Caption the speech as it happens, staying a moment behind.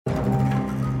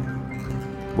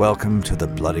Welcome to the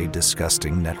Bloody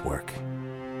Disgusting Network.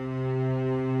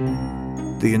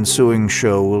 The ensuing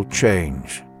show will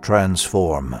change,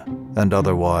 transform, and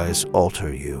otherwise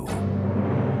alter you.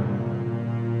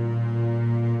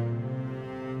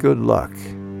 Good luck.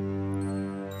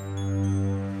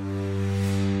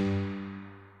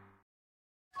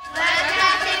 Black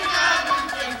cats and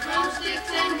goblins and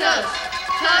broomsticks and ghosts,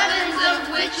 covens of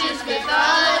witches with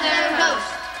all of their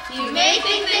hosts. You may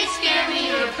think they scare me,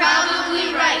 you're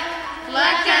probably right.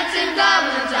 Black cats and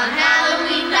goblins on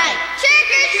Halloween night. Trick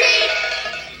or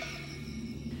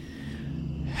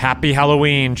treat! Happy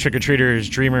Halloween, trick-or-treaters,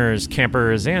 dreamers,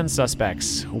 campers, and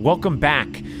suspects. Welcome back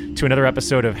to another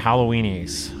episode of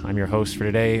Halloweenies. I'm your host for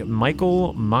today,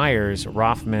 Michael Myers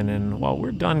Rothman, and well,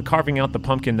 we're done carving out the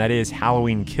pumpkin that is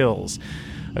Halloween Kills,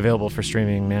 available for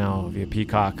streaming now via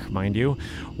Peacock, mind you.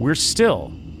 We're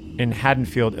still in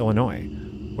Haddonfield, Illinois,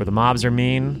 where the mobs are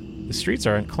mean, the streets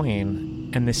aren't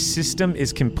clean, and the system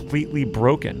is completely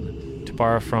broken, to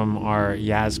borrow from our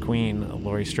Yaz queen,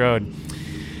 Laurie Strode.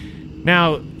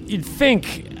 Now, you'd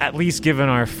think, at least given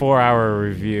our 4-hour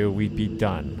review, we'd be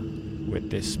done with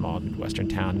this small Midwestern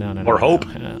town. No. Or hope.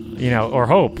 Or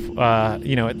hope.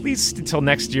 At least until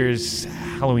next year's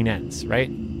Halloween ends, right?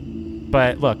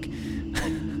 But look,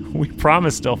 we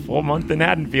promised a full month in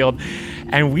Haddonfield,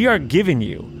 and we are giving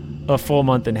you a full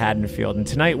month in Haddonfield. And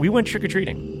tonight, we went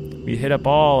trick-or-treating. We hit up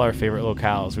all our favorite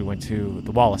locales. We went to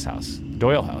the Wallace House, the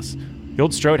Doyle House, the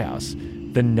Old Strode House,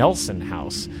 the Nelson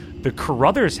House, the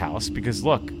Carruthers House, because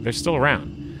look, they're still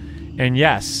around. And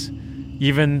yes,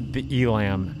 even the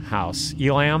Elam House.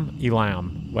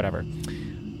 Elam, whatever.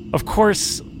 Of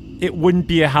course, it wouldn't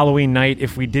be a Halloween night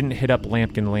if we didn't hit up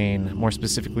Lampkin Lane, more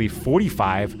specifically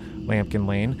 45 Lampkin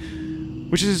Lane,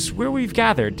 which is where we've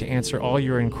gathered to answer all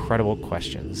your incredible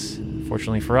questions.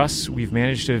 Fortunately for us, we've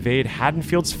managed to evade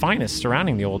Haddonfield's finest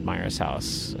surrounding the old Myers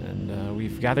house, and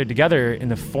we've gathered together in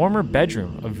the former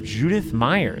bedroom of Judith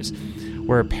Myers,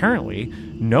 where apparently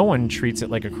no one treats it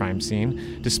like a crime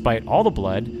scene, despite all the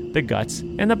blood, the guts,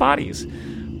 and the bodies.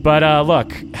 But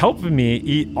look, helping me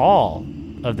eat all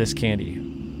of this candy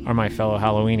are my fellow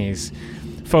Halloweenies.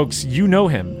 Folks, you know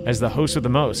him as the host of the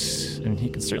most, and he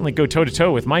can certainly go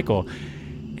toe-to-toe with Michael.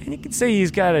 And you could say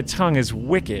he's got a tongue as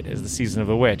wicked as the season of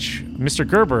the witch. Mr.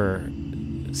 Gerber,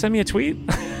 send me a tweet.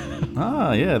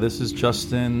 Yeah, this is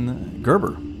Justin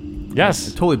Gerber. Yes.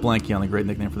 I'm totally blanking on a great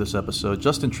nickname for this episode.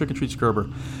 Justin Trick or Treats Gerber.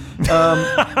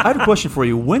 I have a question for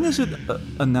you. When is it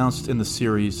announced in the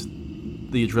series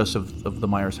the address of the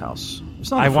Myers house? It's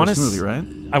not the first movie, right?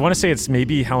 I want to say it's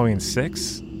maybe Halloween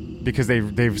 6. Because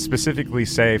they specifically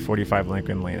say 45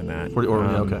 Lincoln Lane in that.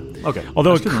 Okay.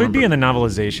 Although it could be in the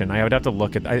novelization. I would have to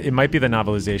look at it. Might be the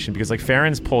novelization because like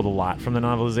Farron's pulled a lot from the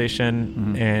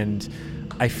novelization, and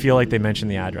I feel like they mentioned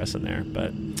the address in there.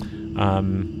 But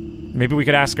maybe we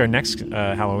could ask our next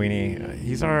Halloweenie.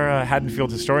 He's our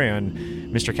Haddonfield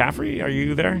historian, Mr. Caffrey. Are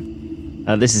you there?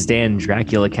 This is Dan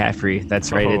Dracula Caffrey.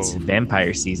 That's right. It's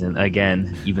vampire season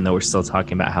again. Even though we're still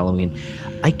talking about Halloween,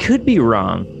 I could be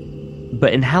wrong.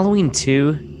 But in Halloween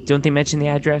 2, don't they mention the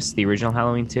address? The original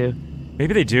Halloween 2?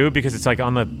 Maybe they do because it's like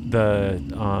on the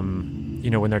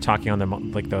when they're talking on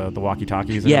the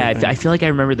walkie-talkies. Yeah, I feel like I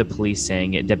remember the police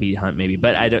saying it, Deputy Hunt maybe,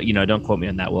 but I don't quote me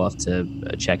on that. We'll have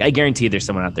to check. I guarantee there's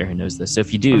someone out there who knows this. So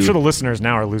if you do, I'm sure the listeners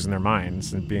now are losing their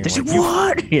minds and being like,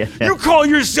 "What? You call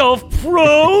yourself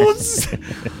pros?"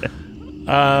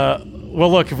 Well,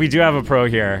 look, if we do have a pro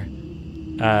here.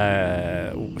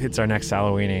 It's our next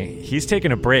Halloweenie. He's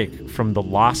taking a break from the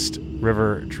Lost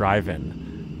River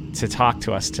Drive-In to talk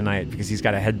to us tonight because he's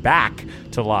got to head back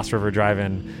to Lost River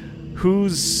Drive-In.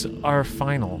 Who's our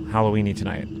final Halloweenie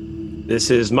tonight?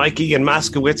 This is Mikey and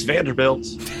Moskowitz Vanderbilt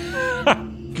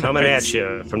coming at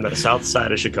you from the south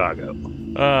side of Chicago.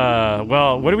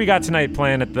 Well, what do we got tonight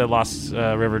playing at the Lost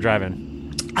River Drive-In?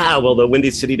 The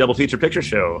Windy City Double Feature Picture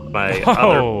Show. My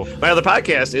other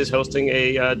podcast is hosting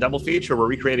a double feature. We're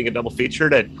recreating a double feature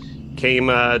that came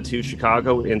to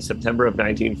Chicago in September of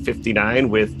 1959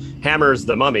 with Hammer's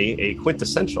The Mummy, a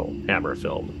quintessential Hammer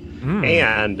film,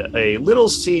 and a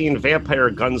little-seen vampire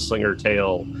gunslinger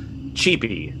tale,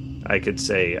 cheapy, I could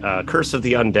say, Curse of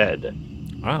the Undead.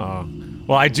 Oh.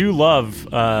 Well, I do love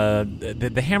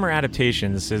the Hammer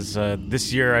adaptations.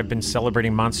 This year I've been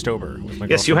celebrating Monstober with my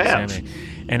girlfriend. Yes, you have. Sammy.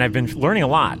 And I've been learning a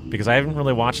lot because I haven't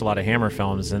really watched a lot of Hammer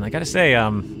films, and I got to say,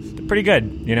 they're pretty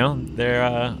good.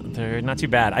 They're not too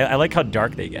bad. I like how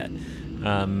dark they get,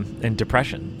 and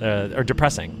depressing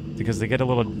because they get a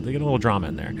little drama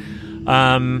in there.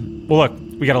 Well, look,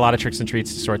 we got a lot of tricks and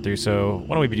treats to sort through, so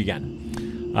why don't we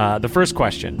begin? The first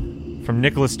question from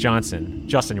Nicholas Johnson.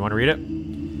 Justin, you want to read it?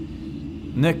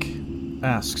 Nick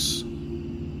asks,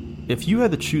 if you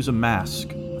had to choose a mask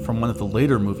from one of the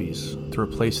later movies to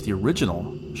replace the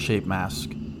original shape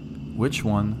mask, which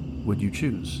one would you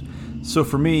choose? So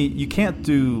for me, you can't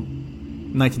do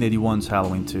 1981's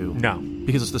Halloween 2. No.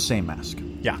 Because it's the same mask.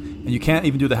 Yeah. And you can't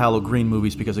even do the Halloween Green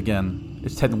movies because, again,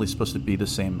 it's technically supposed to be the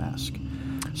same mask.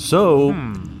 So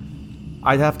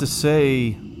I'd have to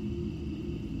say,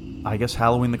 I guess,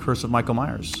 Halloween: The Curse of Michael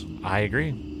Myers. I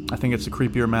agree. I think it's a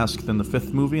creepier mask than the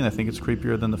 5th movie, and I think it's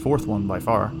creepier than the 4th one by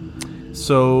far.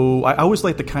 So I always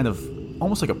like the kind of,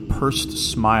 almost like a pursed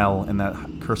smile in that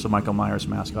Curse of Michael Myers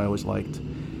mask. I always liked.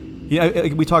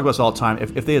 Yeah, we talk about this all the time.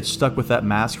 If they had stuck with that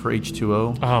mask for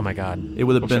H2O, oh my god, it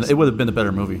would have been a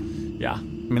better movie. Yeah.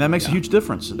 I mean, that makes a huge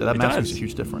difference. That mask makes a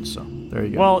huge difference. So there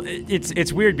you go. Well,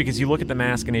 it's weird because you look at the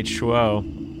mask in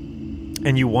H2O,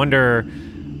 and you wonder,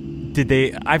 did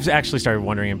they? I've actually started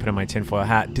wondering and put on my tinfoil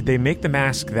hat. Did they make the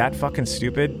mask that fucking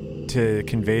stupid to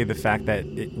convey the fact that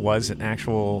it was an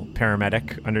actual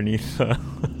paramedic underneath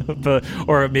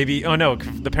or maybe, oh no,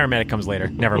 the paramedic comes later.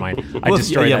 Never mind. I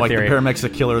destroyed that theory. The paramedic's the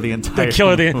killer of the entire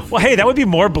Well, hey, that would be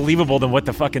more believable than what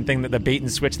the fucking thing, that the bait and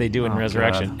switch they do in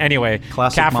Resurrection. God. Anyway,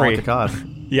 classic Caffrey.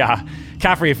 Yeah.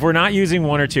 Caffrey, if we're not using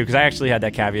 1 or 2, because I actually had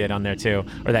that caveat on there too,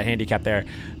 or that handicap there.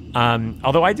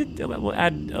 Although I did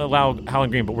allow Howlin'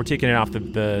 Green, but we're taking it off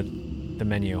the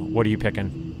menu. What are you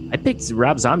picking? I picked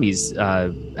Rob Zombie's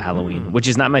Halloween, which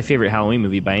is not my favorite Halloween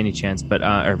movie by any chance, but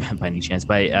or by any chance,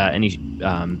 by any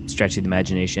stretch of the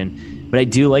imagination. But I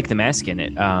do like the mask in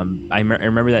it. I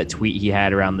remember that tweet he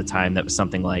had around the time that was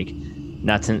something like,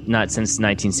 Not since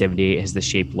 1978 has the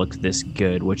shape looked this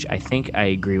good, which I think I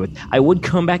agree with. I would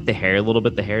comb back the hair a little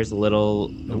bit. The hair is a little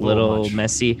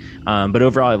messy, but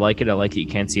overall I like it. I like that you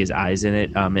can't see his eyes in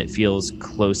it. It feels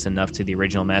close enough to the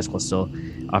original mask while still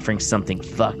offering something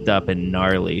fucked up and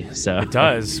gnarly. So it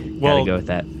does. Gotta go with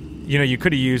that. You know, you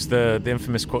could have used the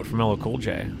infamous quote from LL Cool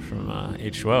J from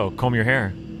H2O: "Comb your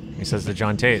hair," he says to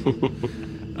John Tate.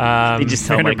 They just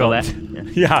tell Michael that.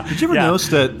 Yeah. Did you ever notice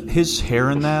that his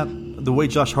hair in that, the way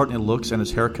Josh Hartnett looks and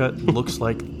his haircut looks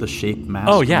like the shape mask?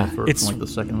 Oh yeah, from like the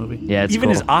second movie. Yeah, it's even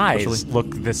cool. his eyes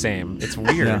look the same. It's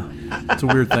weird. Yeah, it's a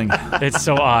weird thing. It's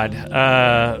so odd.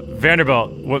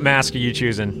 Vanderbilt, what mask are you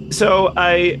choosing? So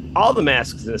all the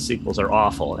masks in the sequels are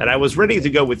awful, and I was ready to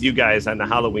go with you guys on the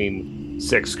Halloween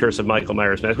 6 Curse of Michael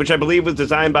Myers mask, which I believe was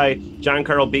designed by John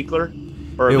Carl Buechler,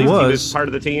 or at least he was part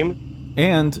of the team.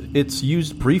 And it's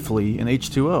used briefly in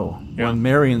H2O when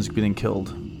Marion's getting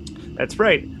killed. That's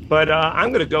right. But I'm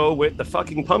going to go with the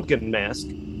fucking pumpkin mask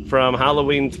from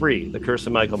Halloween 3, The Curse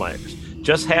of Michael Myers.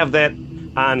 Just have that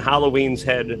on Halloween's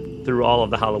head through all of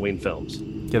the Halloween films.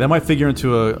 Yeah, that might figure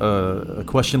into a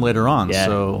question later on. Yeah.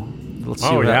 So let's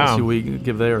see what we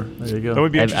give there. There you go. That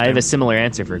would be interesting. I have a similar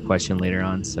answer for a question later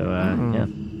on. So, yeah.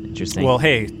 Interesting. Well,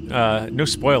 hey, no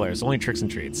spoilers, only tricks and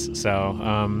treats. So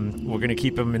we're going to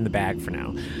keep them in the bag for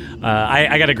now.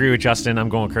 I got to agree with Justin. I'm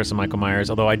going with Curse of Michael Myers,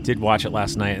 although I did watch it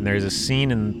last night, and there's a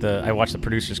scene I watched the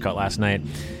producer's cut last night,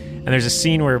 and there's a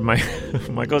scene where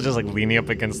Michael's just like leaning up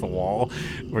against the wall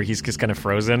where he's just kind of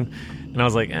frozen. And I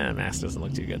was like, mask doesn't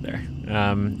look too good there.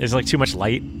 There's like too much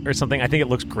light or something. I think it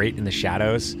looks great in the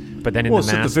shadows, but then in the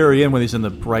mask... at the very end when he's in the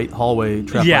bright hallway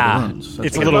trapped by the runes.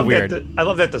 It's a little weird. I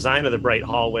love that design of the bright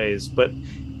hallways, but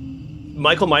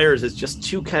Michael Myers is just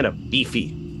too kind of beefy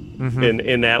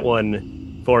in that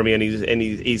one for me, and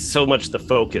he's so much the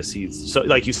focus. He's so,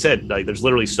 like you said, like there's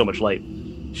literally so much light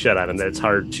shed on him that it's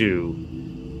hard to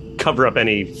cover up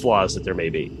any flaws that there may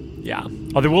be. Yeah.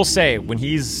 Although I will say, when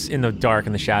he's in the dark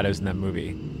and the shadows in that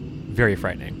movie, very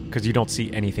frightening because you don't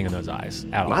see anything in those eyes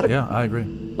at all. Yeah, I agree.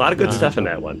 A lot of good stuff in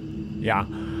that one. Yeah.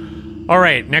 All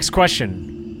right. Next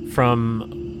question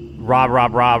from Rob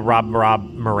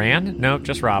Moran. No,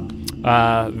 just Rob.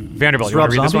 Vanderbilt. You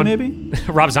want to read this one? Maybe?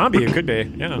 Rob Zombie. It could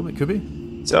be. Yeah. Could be.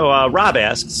 So Rob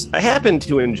asks, I happen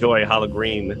to enjoy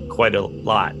Halloween quite a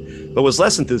lot, but was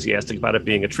less enthusiastic about it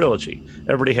being a trilogy.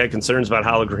 Everybody had concerns about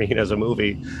Halloween as a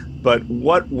movie, but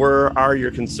what are your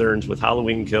concerns with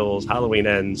Halloween Kills, Halloween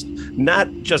Ends, not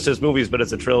just as movies, but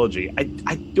as a trilogy?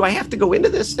 Do I have to go into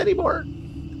this anymore?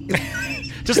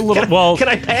 Just a little. Can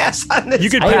I pass on this? You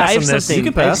can pass on this. You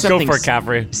can pass. Go for it,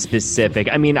 Caffrey. Specific.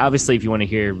 I mean, obviously, if you want to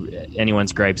hear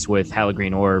anyone's gripes with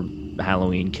Halloween or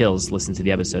Halloween Kills, listen to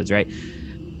the episodes, right?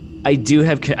 I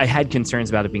had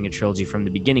concerns about it being a trilogy from the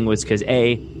beginning was because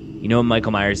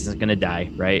Michael Myers isn't going to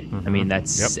die, right? I mean,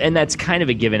 that's kind of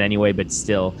a given anyway, but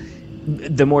still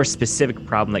the more specific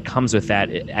problem that comes with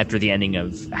that after the ending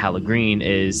of Halloween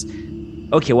is,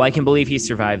 okay, well, I can believe he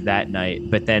survived that night,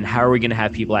 but then how are we going to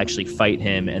have people actually fight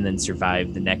him and then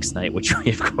survive the next night, which we,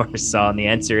 of course, saw. And the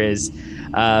answer is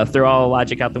throw all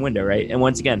logic out the window, right? And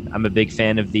once again, I'm a big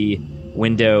fan of the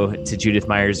window to Judith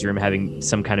Meyer's room having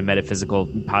some kind of metaphysical,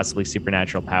 possibly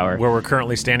supernatural power. Where we're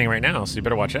currently standing right now, so you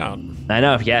better watch out. I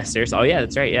know, yeah, seriously. Oh, yeah,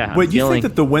 that's right, yeah. Wait, you think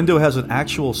that the window has an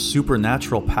actual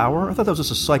supernatural power? I thought that was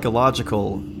just a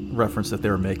psychological reference that they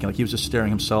were making. Like he was just staring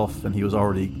himself and he was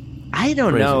already I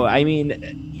don't crazy. know. I mean,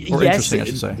 or yes, interesting, I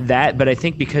should say. That, but I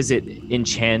think because it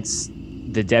enchants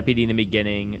the deputy in the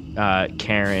beginning,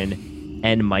 Karen,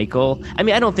 and Michael. I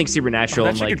mean, I don't think supernatural.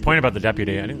 That's a good point about the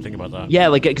deputy. I didn't think about that. Yeah,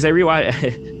 like because I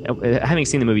rewatched, having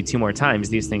seen the movie 2 more times,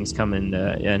 these things come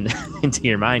into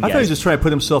your mind. I thought he was just trying to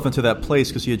put himself into that place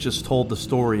because he had just told the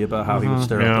story about how he would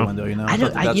stare out the window. You know,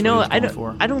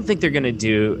 I don't think they're gonna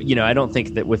do. You know, I don't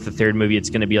think that with the third movie it's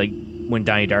gonna be like when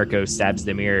Donnie Darko stabs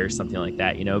the mirror or something like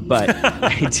that. You know, but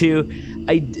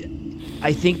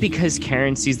I think because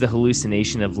Karen sees the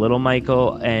hallucination of little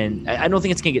Michael, and I don't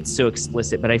think it's going to get so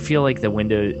explicit, but I feel like the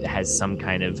window has some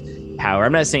kind of power.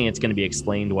 I'm not saying it's going to be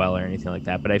explained well or anything like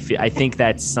that, but I think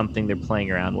that's something they're playing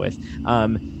around with.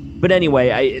 But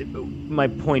anyway, my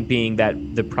point being that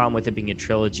the problem with it being a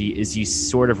trilogy is you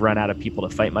sort of run out of people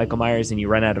to fight Michael Myers, and you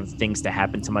run out of things to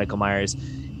happen to Michael Myers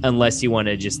unless you want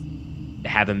to just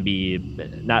have him be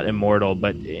not immortal,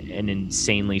 but an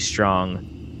insanely strong.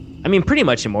 I mean, pretty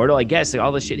much immortal, I guess. Like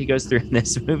all the shit he goes through in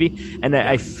this movie, and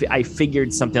I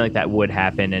figured something like that would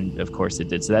happen, and of course it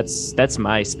did. So that's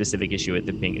my specific issue with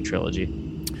it being a trilogy.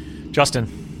 Justin,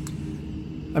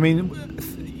 I mean,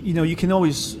 you know, you can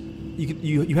always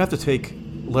you have to take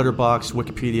Letterboxd,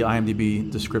 Wikipedia,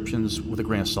 IMDb descriptions with a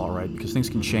grain of salt, right? Because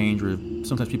things can change, or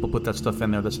sometimes people put that stuff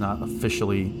in there that's not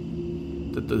officially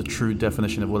the true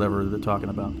definition of whatever they're talking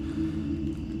about.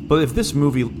 But if this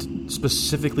movie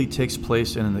specifically takes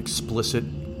place in an explicit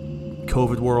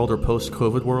COVID world or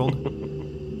post-COVID world,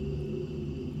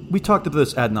 we talked about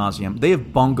this ad nauseum. They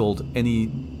have bungled any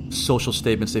social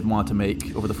statements they've wanted to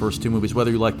make over the first 2 movies,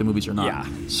 whether you like the movies or not. Yeah.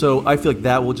 So I feel like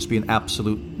that will just be an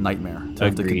absolute nightmare to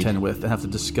have to contend with and have to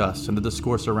discuss. And the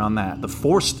discourse around that, the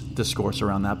forced discourse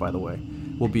around that, by the way,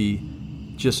 will be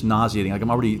just nauseating. Like I'm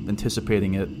already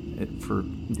anticipating it for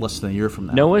less than a year from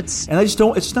now. No, and I just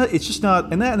don't. It's just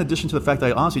not. And that, in addition to the fact that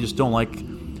I honestly just don't like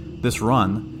this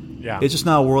run. Yeah. It's just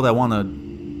not a world I want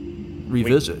to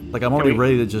revisit. Like I'm already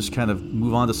ready to just kind of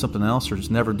move on to something else, or just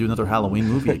never do another Halloween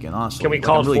movie again. Honestly, can we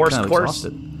call it forced course?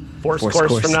 Forced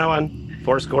course from now on.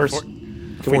 Forced course.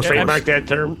 Can we trademark that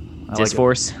term?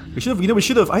 Disforce. We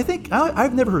should have. I think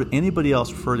I've never heard anybody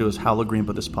else refer to it as Halloween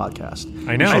but this podcast.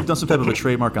 I know. We should have done some type of a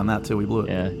trademark on that too. We blew it.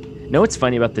 Yeah. No, what's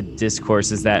funny about the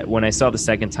discourse is that when I saw the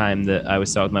second time that I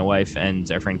saw with my wife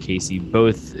and our friend Casey,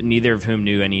 neither of whom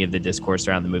knew any of the discourse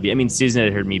around the movie. I mean, Susan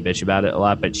had heard me bitch about it a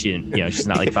lot, but she didn't. You know, she's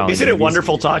not like following. Isn't it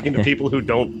wonderful talking to people who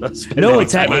don't spend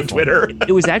it's time on Twitter?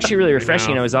 It was actually really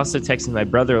refreshing. I was also texting my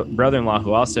brother-in-law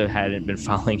who also hadn't been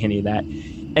following any of that,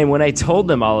 and when I told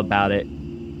them all about it,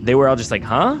 they were all just like,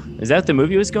 huh? Is that what the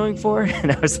movie was going for?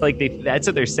 And I was like, that's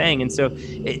what they're saying. And so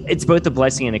it's both a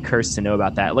blessing and a curse to know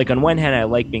about that. Like, on one hand, I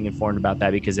like being informed about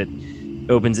that because it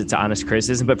opens it to honest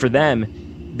criticism. But for them,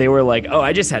 they were like, oh,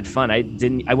 I just had fun. I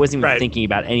wasn't even thinking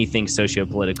about anything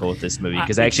socio-political with this movie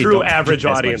because I actually true average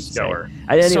audience goer.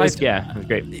 It was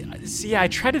great. See, I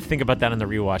tried to think about that on the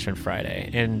rewatch on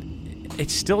Friday, and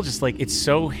it's still just like it's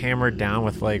so hammered down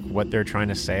with like what they're trying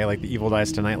to say, like The Evil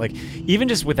Dies Tonight. Like even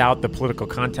just without the political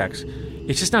context,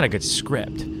 it's just not a good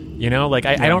script. You know, like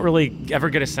I don't really ever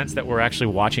get a sense that we're actually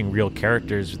watching real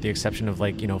characters, with the exception of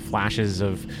like, you know, flashes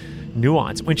of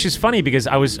nuance, which is funny because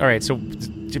I was all right. So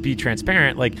to be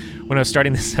transparent, like when I was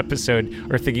starting this episode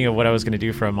or thinking of what I was going to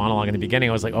do for a monologue in the beginning,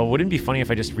 I was like, oh, wouldn't it be funny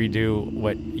if I just redo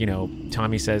what, you know,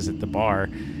 Tommy says at the bar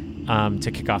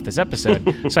to kick off this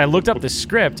episode. So I looked up the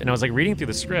script and I was like reading through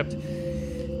the script,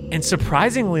 and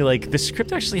surprisingly, like the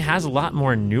script actually has a lot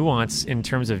more nuance in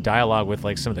terms of dialogue with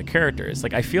like some of the characters.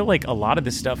 Like I feel like a lot of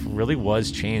this stuff really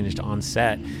was changed on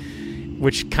set,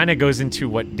 which kind of goes into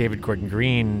what David Gordon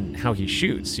Green, how he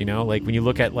shoots, you know, like when you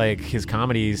look at like his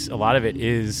comedies, a lot of it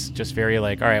is just very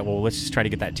like, all right, well, let's just try to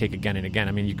get that take again and again.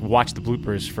 I mean, you can watch the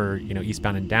bloopers for, you know,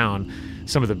 Eastbound and Down,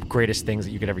 some of the greatest things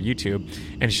that you could ever YouTube,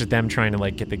 and it's just them trying to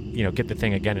like get the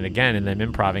thing again and again, and them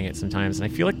improvising it sometimes.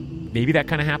 And I feel like maybe that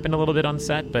kind of happened a little bit on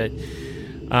set, but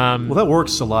well, that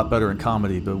works a lot better in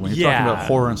comedy, but when you're talking about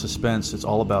horror and suspense, it's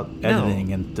all about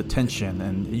editing and the tension,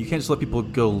 and you can't just let people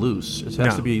go loose. It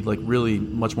has to be like really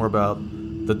much more about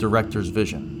the director's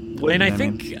vision. And I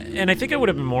think I would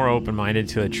have been more open-minded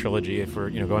to a trilogy if we're,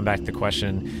 you know, going back to the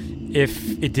question,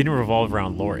 if it didn't revolve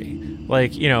around Laurie.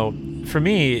 Like, you know, for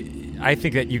me, I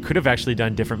think that you could have actually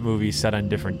done different movies set on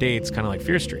different dates, kind of like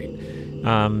Fear Street.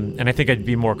 And I think I'd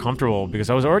be more comfortable because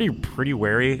I was already pretty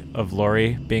wary of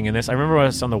Laurie being in this. I remember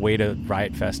us on the way to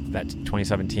Riot Fest, that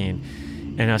 2017,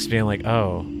 and us being like,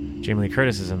 oh, Jamie Lee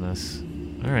Curtis is in this.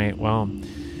 All right, well,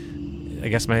 I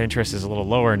guess my interest is a little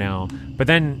lower now. But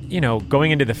then,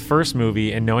 going into the first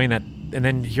movie and knowing that, and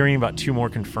then hearing about 2 more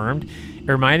confirmed,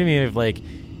 it reminded me of like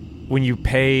when you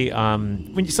pay,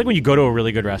 it's like when you go to a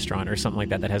really good restaurant or something like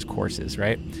that has courses,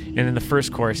 right? And then the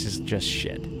first course is just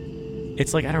shit.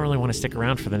 It's like, I don't really want to stick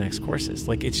around for the next courses.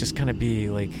 Like, it's just going to be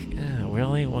like,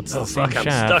 really? Well, it's the same chef.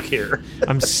 I'm stuck here.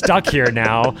 I'm stuck here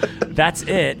now. That's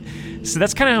it. So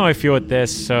that's kind of how I feel with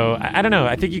this. So I don't know.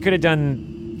 I think you could have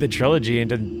done the trilogy and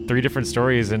done 3 different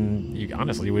stories, and you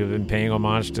honestly would have been paying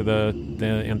homage to the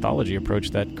anthology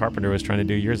approach that Carpenter was trying to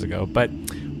do years ago. But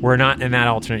we're not in that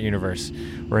alternate universe.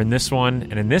 We're in this one,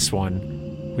 and in this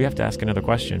one, we have to ask another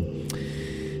question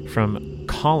from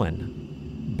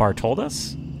Colin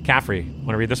Bartoldas. Caffrey,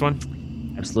 want to read this one?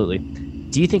 Absolutely.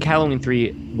 Do you think Halloween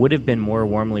 3 would have been more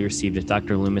warmly received if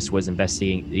Dr. Loomis was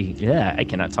investigating... Yeah, I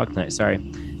cannot talk tonight. Sorry.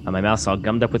 My mouth's all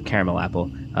gummed up with caramel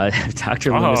apple.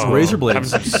 Dr. Loomis... Razor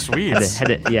blades. Sweet.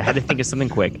 had to think of something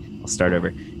quick. I'll start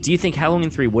over. Do you think Halloween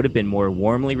 3 would have been more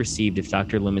warmly received if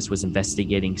Dr. Loomis was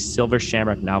investigating Silver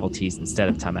Shamrock novelties instead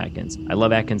of Tom Atkins? I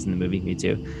love Atkins in the movie, me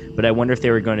too. But I wonder if they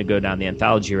were going to go down the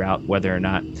anthology route, whether or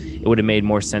not it would have made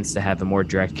more sense to have a more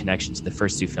direct connection to the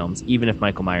first 2 films, even if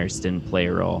Michael Myers didn't play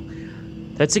a role.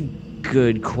 That's a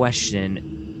good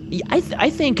question. I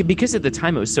think because at the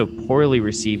time it was so poorly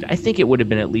received, I think it would have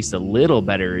been at least a little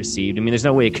better received. I mean, there's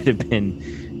no way it could have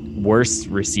been worse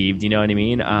received. You know what I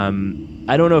mean?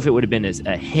 I don't know if it would have been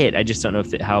a hit. I just don't know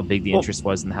how big the interest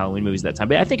was in the Halloween movies at that time.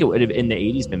 But I think it would have in the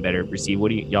 80s been better received. What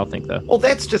do y'all think, though? Well,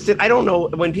 that's just it. I don't know.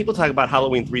 When people talk about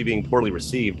Halloween 3 being poorly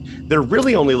received, they're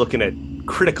really only looking at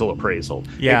critical appraisal.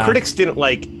 Yeah. And critics didn't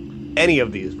like any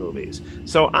of these movies.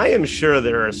 So I am sure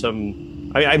there are some...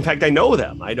 in fact, I know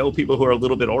them. I know people who are a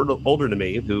little bit older than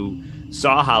me who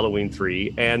saw Halloween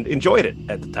 3 and enjoyed it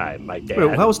at the time. My dad.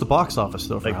 Wait, how was the box office,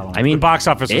 though, for Halloween? I mean, the box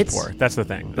office was poor. That's the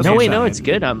thing. It's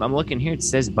good. I'm looking here. It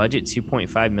says budget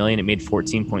 $2.5 million. It made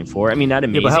 $14.4. I mean, not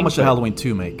amazing. Yeah, but how much did Halloween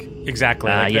 2 make? Exactly.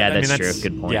 That's true.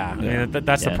 Good point. Yeah,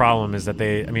 that's the problem is that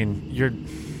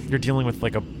you're dealing with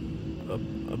like a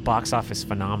box office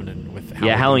phenomenon with Halloween.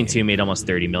 Yeah, Halloween 2 made almost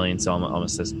 $30 million, so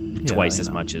almost twice as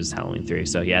much as Halloween 3.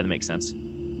 So yeah, that makes sense.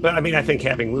 But I mean, I think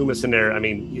having Loomis in there, I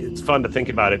mean, it's fun to think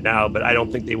about it now, but I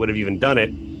don't think they would have even done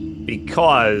it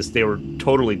because they were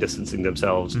totally distancing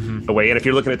themselves away. And if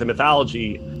you're looking at the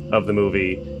mythology of the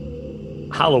movie,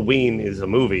 Halloween is a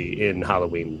movie in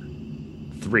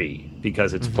Halloween 3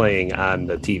 because it's playing on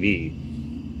the TV.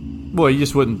 Well, you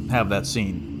just wouldn't have that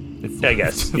scene. I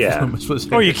guess, yeah.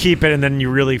 Or you keep it and then you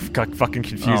really fucking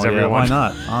confuse everyone. Yeah, why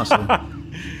not, honestly?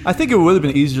 I think it would have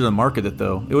been easier to market it,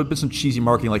 though. It would have been some cheesy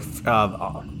marketing, like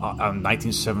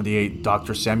 1978,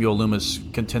 Dr. Samuel Loomis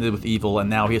contended with evil, and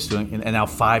now he has to, and now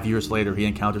 5 years later he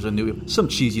encounters a new, some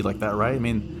cheesy like that, right? I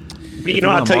mean, but,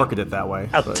 I'll market it that way.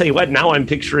 I'll tell you what. Now I'm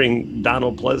picturing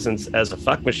Donald Pleasance as a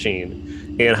fuck machine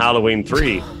in Halloween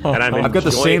 3, and I've got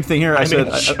the same thing here. I said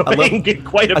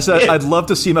I'd love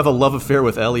to see him have a love affair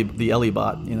with Ellie, the Ellie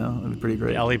bot. It'd be pretty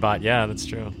great. The Ellie bot, yeah, that's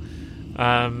true.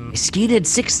 Skated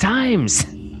 6 times.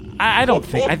 I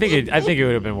think it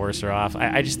would have been worse off.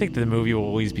 I just think that the movie will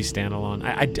always be standalone.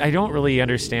 I don't really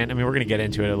understand. I mean, we're going to get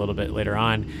into it a little bit later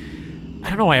on. I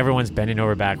don't know why everyone's bending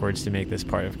over backwards to make this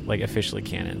part of like officially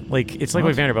canon. Like it's like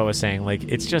what Vanderbilt was saying. Like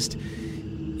it's just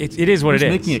it is what it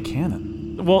is. Making it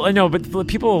canon. Well, I know, but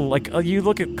people like you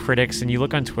look at critics and you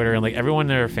look on Twitter and like everyone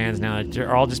that are fans now,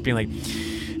 they're all just being like,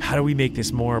 how do we make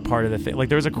this more a part of the thing? Like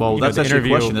there was a that's actually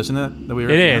interview. A question, isn't it? That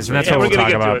it is, and that's what we'll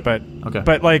talk about.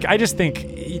 But like I just think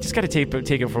you just got to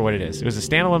take it for what it is. It was a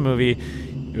standalone movie.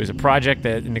 It was a project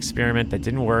an experiment that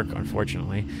didn't work,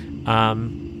 unfortunately.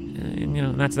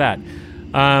 And that's that.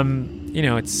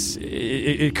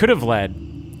 It could have led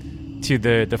to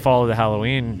the fall of the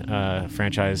Halloween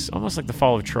franchise, almost like the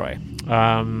fall of Troy.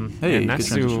 And that's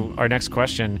to our next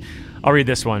question. I'll read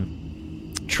this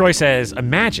one. Troy says,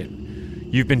 imagine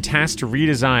you've been tasked to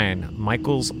redesign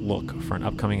Michael's look for an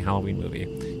upcoming Halloween movie.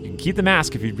 You can keep the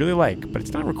mask if you'd really like, but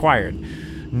it's not required.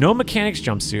 No mechanic's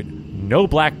jumpsuit, no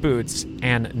black boots,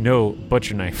 and no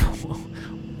butcher knife.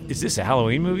 Is this a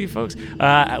Halloween movie, folks?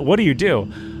 What do you do?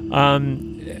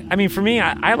 I mean, for me,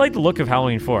 I like the look of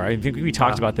Halloween 4. I think we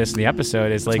talked about this in the episode.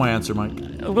 That's my answer, Mike.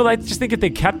 Well, I just think if they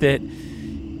kept it,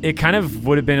 it kind of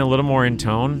would have been a little more in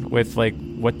tone with like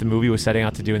what the movie was setting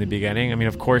out to do in the beginning. I mean,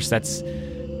 of course, that's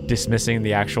dismissing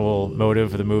the actual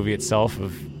motive of the movie itself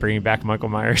of bringing back Michael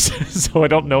Myers. So I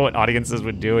don't know what audiences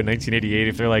would do in 1988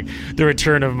 if they're like the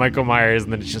return of Michael Myers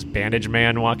and then it's just Bandage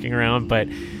Man walking around. But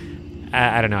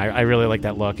I don't know. I really like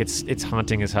that look. It's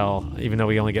haunting as hell, even though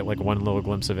we only get like one little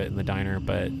glimpse of it in the diner.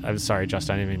 But I'm sorry,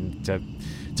 Justin, I didn't mean to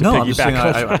no, piggyback. I'm just saying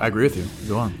I agree with you.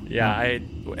 Go on. Yeah.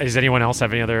 Does anyone else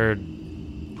have any other?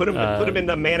 Put him in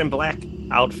the Man in Black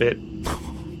outfit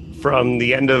from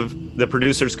the end of the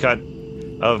producer's cut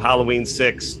of Halloween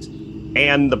 6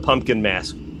 and the pumpkin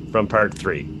mask from Part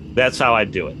 3. That's how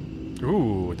I'd do it.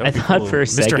 Ooh, I thought cool. For a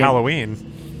second, Mr. Halloween.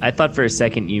 I thought for a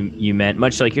second you meant,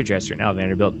 much like your dress right now,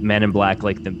 Vanderbilt, Men in Black,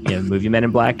 like the movie Men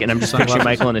in Black, and I'm just picturing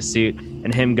Michael in a suit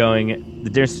and him going, the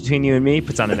difference between you and me,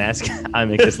 puts on a mask, I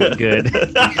make this look good.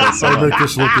 I make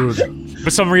this look good.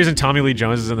 For some reason, Tommy Lee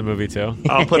Jones is in the movie too.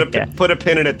 I'll put a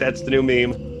pin in it. That's the new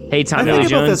meme. Hey, Tommy Lee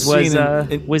Jones was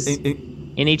in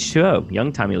H2O,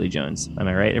 young Tommy Lee Jones. Am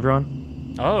I right,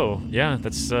 everyone? Oh, yeah,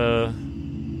 that's...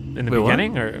 in the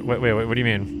beginning, or wait, what do you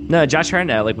mean? No, Josh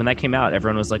Hartnett. Like when that came out,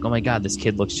 everyone was like, "Oh my god, this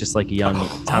kid looks just like a young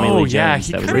Tommy Lee Jones." Yeah,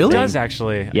 he really does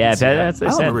actually. Yeah, that's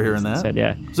what I remember hearing that. Said,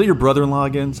 yeah, was that your brother-in-law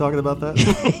again talking about that?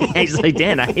 He's like,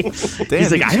 Dan, he's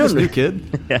like, I don't know, new kid.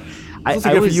 Yeah, I was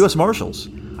for U.S. Marshals.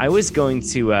 I was going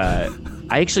to.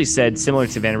 I actually said, similar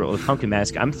to Vanderbilt with Pumpkin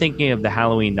Mask, I'm thinking of the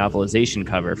Halloween novelization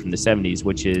cover from the 70s,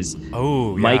 which is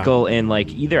Michael in like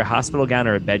either a hospital gown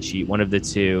or a bedsheet, one of the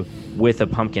two, with a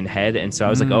pumpkin head. And so I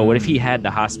was like, what if he had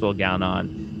the hospital gown on,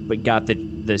 but got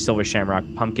the Silver Shamrock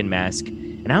pumpkin mask?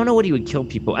 And I don't know what he would kill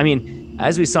people. I mean,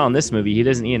 as we saw in this movie, he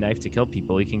doesn't need a knife to kill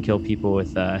people. He can kill people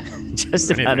with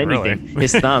just about anything. Really.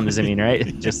 His thumbs, I mean,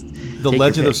 right? Just the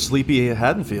legend of Sleepy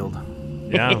Haddonfield.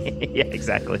 Yeah. Yeah,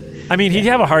 exactly. I mean, he'd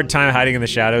have a hard time hiding in the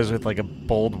shadows with like a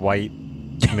bold white,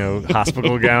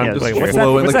 hospital gown. Yeah, like,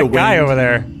 what's that guy over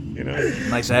there?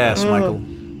 Nice ass, Michael.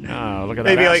 Oh, look at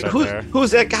that. Maybe ass like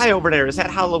who's that guy over there? Is that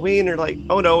Halloween? Or like,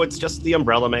 oh no, it's just the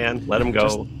Umbrella Man. Let him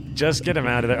go. Just get him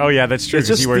out of there. Oh yeah, that's true. It's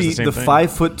just he wears the same the thing.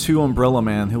 5'2" Umbrella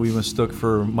Man who we mistook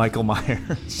for Michael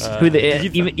Myers.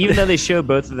 Even though they show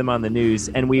both of them on the news,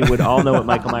 and we would all know what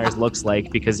Michael Myers looks like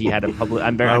because he had a public.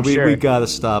 I'm sure we gotta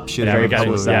stop shitting on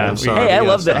publicity. I'm sorry. Hey, I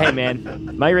love that. Hey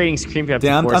man, my ratings creeped up to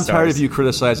 4 stars. I'm tired of you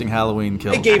criticizing Halloween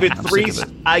kills. I gave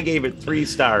it 3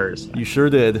 stars. You sure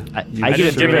did. I give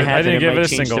it 3.5. I didn't give it a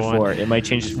single one. 4. It might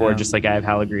change to 4, just like I have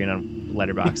Hal Green on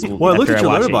Letterboxd. Well, I looked at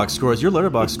your Letterboxd scores. Your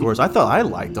Letterboxd scores. I thought I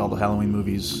liked all the Halloween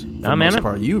movies. For the most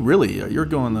part. You really, you're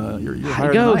going. You're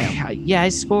higher than I am. Yeah, I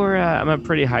score. I'm a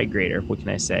pretty high grader. What can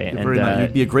I say?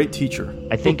 You'd be a great teacher.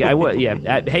 I think I would.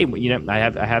 Yeah. Hey,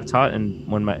 I have taught, and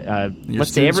when my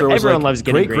let's say everyone loves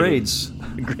getting great grades.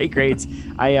 Great grades.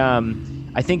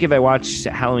 I think if I watch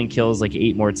Halloween Kills like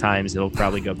 8 more times, it'll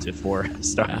probably go up to 4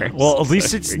 stars. Well, at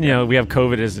least it's we have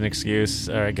COVID as an excuse,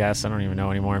 or I guess I don't even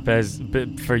know anymore. But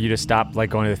for you to stop like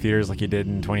going to the theaters like you did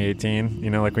in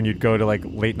 2018, like when you'd go to like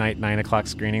late night 9 o'clock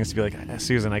screenings to be like,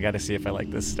 Susan, I got to see if I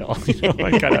like this still.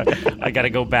 I gotta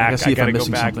go back. I gotta go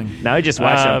back. Something. Now I just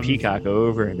watch it on Peacock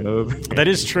over and over. That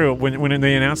is true. When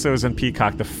they announced it was on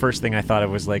Peacock, the first thing I thought of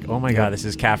was like, oh my god, this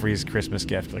is Caffrey's Christmas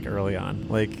gift. Like early on,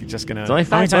 like just gonna. It's only $5,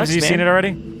 how many times have you seen it already?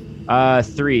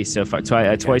 3 so far.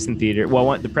 Twice in theater.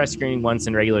 Well, the press screening, once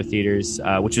in regular theaters,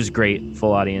 which was great,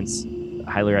 full audience,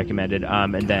 highly recommended.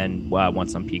 And then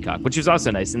once on Peacock, which was also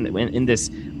nice. In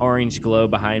this orange glow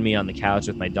behind me on the couch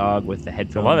with my dog with the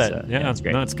headphones. I love it. Yeah, it's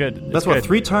great. No, it's good. That's what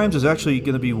 3 times is actually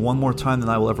going to be one more time than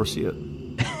I will ever see it.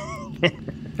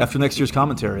 After next year's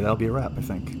commentary, that'll be a wrap, I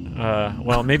think.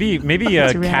 Well, maybe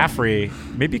Caffrey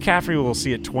will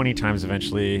see it 20 times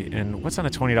eventually. And what's on a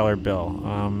 $20 bill?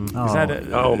 Is that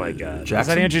oh my god, Jackson? Is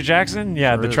that Andrew Jackson?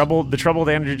 Yeah, sure the troubled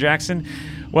Andrew Jackson.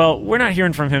 Well, we're not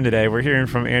hearing from him today. We're hearing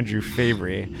from Andrew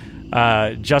Fabry.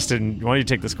 Justin, why don't you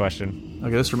take this question?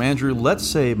 Okay, this is from Andrew. Let's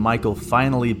say Michael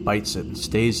finally bites it and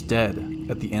stays dead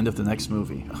at the end of the next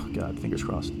movie. Oh god, fingers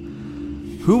crossed.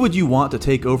 Who would you want to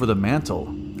take over the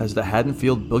mantle as the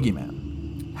Haddonfield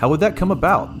boogeyman? How would that come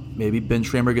about? Maybe Ben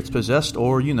Schramer gets possessed,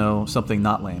 or something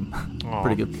not lame.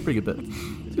 Pretty good bit.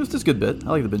 It was just a good bit. I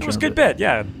like the Ben Schramer. It was a good bit,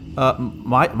 yeah.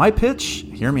 My pitch.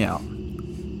 Hear me out.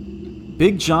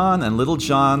 Big John and Little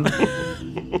John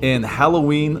in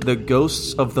Halloween: The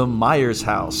Ghosts of the Myers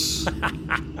House.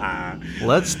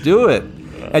 Let's do it.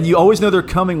 And you always know they're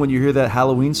coming when you hear that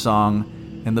Halloween song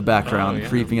in the background,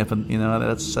 creeping up, and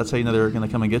that's how you know they're going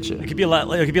to come and get you. It could be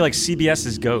it could be like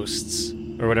CBS's Ghosts.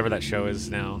 Or whatever that show is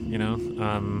now,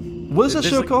 What is that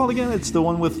show called again? It's the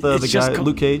one with the guy,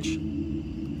 Luke Cage?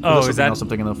 Oh, is that... I'm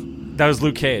thinking of? That was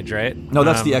Luke Cage, right? No,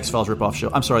 that's the X-Files ripoff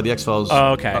show. I'm sorry, the X-Files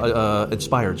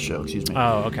inspired show, excuse me.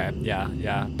 Oh, okay.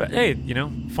 Yeah. But hey,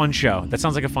 fun show. That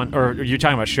sounds like a fun... Or are you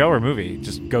talking about show or movie?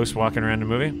 Just ghosts walking around a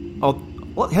movie? Oh,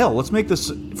 well, hell, let's make this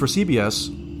for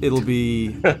CBS. It'll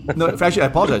be... No, actually, I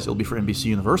apologize. It'll be for NBC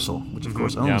Universal, which, of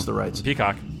course, owns the rights.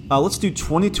 Peacock. Let's do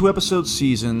 22-episode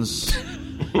seasons.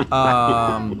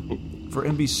 For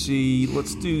NBC,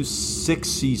 let's do 6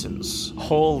 seasons.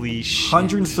 Holy shit.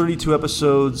 132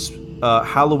 episodes,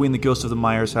 Halloween, The Ghost of the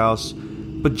Myers House,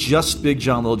 but just Big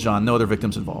John, Little John, no other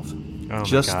victims involved. Oh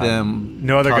just my God. them.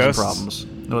 No other causing ghosts? problems.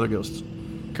 No other ghosts.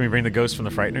 Can we bring the ghost from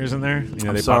the Frighteners in there? You know,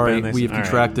 I'm they sorry, pop in, we have all right.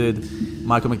 contracted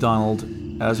Michael McDonald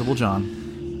as Little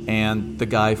John and the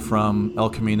guy from El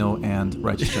Camino and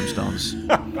Righteous Gemstones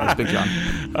as Big John.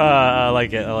 I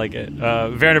like it.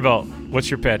 Vanderbilt, what's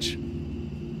your pitch?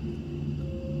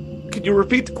 Could you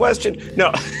repeat the question?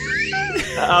 No.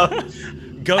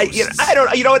 Ghosts. I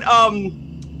don't. You know what?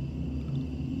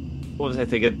 What was I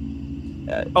thinking?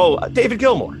 David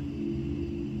Gilmour.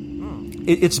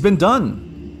 It's been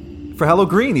done for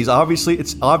Halloween. It's obviously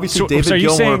David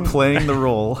Gilmour playing the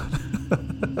role.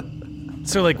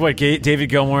 So, like, what? David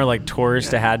Gilmour like tours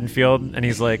to Haddonfield, and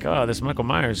he's like, "Oh, this Michael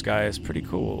Myers guy is pretty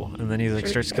cool," and then he like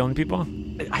starts killing people.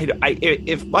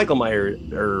 If Michael Myers,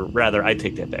 or rather, I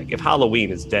take that back. If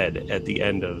Halloween is dead at the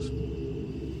end of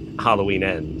Halloween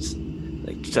Ends,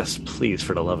 like, just please,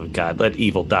 for the love of God, let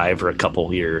evil die for a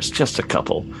couple years, just a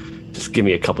couple. Just give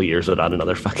me a couple years without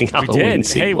another fucking Halloween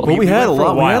sequel. Hey, we had a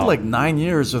lot. We had like 9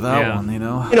 years without one. You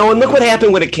know, and look what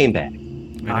happened when it came back.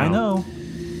 I know.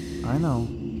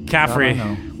 Caffrey.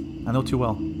 I know too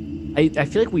well. I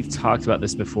feel like we've talked about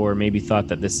this before, maybe thought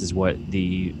that this is what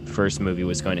the first movie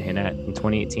was going to hint at in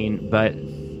 2018, but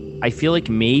I feel like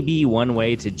maybe one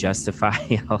way to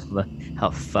justify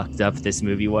how fucked up this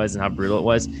movie was and how brutal it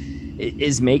was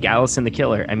is make Allison the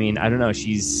killer. I mean, I don't know.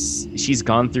 She's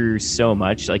gone through so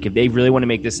much. Like, if they really want to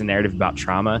make this a narrative about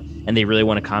trauma and they really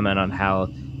want to comment on how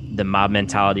the mob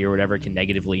mentality or whatever can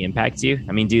negatively impact you,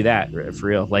 I mean, do that for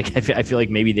real. Like, I feel like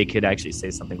maybe they could actually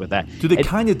say something with that. Do they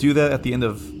kind of do that at the end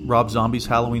of Rob Zombie's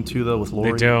Halloween 2, though, with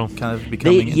Laurie? They do. Kind of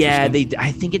becoming interesting?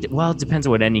 I think it depends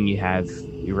on what ending you have.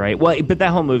 You're right. Well, but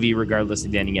that whole movie, regardless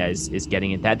of the ending, is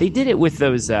getting at that. They did it with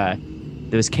those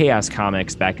Chaos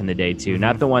comics back in the day, too.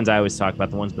 Not the ones I always talk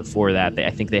about, the ones before that. I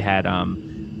think they had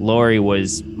Laurie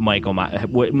was Michael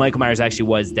Myers actually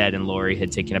was dead, and Laurie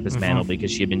had taken up his mantle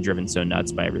because she had been driven so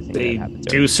nuts by everything that happened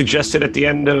to her. Do suggest it at the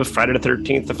end of Friday the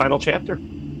 13th, the final chapter.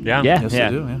 Yeah. Yes, they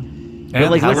do, yeah. But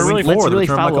like, let's Halloween really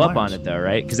 4, follow up on it, though,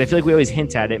 right? Because I feel like we always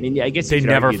hint at it. I mean, I guess They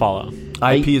never follow.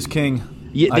 IP is king.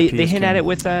 Yeah, they hint at it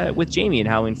with Jamie in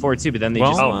Halloween 4 too, but then they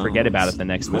just forget about it the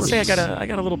next Let's movie. say I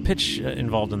got a little pitch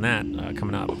involved in that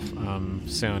coming up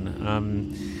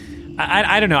soon.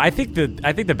 I don't know. I think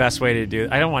the best way to do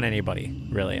it, I don't want anybody,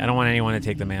 really. I don't want anyone to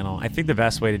take the mantle. I think the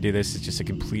best way to do this is just a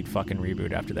complete fucking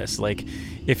reboot after this. Like,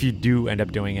 if you do end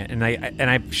up doing it, and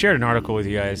I shared an article with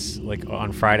you guys like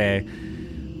on Friday,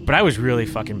 but I was really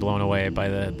fucking blown away by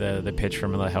the pitch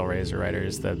from the Hellraiser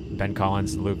writers, the Ben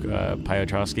Collins and Luke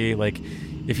Piotrowski. Like,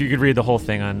 if you could read the whole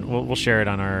thing we'll share it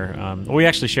on our we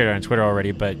actually shared it on Twitter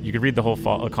already, but you could read the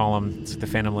whole column. It's the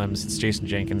Phantom Limbs. It's Jason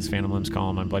Jenkins' Phantom Limbs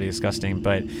column on Bloody Disgusting.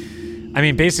 But I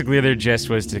mean, basically their gist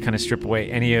was to kind of strip away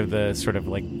any of the sort of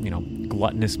like, you know,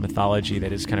 gluttonous mythology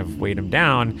that has kind of weighed him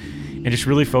down, and just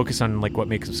really focus on like what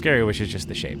makes him scary, which is just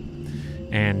the shape.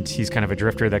 And he's kind of a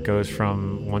drifter that goes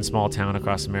from one small town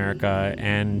across America,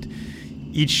 and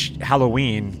each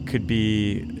Halloween could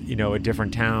be, you know, a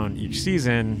different town each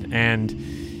season, and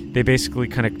they basically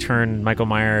kind of turn Michael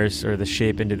Myers or the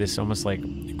shape into this almost like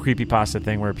creepypasta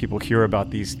thing where people hear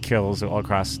about these kills all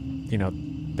across, you know,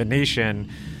 the nation,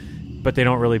 but they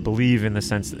don't really believe in the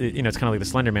sense, you know, it's kind of like the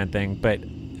Slender Man thing. But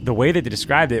the way that they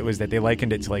described it was that they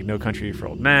likened it to like No Country for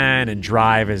Old Men, and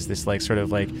Drive as this like sort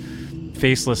of like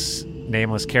faceless,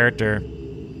 nameless character.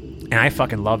 And I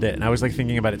fucking loved it, and I was like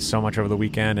thinking about it so much over the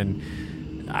weekend, and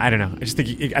I don't know.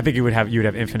 I think you would have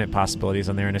infinite possibilities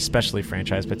on there, and especially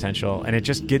franchise potential. And it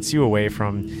just gets you away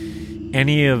from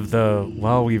any of the,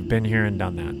 well, we've been here and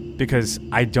done that, because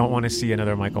I don't want to see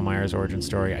another Michael Myers origin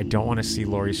story. I don't want to see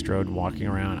Laurie Strode walking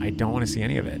around. I don't want to see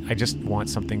any of it. I just want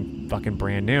something fucking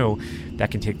brand new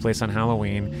that can take place on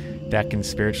Halloween, that can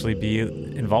spiritually be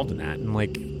involved in that. And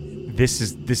like, this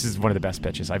is one of the best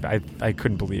pitches. I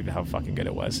couldn't believe how fucking good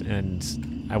it was,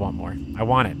 and I want more. I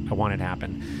want it to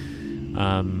happen.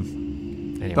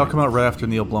 Anyway. That'll come out right after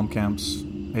Neil Blomkamp's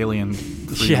Alien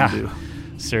 3. Yeah,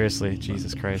 seriously,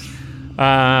 Jesus Christ.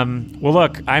 Well,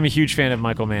 look, I'm a huge fan of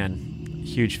Michael Mann,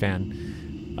 huge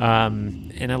fan,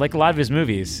 and I like a lot of his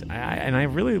movies. I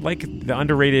really like the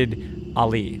underrated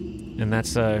Ali, and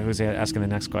that's who's asking the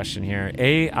next question here.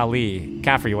 Ali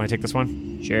Caffrey, you want to take this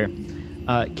one? Sure.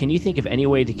 Can you think of any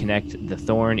way to connect the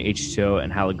Thorn, H2O,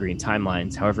 and Halloween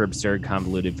timelines, however absurd,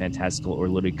 convoluted, fantastical, or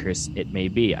ludicrous it may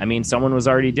be? I mean, someone was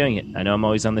already doing it. I know I'm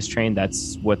always on this train.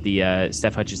 That's what the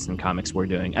Steph Hutchinson comics were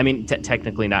doing. I mean,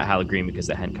 technically not Halloween because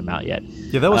that hadn't come out yet.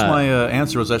 Yeah, that was my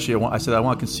answer. Was actually I said I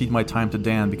want to concede my time to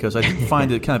Dan because I did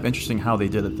find it kind of interesting how they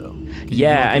did it, though.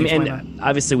 Yeah, I mean, and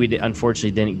obviously we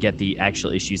unfortunately didn't get the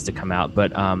actual issues to come out,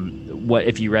 but what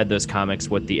if you read those comics?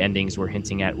 What the endings were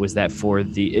hinting at was that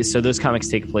so those comics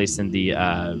take place in the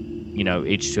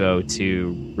H2O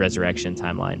to Resurrection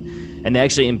timeline, and they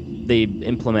actually they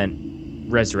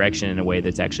implement Resurrection in a way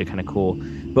that's actually kind of cool.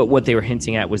 But what they were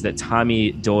hinting at was that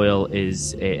Tommy Doyle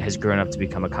has grown up to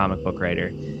become a comic book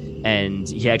writer, and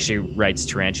he actually writes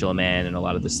Tarantula Man and a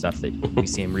lot of the stuff that we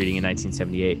see him reading in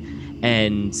 1978.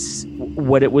 And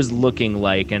what it was looking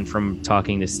like, and from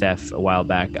talking to Steph a while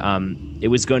back, it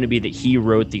was going to be that he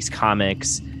wrote these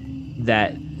comics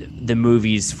that the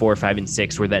movies 4, 5, and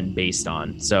 6 were then based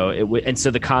on. So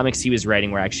so the comics he was writing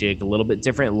were actually like a little bit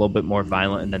different, a little bit more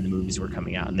violent, and then the movies were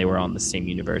coming out, and they were all in the same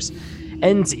universe.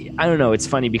 And I don't know, it's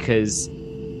funny because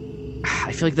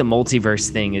I feel like the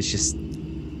multiverse thing is just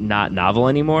not novel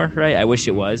anymore, right? I wish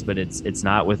it was, but it's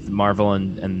not with Marvel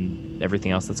and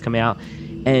everything else that's coming out.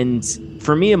 And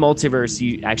for me, a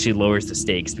multiverse actually lowers the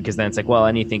stakes because then it's like, well,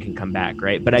 anything can come back,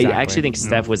 right? But exactly. I actually think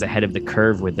Steph was ahead of the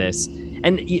curve with this,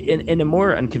 and in a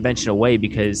more unconventional way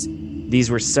because these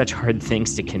were such hard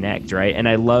things to connect, right? And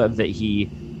I love that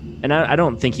I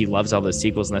don't think he loves all those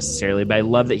sequels necessarily, but I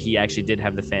love that he actually did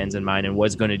have the fans in mind and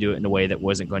was going to do it in a way that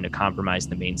wasn't going to compromise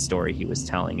the main story he was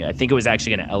telling. I think it was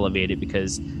actually going to elevate it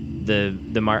because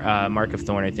the Mark of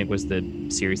Thorn, I think, was the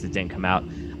series that didn't come out.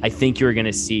 I think you were going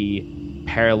to see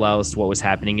parallels to what was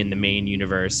happening in the main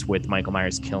universe with Michael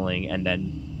Myers killing and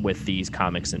then with these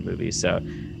comics and movies. So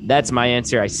that's my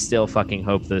answer. I still fucking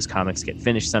hope those comics get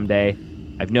finished someday.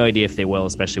 I have no idea if they will,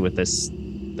 especially with this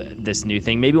new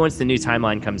thing. Maybe once the new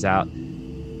timeline comes out,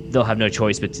 they'll have no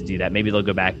choice but to do that. Maybe they'll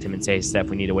go back to him and say, hey, Steph,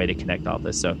 we need a way to connect all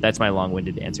this. So that's my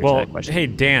long-winded answer to that question. Hey,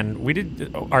 Dan, we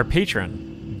did our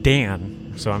patron,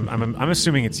 Dan. So I'm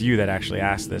assuming it's you that actually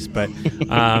asked this, but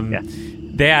Yeah.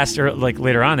 They asked, or like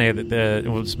later on,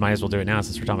 we'll just might as well do it now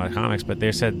since we're talking about comics. But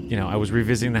they said, I was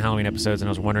revisiting the Halloween episodes and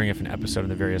I was wondering if an episode of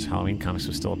the various Halloween comics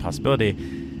was still a possibility.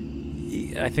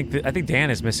 I think Dan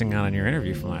is missing out on your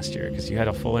interview from last year because you had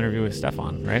a full interview with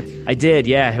Stefan, right? I did,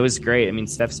 yeah. It was great. I mean,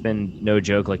 Steph's been no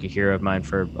joke, like a hero of mine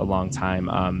for a long time.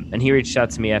 And he reached out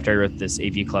to me after I wrote this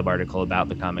AV Club article about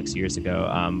the comics years ago,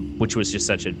 which was just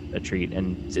such a treat.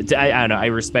 And I don't know, I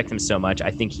respect him so much.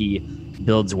 I think he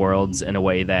builds worlds in a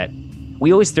way that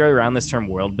we always throw around this term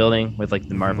world building with like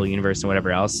the Marvel universe and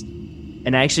whatever else.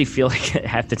 And I actually feel like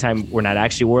half the time we're not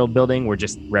actually world building. We're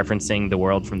just referencing the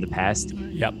world from the past.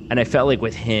 Yep. And I felt like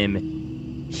with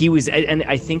him, he was, and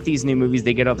I think these new movies,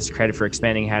 they get all this credit for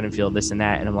expanding Haddonfield, this and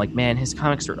that. And I'm like, man, his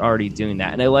comics are already doing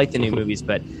that. And I like the new movies,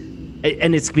 but,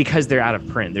 and it's because they're out of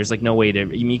print. There's like no way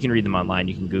to, you can read them online,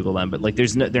 you can Google them, but like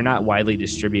they're not widely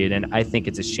distributed. And I think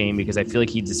it's a shame because I feel like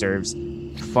he deserves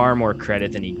far more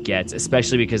credit than he gets,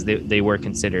 especially because they were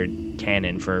considered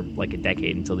canon for like a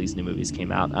decade until these new movies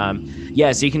came out.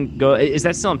 So you can go. Is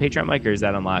that still on Patreon, Mike, or is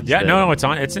that unlocked? Yeah, no, it's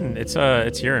on. It's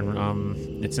here,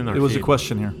 and it's in our. It was feed. A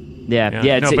question here. Yeah.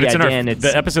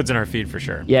 The episode's in our feed for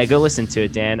sure. Yeah, go listen to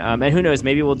it, Dan. And who knows?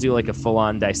 Maybe we'll do like a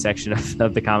full-on dissection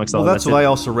of the comics. Well, that's what I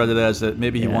also read it as, that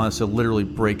maybe he wants to literally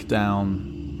break down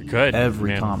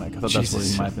every comic. I thought that's what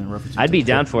he might have been referencing. I'd be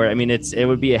down for it. I mean, it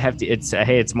would be a hefty.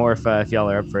 It's more if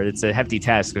y'all are up for it. It's a hefty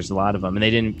task. There's a lot of them, and they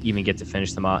didn't even get to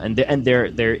finish them all. And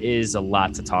there is a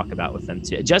lot to talk about with them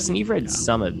too. Justin, you've read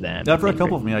some of them. Yeah, I've read a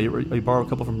couple of them. Yeah, you borrowed a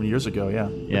couple from years ago. Yeah.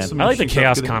 I like the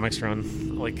Chaos Comics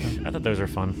run. Like, I thought those were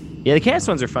fun. Yeah, the Chaos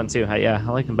ones are fun too. I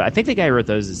like them, but I think the guy who wrote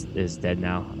those is dead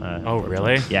now. Oh,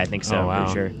 really? Yeah, I think so. Oh, wow.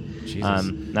 For sure.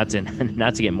 Jesus. Not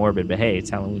to get morbid, but hey, it's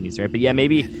Halloweenies, right? But yeah,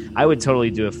 maybe I would totally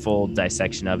do a full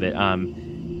dissection of it. I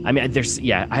mean, I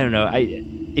don't know.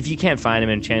 If you can't find them,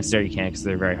 and chances are you can't because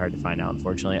they're very hard to find out,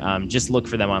 unfortunately. Just look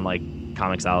for them on like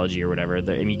Comixology or whatever.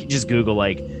 You can just Google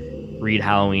like read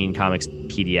Halloween comics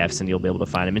PDFs and you'll be able to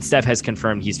find them. And Steph has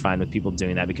confirmed he's fine with people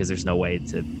doing that because there's no way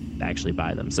to actually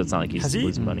buy them. So it's not like he's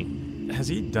losing money. Has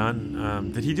he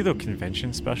done? Did he do the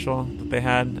convention special that they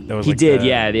had? That was he like did,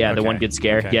 okay. The One Good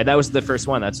Scare. Okay. Yeah, that was the first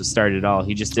one. That's what started it all.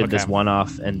 He just did this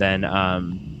one-off, and then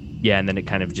and then it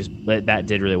kind of that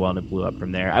did really well, and it blew up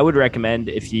from there. I would recommend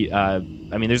if you,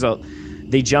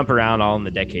 they jump around all in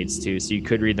the decades too, so you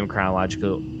could read them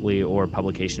chronologically or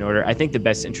publication order. I think the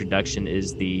best introduction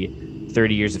is the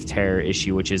 30 Years of Terror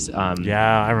issue, which is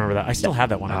yeah, I remember that. I still have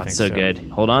that one. I think so good.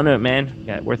 Hold on to it, man.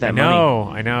 Yeah, worth that money.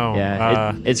 I know.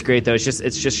 Yeah, it's great though. It's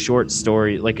just short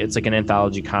story. Like it's like an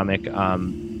anthology comic.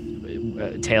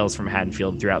 Tales from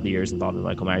Haddonfield throughout the years involving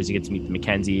Michael Myers. You get to meet the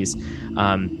Mackenzies.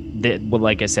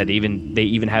 Like I said, they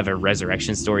even have a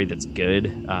resurrection story that's good,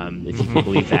 if you can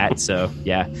believe that. So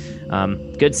yeah,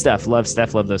 good stuff. Love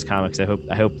those comics. I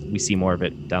hope we see more of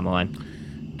it down the line.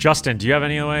 Justin, do you have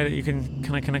any way that you can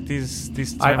connect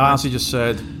these? I honestly just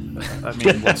said, I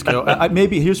mean, let's go.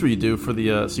 Maybe here's what you do for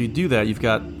the. So you do that. You've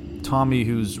got Tommy,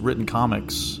 who's written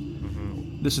comics.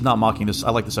 This is not mocking this. I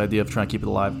like this idea of trying to keep it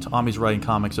alive. Tommy's writing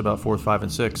comics about 4, 5,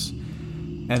 and 6,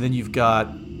 and then you've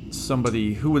got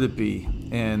somebody, who would it be,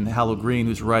 in Hallow Green,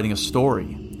 who's writing a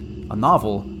story, a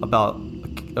novel about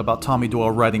Tommy Doyle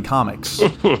writing comics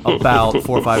about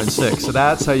 4, 5, and 6. So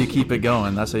that's how you keep it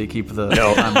going. That's how you keep the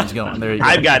timelines going. There you go.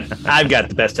 I've got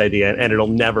the best idea, and it'll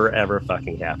never ever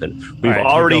fucking happen.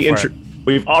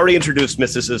 We've already introduced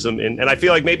mysticism, and I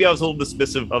feel like maybe I was a little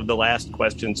dismissive of the last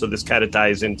question, so this kind of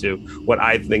ties into what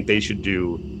I think they should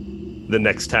do the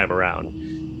next time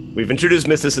around. We've introduced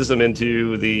mysticism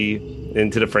into the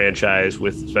franchise,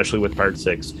 especially with Part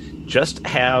 6. Just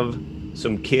have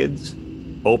some kids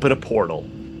open a portal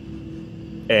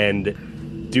and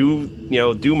do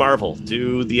Marvel,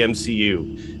 do the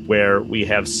MCU, where we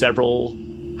have several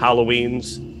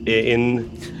Halloweens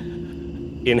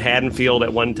in Haddonfield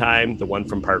at one time, the one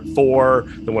from Part 4,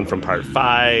 the one from Part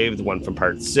 5, the one from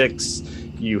Part 6.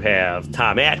 You have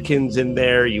Tom Atkins in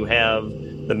there. You have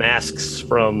the masks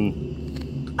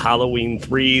from Halloween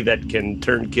 3 that can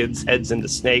turn kids' heads into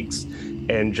snakes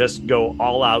and just go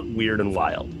all out weird and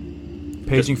wild.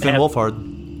 Paging Finn Wolfhard.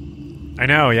 I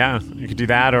know, yeah. You could do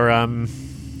that, or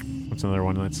what's another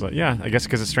one that's like, yeah, I guess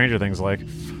because of Stranger Things, like.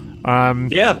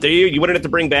 Yeah, you wouldn't have to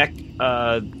bring back.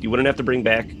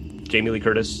 Jamie Lee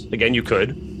Curtis again. You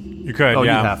could. Oh,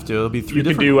 yeah. you have to. It'll be 3 you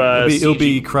different. It'll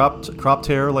be cropped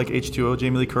hair like H2O,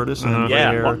 Jamie Lee Curtis. And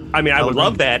yeah, well, I mean, I would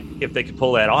love that if they could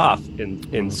pull that off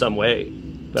in some way.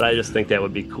 But I just think that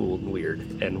would be cool and weird,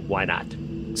 and why not?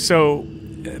 So,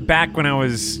 back when I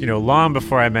was, long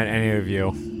before I met any of you,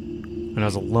 when I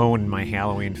was alone in my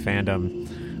Halloween fandom,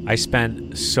 I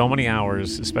spent so many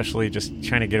hours, especially just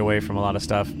trying to get away from a lot of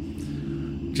stuff,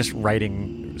 just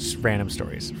writing random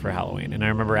stories for Halloween. And I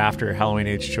remember after Halloween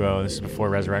H2O, this is before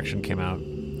Resurrection came out,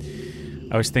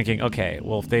 I was thinking, okay,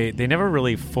 well, if they never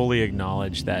really fully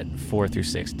acknowledged that 4 through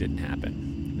 6 didn't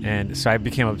happen. And so I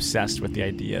became obsessed with the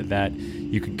idea that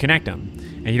you can connect them.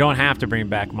 And you don't have to bring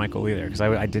back Michael either, because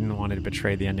I didn't want to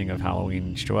betray the ending of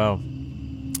Halloween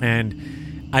H2O. And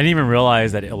I didn't even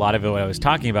realize that a lot of it, what I was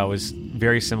talking about, was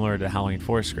very similar to the Halloween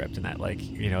 4 script, and that, like,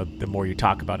 the more you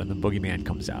talk about it, the boogeyman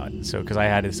comes out. And so, because I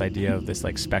had this idea of this,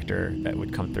 like, specter that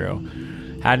would come through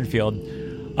Haddonfield.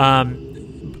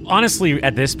 Honestly,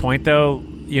 at this point, though,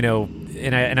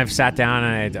 and I've sat down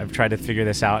and I've tried to figure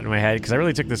this out in my head, because I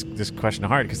really took this question to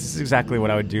heart, because this is exactly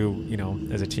what I would do,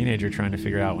 as a teenager, trying to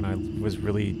figure out when I was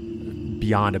really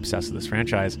beyond obsessed with this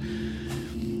franchise.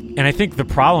 And I think the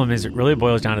problem is it really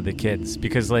boils down to the kids,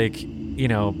 because, like,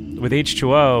 with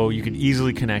H2O, you can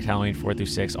easily connect Halloween 4 through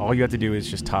 6. All you have to do is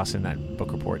just toss in that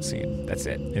book report scene. That's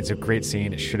it. It's a great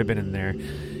scene. It should have been in there,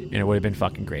 and it would have been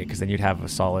fucking great, because then you'd have a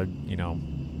solid,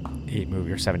 8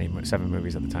 movie or 7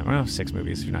 movies at the time. I don't know, 6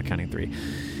 movies if you're not counting 3.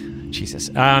 Jesus.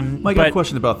 Mike, I got a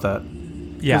question about that.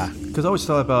 Yeah. Because I always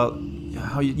thought about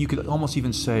how you could almost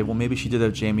even say, well, maybe she did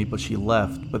have Jamie, but she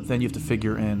left. But then you have to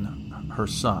figure in her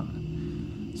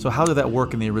son. So how did that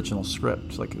work in the original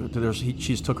script? Like,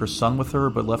 she took her son with her,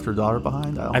 but left her daughter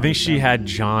behind? I think she had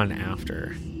John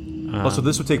after. So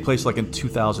this would take place like in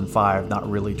 2005, not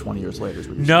really 20 years later.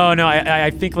 No. I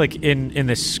think like in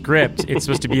the script, it's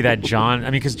supposed to be that John. I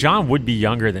mean, because John would be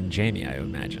younger than Jamie, I would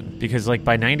imagine, because like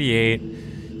by '98,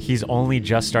 he's only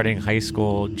just starting high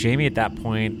school. Jamie at that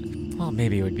point, well,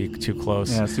 maybe it would be too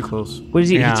close. Yeah, it's too close. What is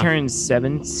he? Yeah. He turned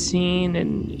 17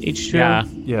 in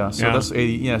H2O. Yeah. So that's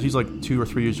 80. Yeah, he's like 2 or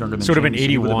 3 years younger than. So it would have been 81.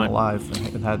 He would have been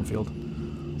alive in Haddonfield.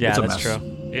 Yeah, that's true.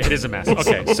 It is a mess.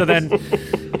 Okay, so then,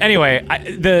 anyway,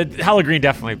 the Hallow Green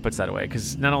definitely puts that away,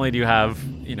 because not only do you have,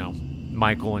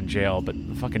 Michael in jail, but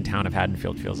the fucking town of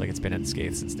Haddonfield feels like it's been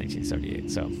unscathed since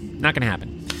 1978. So, not going to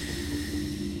happen.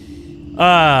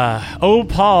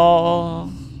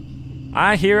 Paul,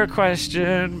 I hear a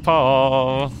question,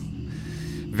 Paul.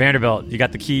 Vanderbilt, you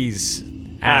got the keys.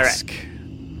 Ask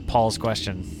Paul's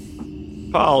question.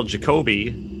 Paul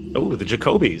Jacoby. Oh, the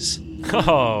Jacobys.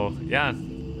 Oh, yeah.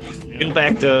 Go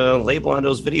back to Les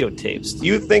Blondo's videotapes. Do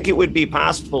you think it would be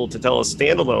possible to tell a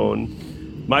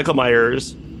standalone Michael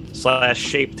Myers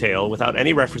 /Shape Tale without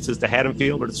any references to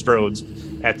Haddonfield or the Strodes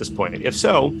at this point? If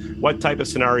so, what type of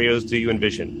scenarios do you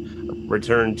envision?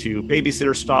 Return to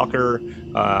Babysitter Stalker,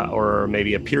 or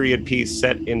maybe a period piece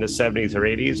set in the 70s or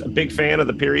 80s? A big fan of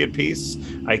the period piece.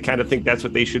 I kind of think that's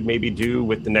what they should maybe do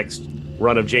with the next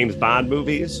run of James Bond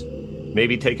movies.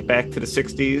 Maybe take it back to the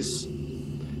 60s.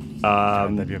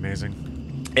 That'd be amazing.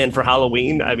 And for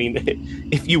Halloween, I mean,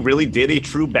 if you really did a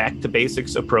true back to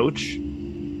basics approach,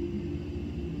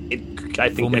 I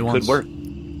think that could work.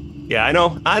 Yeah, I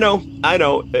know.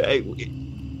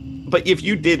 But if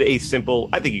you did a simple,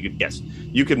 I think you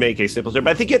could make a simple story.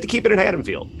 But I think you have to keep it in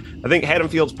Haddonfield. I think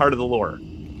Haddonfield's part of the lore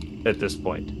at this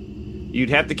point.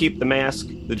 You'd have to keep the mask,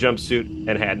 the jumpsuit,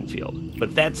 and Haddonfield.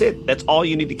 But that's it. That's all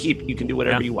you need to keep. You can do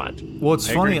whatever you want. Well, it's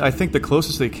funny. I think the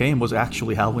closest they came was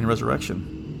actually Halloween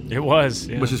Resurrection. It was,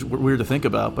 yeah. Which is weird to think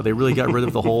about, but they really got rid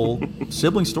of the whole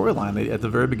sibling storyline at the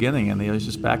very beginning, and they was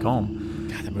just back home.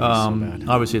 God, that movie was so bad.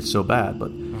 Obviously, it's so bad,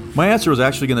 but my answer was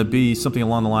actually going to be something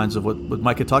along the lines of what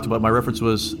Mike had talked about. My reference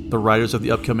was the writers of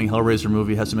the upcoming Hellraiser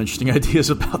movie had some interesting ideas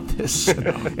about this,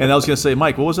 and I was going to say,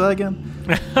 Mike, what was that again?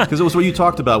 Because it was what you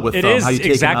talked about with how you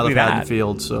take exactly him out of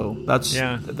Haddonfield. So that's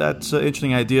an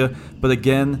interesting idea. But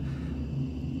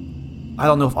again, I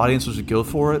don't know if audiences would go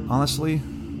for it. Honestly,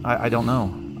 I don't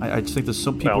know. I just think that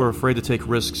some people are afraid to take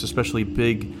risks, especially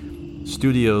big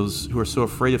studios who are so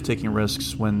afraid of taking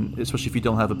risks especially if you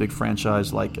don't have a big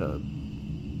franchise like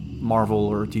Marvel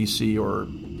or DC or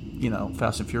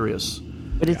Fast and Furious.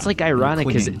 But it's like ironic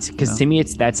because to me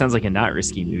that sounds like a not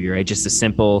risky movie, right? Just a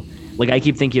simple, like I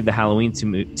keep thinking of the Halloween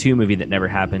 2 movie that never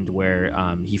happened, where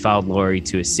he followed Laurie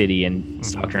to a city and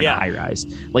stalked her in a high rise.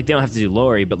 Like they don't have to do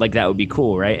Laurie, but like that would be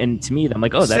cool, right? And to me, I'm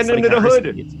like, that's send him to the hood.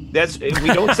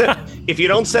 If you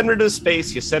don't send her to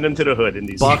space, you send him to the hood. In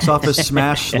these box office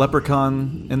smash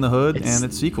Leprechaun in the Hood and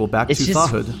its sequel Back to the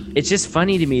Hood. It's just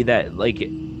funny to me that like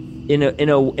in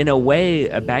a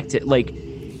way back to like.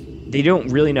 They don't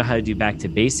really know how to do back to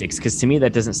basics, because to me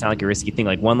that doesn't sound like a risky thing.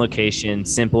 Like one location,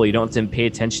 simple. You don't have to pay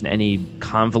attention to any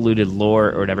convoluted lore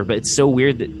or whatever. But it's so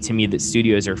weird to me that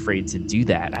studios are afraid to do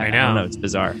that. I don't know. It's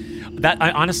bizarre. That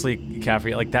honestly,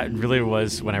 Caffrey, like that really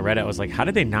was when I read it. I was like, how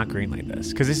did they not greenlight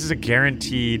this? Because this is a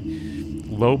guaranteed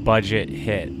low budget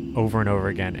hit over and over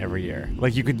again every year.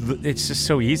 Like it's just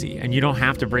so easy, and you don't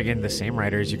have to bring in the same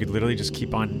writers. You could literally just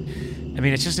keep on. I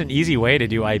mean, it's just an easy way to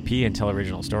do IP and tell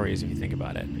original stories if you think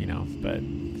about it, but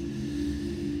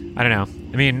I don't know.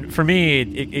 I mean, for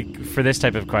me, for this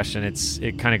type of question,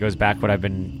 it kind of goes back what I've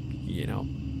been,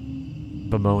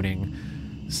 bemoaning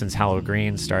since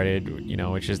Halloween started,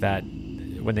 which is that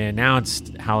when they announced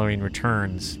Halloween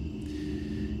Returns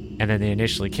and then they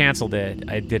initially canceled it,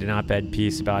 I did an op-ed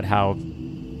piece about how,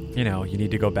 you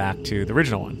need to go back to the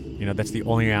original one. That's the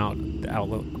only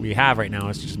outlook we have right now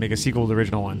is to just make a sequel to the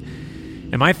original one.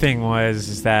 And my thing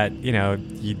is that, you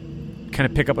kind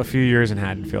of pick up a few years in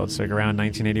Haddonfield, so like around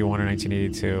 1981 or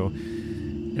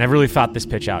 1982. And I've really thought this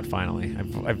pitch out finally.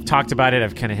 I've talked about it,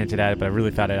 I've kind of hinted at it, but I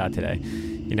really thought it out today.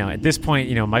 At this point,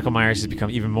 Michael Myers has become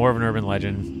even more of an urban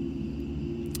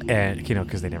legend, and,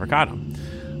 because they never caught him.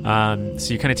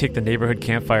 So you kind of take the neighborhood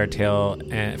campfire tale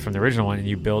from the original one and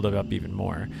you build it up even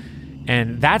more.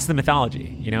 And that's the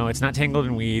mythology. It's not tangled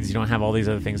in weeds. You don't have all these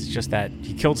other things. It's just that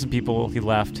he killed some people, he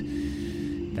left.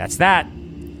 That's that.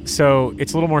 So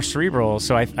it's a little more cerebral.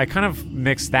 So I kind of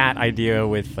mixed that idea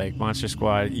with like Monster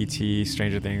Squad, E.T.,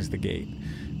 Stranger Things, The Gate.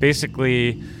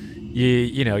 Basically,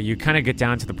 you kind of get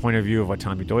down to the point of view of what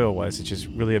Tommy Doyle was, which is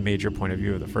really a major point of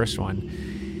view of the first one.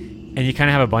 And you kind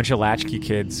of have a bunch of latchkey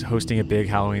kids hosting a big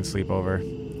Halloween sleepover.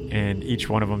 And each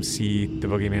one of them see the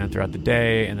boogeyman throughout the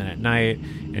day and then at night.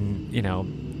 And,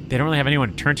 they don't really have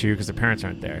anyone to turn to because their parents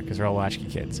aren't there because they're all latchkey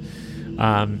kids.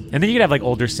 And then you could have like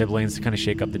older siblings to kind of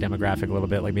shake up the demographic a little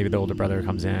bit, like maybe the older brother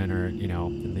comes in, or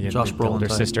and the older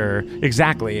sister,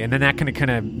 exactly. And then that kind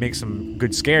of makes some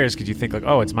good scares because you think like,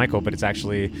 oh, it's Michael, but it's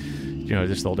actually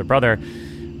just the older brother.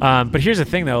 But here's the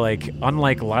thing though, like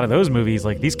unlike a lot of those movies,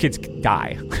 like these kids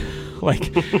die.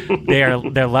 Like they're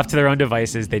left to their own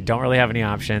devices. They don't really have any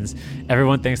options.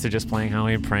 Everyone thinks they're just playing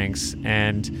Halloween pranks,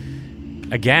 and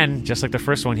again, just like the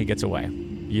first one, he gets away.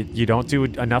 You don't do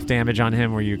enough damage on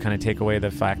him where you kind of take away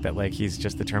the fact that like he's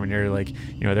just the Terminator. Like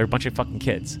they're a bunch of fucking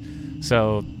kids,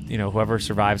 so whoever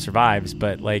survives,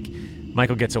 but like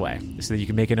Michael gets away so that you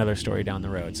can make another story down the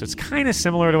road. So it's kind of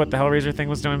similar to what the Hellraiser thing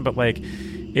was doing, but like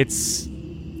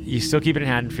you still keep it in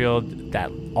Haddonfield.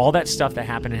 That all that stuff that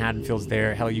happened in Haddonfield's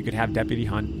there. Hell, you could have Deputy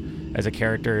Hunt as a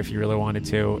character if you really wanted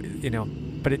to,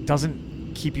 but it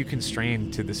doesn't keep you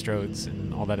constrained to the Strodes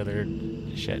and all that other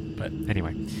shit. But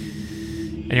anyway.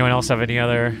 Anyone else have any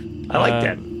other? I like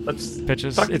that.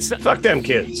 pitches. Fuck them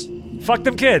kids. Fuck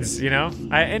them kids,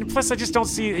 and plus I just don't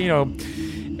see,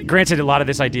 granted a lot of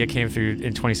this idea came through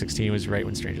in 2016 was right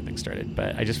when Stranger Things started,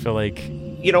 but I just feel like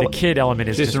the kid element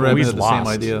is just always lost.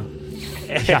 The same idea.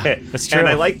 Yeah, that's true.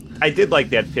 And I did like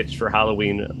that pitch for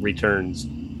Halloween Returns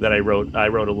that I wrote a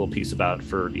little piece about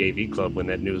for the AV Club when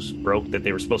that news broke that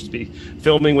they were supposed to be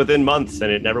filming within months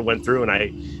and it never went through.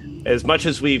 And as much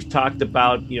as we've talked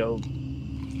about, you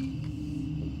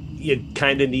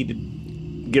kind of need to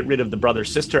get rid of the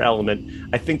brother-sister element,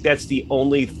 I think that's the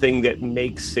only thing that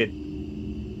makes it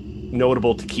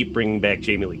notable to keep bringing back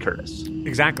Jamie Lee Curtis.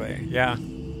 Exactly, yeah.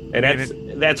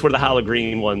 And that's where the Hollow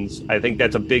Green ones, I think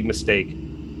that's a big mistake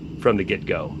from the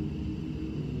get-go.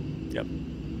 Yep.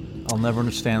 I'll never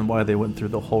understand why they went through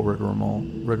the whole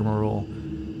rigmarole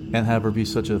and have her be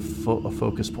such a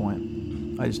focus point.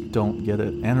 I just don't get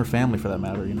it, and her family for that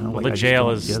matter. Well, the jail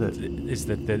is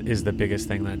the biggest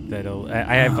thing that'll.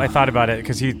 I thought about it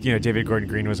because David Gordon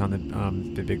Green was on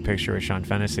the Big Picture with Sean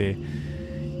Fennessy,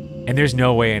 and there's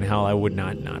no way in hell I would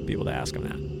not be able to ask him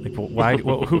that. Like, why?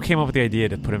 Who came up with the idea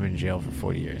to put him in jail for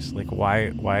 40 years? Like,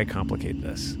 why complicate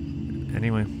this?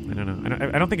 Anyway, I don't know.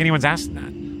 I don't think anyone's asked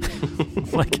that.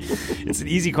 Like, it's an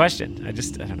easy question. I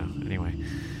don't know. Anyway,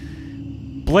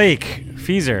 Blake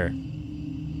Feezer,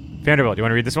 Vanderbilt. Do you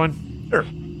want to read this one? Sure.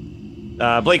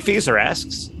 Blake Feezer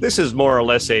asks, this is more or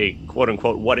less a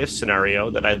quote-unquote what-if scenario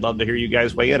that I'd love to hear you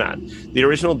guys weigh in on. The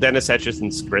original Dennis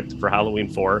Etchison script for Halloween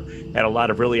 4 had a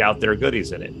lot of really out-there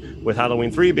goodies in it. With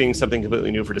Halloween 3 being something completely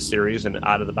new for the series and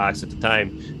out of the box at the time,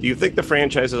 do you think the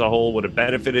franchise as a whole would have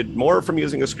benefited more from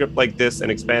using a script like this and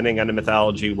expanding on the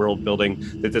mythology world building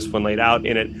that this one laid out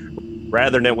in it,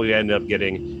 rather than what we ended up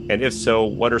getting? And if so,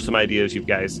 what are some ideas you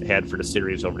guys had for the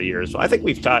series over the years? So I think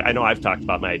I know I've talked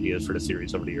about my ideas for the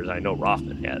series over the years. I know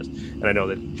Rothman has, and I know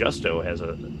that Justo has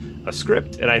a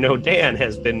script, and I know Dan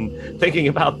has been thinking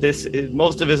about this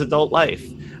most of his adult life.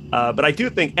 But I do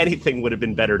think anything would have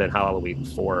been better than Halloween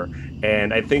 4.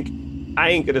 And I think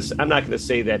I'm not gonna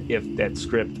say that if that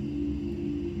script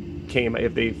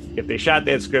if they shot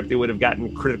that script, they would have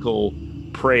gotten critical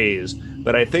praise.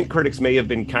 But I think critics may have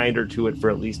been kinder to it for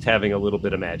at least having a little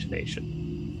bit of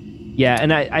imagination. Yeah,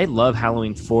 and I love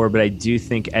Halloween 4, but I do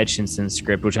think Etchison's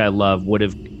script, which I love, would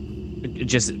have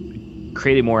just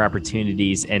created more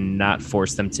opportunities and not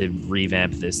forced them to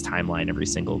revamp this timeline every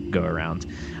single go around.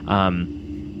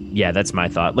 Yeah, that's my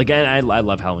thought. Like, I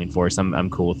love Halloween 4, so I'm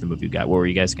cool with the movie you got. What were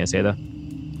you guys going to say, though?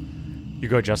 You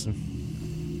go,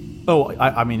 Justin. Oh,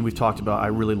 I mean, we've talked about, I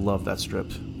really love that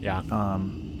script. Yeah.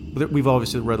 We've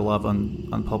obviously read a lot of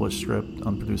unpublished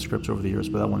unproduced scripts over the years,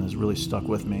 but that one has really stuck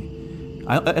with me.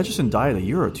 Etchison died a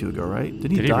year or two ago, right?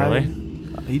 Did he die? Really?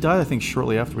 He died, I think,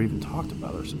 shortly after we even talked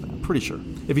about it or something. I'm pretty sure.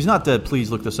 If he's not dead, please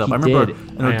look this up. He I remember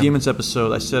did. in our Demons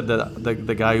episode, I said that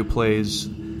the guy who plays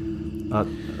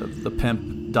the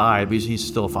pimp died, but he's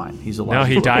still fine. He's alive. No,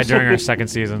 he died during our second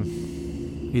season.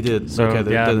 He did. So, okay,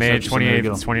 May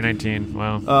 28th, 2019.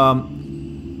 Wow.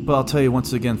 But I'll tell you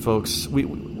once again, folks, we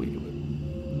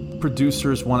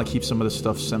producers want to keep some of this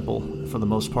stuff simple for the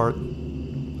most part,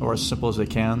 or as simple as they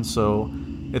can. So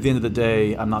at the end of the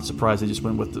day, I'm not surprised they just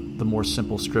went with the more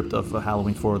simple script of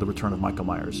Halloween 4, The Return of Michael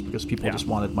Myers, because people just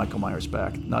wanted Michael Myers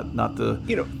back, not the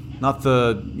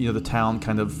the town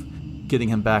kind of getting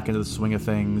him back into the swing of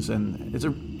things. And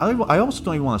I also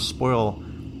don't even want to spoil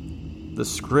the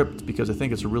script, because I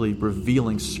think it's a really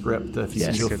revealing script. If you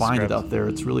can go find it out there,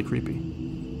 it's really creepy.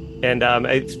 And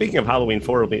speaking of Halloween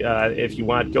 4, if you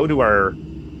want, go to our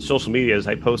social medias.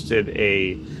 I posted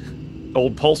a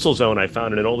old Postal Zone I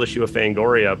found in an old issue of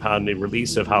Fangoria upon the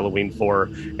release of Halloween 4,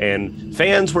 and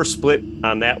fans were split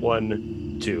on that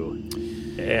one too.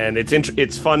 And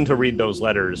it's fun to read those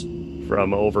letters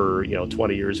from over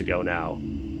 20 years ago now.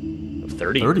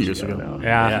 30 years ago now.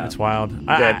 Yeah, it's wild.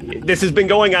 This has been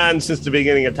going on since the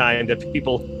beginning of time, that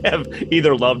people have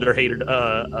either loved or hated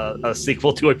a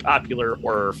sequel to a popular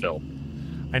horror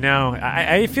film. I know.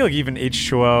 I feel like even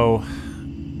H2O,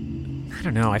 I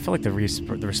don't know. I feel like the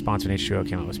response when H2O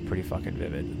came out was pretty fucking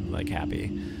vivid and like happy.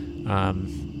 That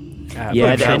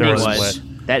ending was.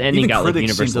 That ending got like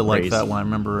universal seemed to praise. Like that one. I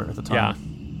remember at the time.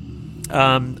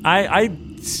 Yeah. I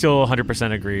still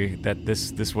 100% agree that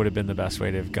this would have been the best way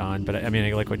to have gone. But I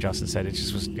mean, like what Justin said, it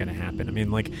just wasn't going to happen. I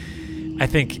mean, like, I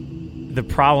think the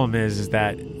problem is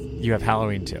that you have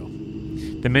Halloween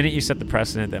 2. The minute you set the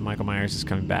precedent that Michael Myers is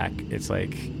coming back, it's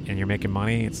like, and you're making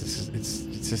money, it's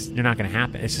just you're not going to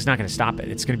happen. It's just not going to stop it.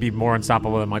 It's going to be more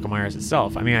unstoppable than Michael Myers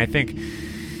itself. I mean, I think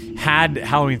had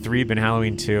Halloween 3 been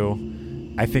Halloween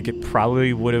 2, I think it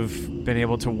probably would have been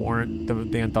able to warrant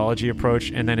the anthology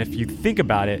approach. And then if you think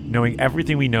about it, knowing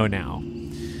everything we know now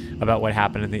about what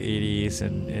happened in the 80s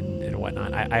and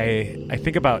whatnot. I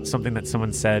think about something that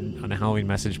someone said on a Halloween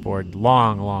message board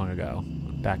long ago,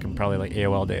 back in probably like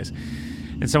AOL days.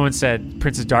 And someone said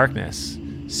Prince of Darkness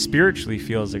spiritually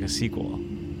feels like a sequel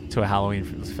to a Halloween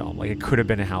film. Like it could have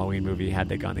been a Halloween movie had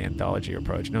they gone the anthology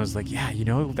approach. And I was like, yeah,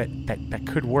 that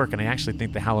could work. And I actually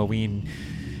think the Halloween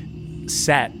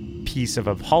set piece of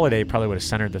a holiday probably would have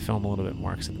centered the film a little bit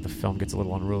more, because the film gets a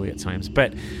little unruly at times.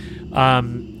 But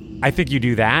I think you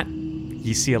do that,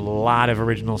 you see a lot of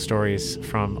original stories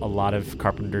from a lot of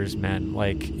Carpenter's men.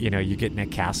 Like, you get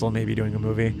Nick Castle maybe doing a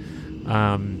movie.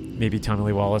 Maybe Tommy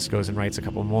Lee Wallace goes and writes a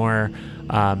couple more.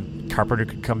 Carpenter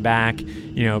could come back,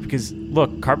 because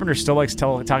look, Carpenter still likes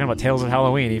talking about Tales of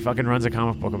Halloween. He fucking runs a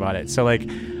comic book about it. So like,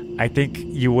 I think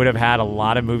you would have had a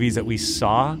lot of movies that we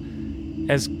saw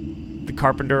as the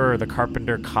Carpenter or the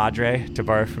Carpenter cadre, to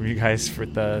borrow from you guys for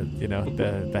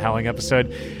the Howling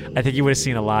episode. I think you would have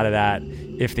seen a lot of that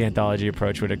if the anthology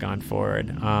approach would have gone forward.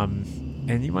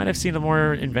 And you might have seen a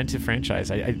more inventive franchise.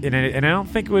 I don't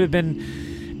think it would have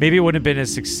been. Maybe it wouldn't have been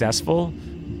as successful,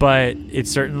 but it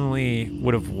certainly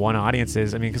would have won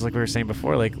audiences. I mean, because like we were saying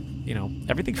before, like,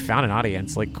 everything found an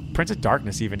audience. Like Prince of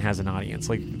Darkness even has an audience.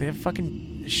 Like they have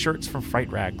fucking shirts from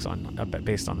Fright Rags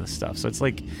based on this stuff. So it's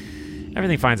like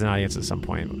everything finds an audience at some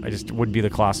point. I just wouldn't be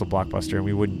the colossal blockbuster, and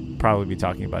we wouldn't probably be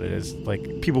talking about it as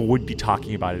like people would be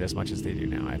talking about it as much as they do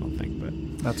now. I don't think, but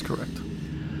that's correct.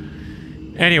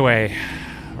 Anyway,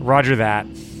 Roger that.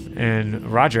 And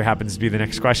Roger happens to be the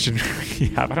next question.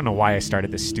 I don't know why I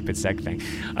started this stupid seg thing.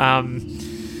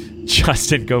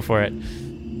 Justin, go for it.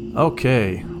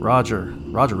 Okay, Roger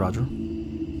Vector.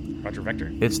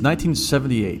 It's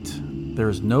 1978. There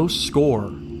is no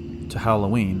score to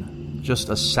Halloween, just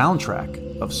a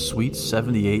soundtrack of sweet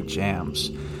 78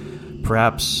 jams.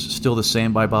 Perhaps Still the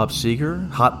Same by Bob Seger,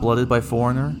 Hot Blooded by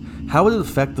Foreigner. How would it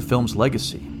affect the film's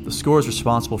legacy? The score is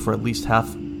responsible for at least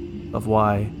half of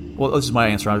why... Well, this is my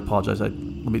answer. I apologize. Let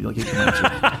me give my answer.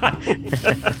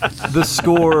 The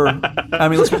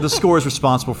score is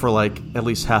responsible for like at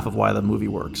least half of why the movie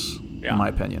works, in my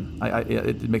opinion.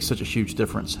 It makes such a huge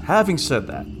difference. Having said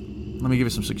that, let me give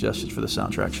you some suggestions for the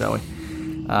soundtrack, shall we?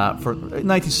 For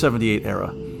 1978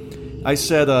 era, I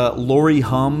said Laurie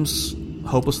hums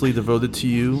 "Hopelessly Devoted to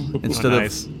You" instead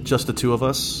of "Just the Two of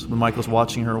Us" when Michael's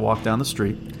watching her walk down the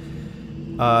street.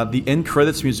 The end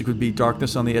credits music would be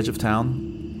 "Darkness on the Edge of Town."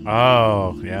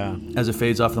 Oh, yeah. As it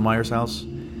fades off the Myers house.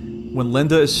 When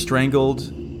Linda is strangled,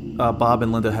 Bob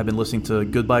and Linda have been listening to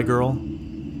Goodbye Girl,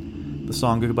 the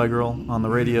song Goodbye Girl, on the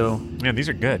radio. Yeah, these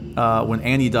are good. When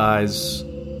Annie dies,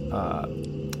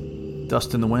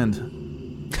 Dust in the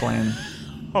Wind playing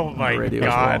on the radio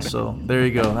God. As well. So there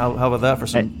you go. How about that for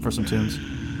some tunes?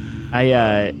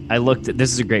 I looked at,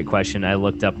 this is a great question. I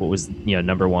looked up what was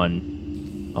number one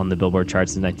on the Billboard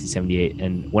charts in 1978,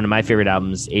 and one of my favorite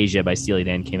albums, Asia by Steely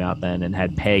Dan, came out then and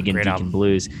had Peg and Deacon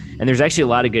Blues. And there's actually a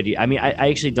lot of good. I mean, I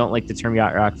actually don't like the term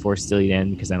yacht rock for Steely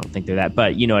Dan because I don't think they're that,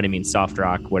 but you know what I mean, soft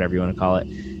rock, whatever you want to call it.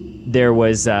 There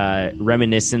was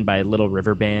Reminiscent by Little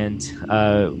River Band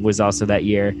was also that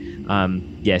year.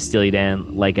 Steely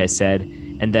Dan, like I said.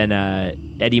 And then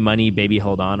Eddie Money, Baby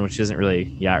Hold On, which isn't really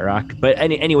yacht rock. But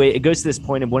anyway, it goes to this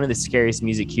point of one of the scariest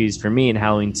music cues for me in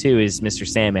Halloween 2 is Mr.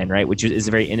 Sandman, right? Which is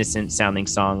a very innocent sounding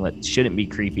song that shouldn't be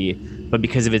creepy, but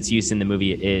because of its use in the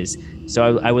movie, it is.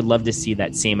 So I would love to see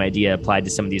that same idea applied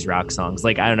to some of these rock songs.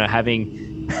 Like, I don't know,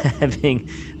 having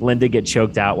Linda get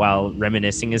choked out while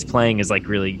Reminiscing is playing is like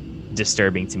really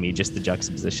disturbing to me, just the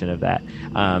juxtaposition of that.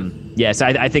 So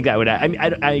I think that would,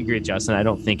 I agree with Justin. I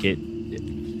don't think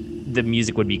the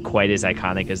music would be quite as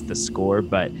iconic as the score,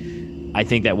 but I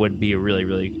think that would be a really,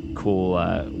 really cool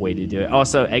way to do it.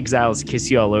 Also, Exile's "Kiss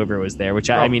You All Over" was there, which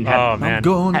man,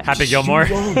 Happy Gilmore,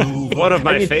 one of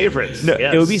my favorites. No,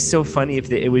 yes. It would be so funny if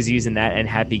it was using that and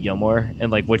Happy Gilmore, and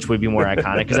like which would be more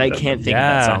iconic, because I can't think of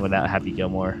that song without Happy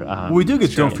Gilmore. We do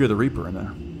get "Don't Fear the Reaper" in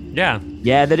there.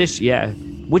 Yeah, that is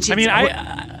Which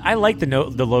I like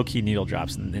the low key needle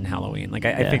drops in Halloween. Like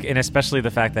I think, and especially the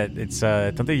fact that it's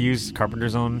don't they use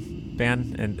Carpenter's own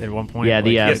band at one point? Yeah,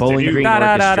 the Bowling Green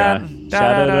Orchestra.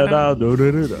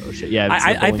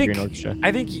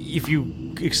 I think if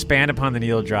you expand upon the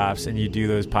needle drops and you do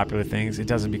those popular things, it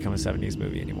doesn't become a 70s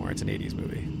movie anymore. It's an 80s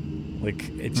movie. Like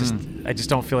it just, I just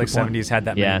don't feel like 70s had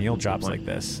that many needle drops like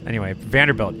this. Anyway,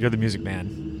 Vanderbilt, you're the music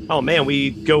man. Oh man,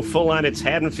 we go full on. It's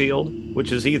Haddonfield,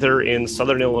 which is either in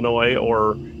southern Illinois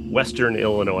or western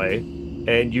Illinois,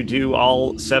 and you do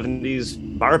all 70s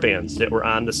bar bands that were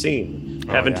on the scene.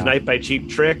 Heaven Tonight by Cheap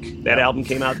Trick, that album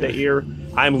came out that year.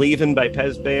 I'm Leaving by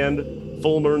Pez Band.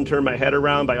 Full Moon Turn My Head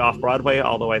Around by Off Broadway,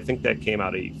 although I think that came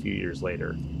out a few years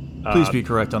later. Please be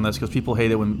correct on this, because people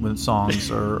hate it when songs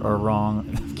are wrong.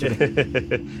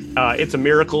 It's a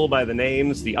Miracle by The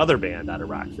Names, the other band out of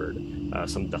Rockford.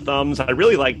 The Thumbs. I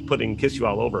really like putting Kiss You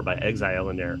All Over by Exile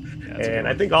in there. And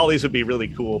I think all these would be really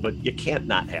cool, but you can't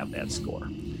not have that score.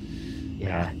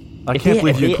 Yeah. I can't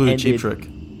believe you included Cheap Trick.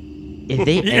 If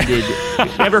they ended...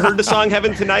 Ever heard the song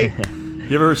Heaven Tonight?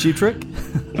 You ever heard Cheap Trick?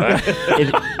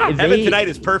 Heaven Tonight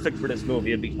is perfect for this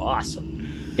movie. It'd be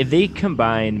awesome. If they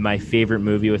combined my favorite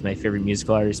movie with my favorite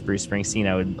musical artist, Bruce Springsteen,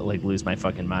 I would lose my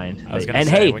fucking mind.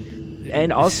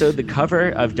 And also the cover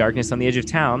of Darkness on the Edge of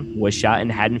Town was shot in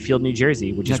Haddonfield, New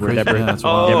Jersey, which is where Deborah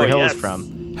Hill is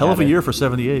from. Hell of a year for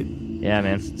 78. Yeah,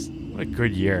 man. What a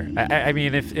good year. I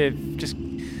mean, if just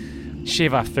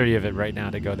shave off 30 of it right now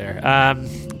to go there.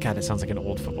 God, that sounds like an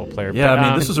old football player. Yeah, I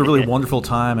mean, this was a really wonderful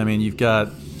time. I mean, you've got,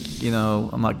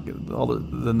 I'm like all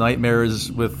the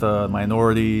nightmares with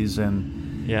minorities and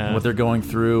what they're going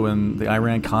through, and the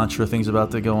Iran-Contra thing's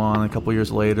about to go on a couple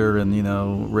years later, and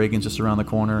Reagan's just around the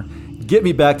corner. Get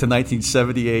me back to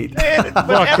 1978. Look,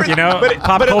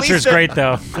 pop culture is great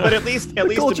though. But at least the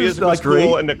music was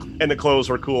cool, and the clothes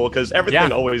were cool, because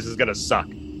everything always is gonna suck.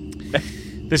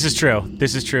 This is true,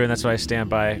 and that's what I stand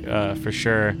by for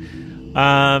sure.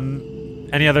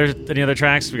 Any other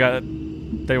tracks we got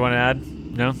that you want to add?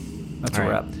 No, that's a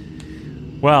wrap.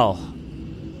 Well,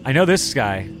 I know this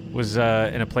guy was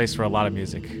in a place where a lot of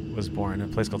music was born, a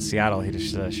place called Seattle. He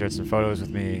just shared some photos with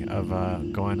me of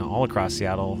going all across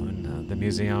Seattle and the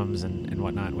museums and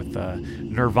whatnot with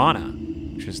Nirvana,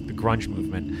 which is the grunge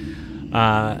movement.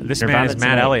 This Nirvana man is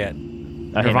Matt Elliott.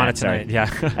 Nirvana Tonight, yeah.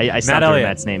 I stopped with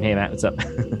Matt's name. Hey, Matt, what's up?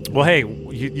 Well, hey,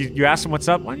 you asked him what's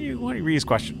up. Why don't you read his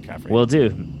question, Caffrey? Will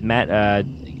do. Matt, I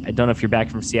don't know if you're back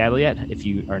from Seattle yet. If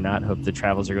you are not, hope the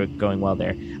travels are going well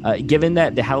there. Given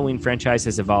that the Halloween franchise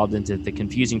has evolved into the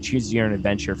confusing Choose Your Own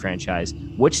Adventure franchise,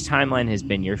 which timeline has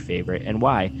been your favorite and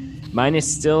why? Mine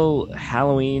is still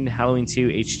Halloween, Halloween 2,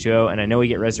 H2O, and I know we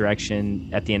get Resurrection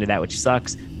at the end of that, which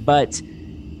sucks, but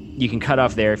you can cut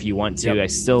off there if you want to. Yep. I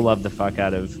still love the fuck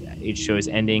out of H2O's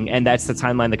ending, and that's the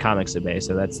timeline the comics obey,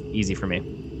 so that's easy for me.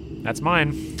 That's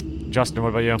mine. Justin, what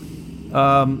about you?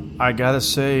 I gotta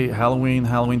say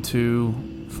Halloween 2,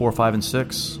 4, 5, and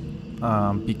 6,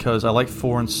 because I like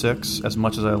 4 and 6 as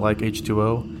much as I like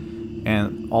H2O,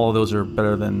 and all of those are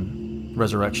better than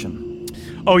Resurrection.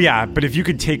 Oh yeah, but if you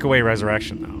could take away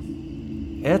Resurrection though,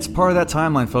 it's part of that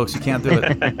timeline, folks. You can't do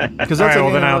it. Because all right,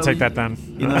 well then I'll take that then.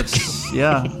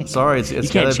 Sorry,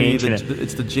 it's gotta be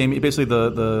it's the Jamie, basically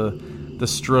the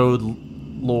Strode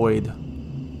Lloyd.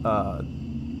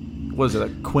 What is it? A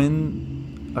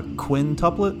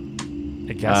quintuplet?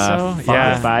 I guess so.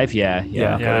 5, yeah.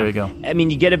 Okay, there you go. I mean,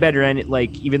 you get a better ending.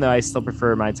 Like, even though I still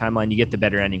prefer my timeline, you get the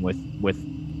better ending with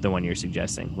the one you're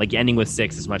suggesting. Like, ending with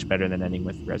 6 is much better than ending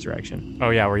with Resurrection. Oh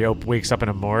yeah, where he wakes up in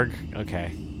a morgue. Okay,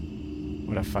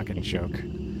 what a fucking joke.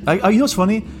 You know what's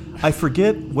funny? I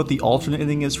forget what the alternate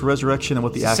ending is for Resurrection and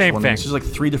what the actual ending is. There's like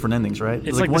 3 different endings, right?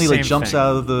 It's like one he jumps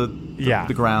out of the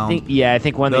ground. I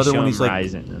think one the they other show one him he's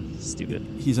rising. Stupid.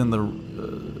 He's in the.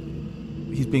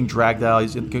 He's being dragged out.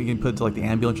 He's getting put into like the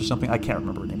ambulance or something. I can't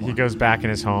remember anymore. He goes back in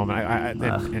his home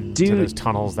into those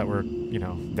tunnels that were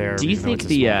there. Do you think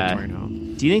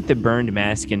Do you think the burned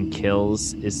mask in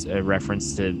Kills is a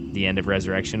reference to the end of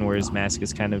Resurrection, where his mask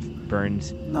is kind of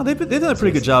burned? No, they've done a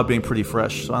pretty good job being pretty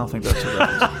fresh, so I don't think that's a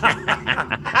reference.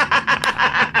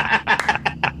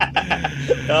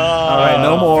 All right,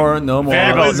 no more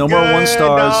 1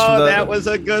 stars. That was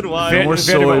a good one. No more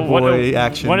soy boy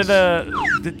action. One of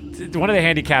the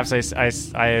handicaps I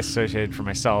associated for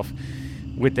myself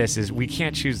with this is we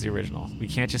can't choose the original. We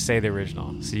can't just say the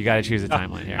original. So you got to choose a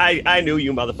timeline here. I knew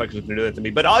you motherfuckers were going to do that to me.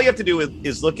 But all you have to do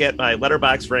is look at my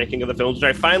Letterboxd ranking of the films, which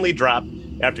I finally dropped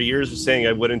after years of saying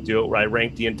I wouldn't do it, where I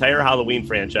ranked the entire Halloween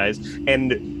franchise.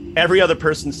 And every other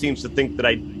person seems to think that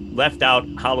I left out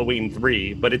Halloween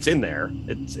 3, but it's in there.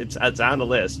 It's on the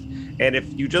list. And if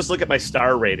you just look at my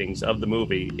star ratings of the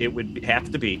movie, it would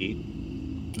have to be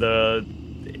 2,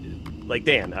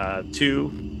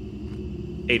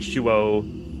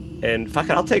 H2O, and fuck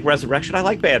it, I'll take Resurrection. I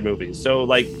like bad movies. So,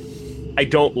 I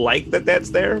don't like that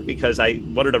that's there, because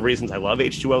one of the reasons I love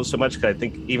H2O so much, because I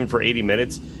think even for 80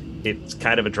 minutes, it's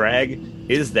kind of a drag,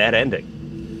 is that ending.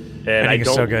 And I don't,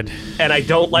 is so good. And I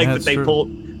don't like that they pull.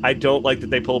 I don't like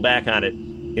that they pull back on it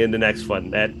in the next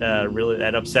one. That really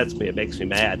upsets me. It makes me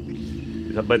mad.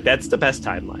 But that's the best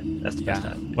timeline. That's the best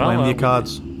timeline. Well, blame the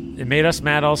Accods. It made us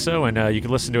mad also, and you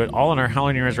can listen to it all in our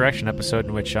Halloween Resurrection episode,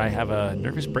 in which I have a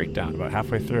nervous breakdown about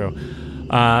halfway through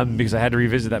because I had to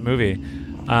revisit that movie.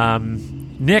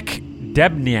 Nick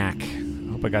Debniak,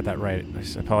 I hope I got that right.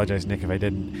 I apologize, Nick, if I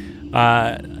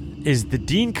didn't. Is the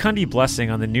Dean Cundy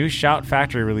blessing on the new Shout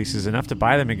Factory releases enough to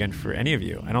buy them again for any of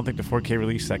you? I don't think the 4K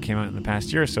release that came out in the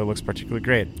past year or so looks particularly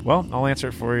great. Well, I'll answer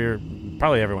it for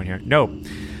probably everyone here. No.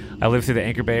 I lived through the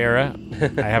Anchor Bay era.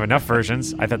 I have enough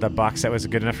versions. I thought that box set was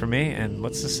good enough for me. And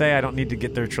let's just say I don't need to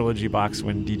get their trilogy box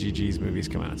when DGG's movies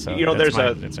come out. So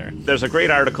there's a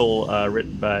great article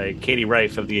written by Katie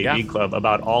Reif of the AV Club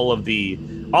about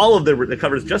it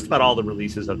covers just about all the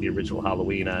releases of the original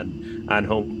Halloween on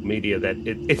home media. That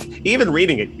it's even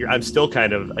reading it, I'm still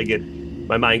kind of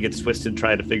my mind gets twisted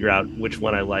trying to figure out which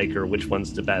one I like or which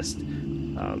one's the best.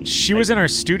 She was in our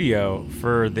studio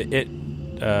for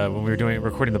when we were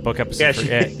recording the book episode for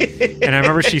It. And I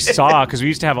remember she saw, because we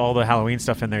used to have all the Halloween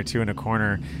stuff in there too in a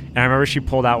corner. And I remember she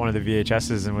pulled out one of the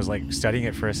VHSs and was like studying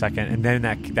it for a second. And then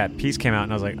that piece came out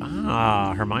and I was like,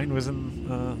 her mind was in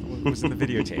the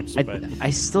videotapes. But I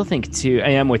still think too, I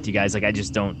am with you guys. Like, I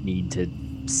just don't need to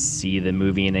see the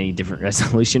movie in any different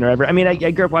resolution or whatever. I mean, I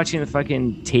grew up watching the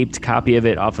fucking taped copy of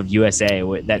it off of USA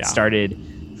that started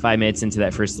 5 minutes into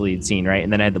that first lead scene, right?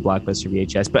 And then I had the Blockbuster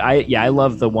VHS. But I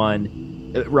love the one.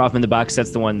 Rothman, the box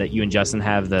set's the one that you and Justin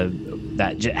have. I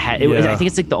think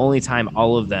it's like the only time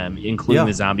all of them, including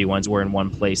the zombie ones, were in one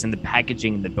place. And the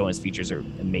packaging and the bonus features are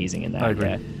amazing in that. I agree.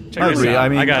 Yeah. Check this out. I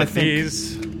mean, I got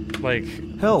these.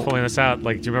 Pulling this out.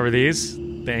 Like, do you remember these?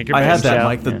 The Anchor Bay. I had that,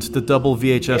 Mike. The double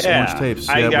VHS orange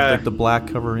tapes. With like the black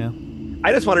cover. Yeah.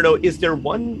 I just want to know: is there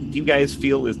one you guys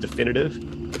feel is definitive?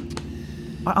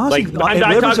 Honestly, I'm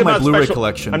not talking about my Blu-ray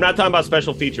collection. I'm not talking about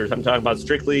special features. I'm talking about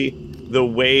strictly the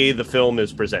way the film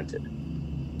is presented.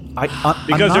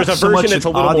 Because there's a version that's a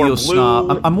little more blue.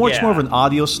 Snob. I'm much more of an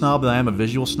audio snob than I am a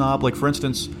visual snob. Like, for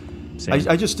instance, I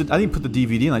didn't put the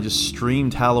DVD in. I just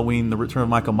streamed Halloween: The Return of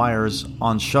Michael Myers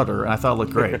on Shudder, and I thought it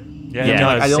looked great.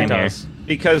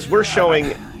 Because we're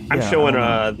showing. I'm showing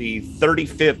the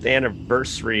 35th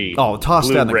anniversary. Oh, toss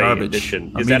that in the garbage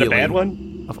edition. Is that a bad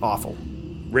one? Awful.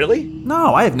 Really?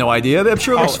 No, I have no idea. I'm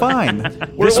sure it looks fine.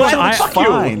 This one looks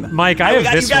fine. Mike, I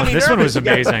have this one. This one was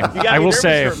amazing. I will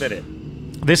say,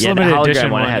 this limited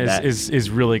edition one is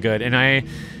really good. And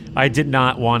I did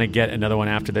not want to get another one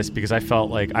after this because I felt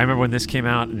like, I remember when this came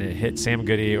out and it hit Sam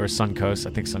Goody or Suncoast, I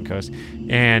think Suncoast,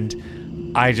 and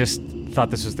I just thought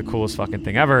this was the coolest fucking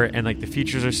thing ever. And like, the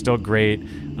features are still great.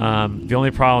 The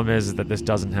only problem is that this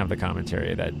doesn't have the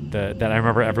commentary that I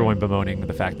remember everyone bemoaning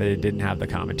the fact that it didn't have the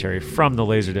commentary from the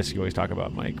Laserdisc you always talk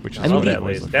about, Mike, which is that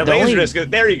Laserdisc.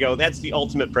 There you go. That's the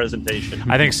ultimate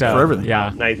presentation. I think so. For everything.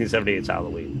 Yeah. 1978's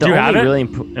Halloween. The only really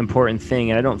important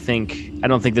thing, and I don't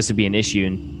think this would be an issue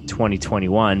in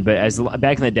 2021, but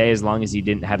back in the day, as long as you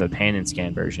didn't have a pan and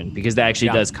scan version, because that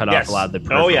actually does cut off a lot of the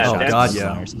peripheral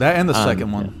shots. That and the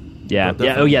second one. Yeah.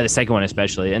 The second one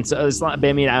especially. And so I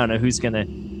mean, I don't know who's gonna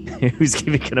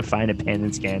find a pan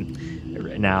and scan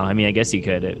right now. I mean, I guess you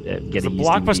could get the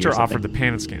Blockbuster offered the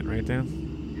pan and scan, right,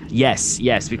 Dan? Yes,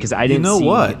 because I didn't see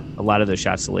a lot of those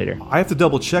shots later. I have to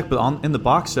double check, but in the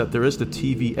box set there is the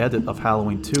TV edit of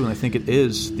Halloween 2, and I think it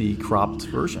is the cropped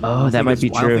version. Oh, that might be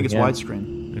true. I don't think it's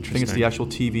widescreen. I think it's the actual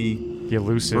TV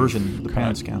version, the pan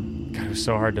and scan. God, it was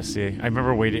so hard to see. I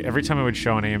remember waiting every time it would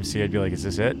show on AMC. I'd be like, "Is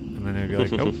this it?" And then I'd be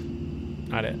like, "Nope,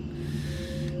 not it."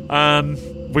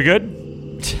 We good?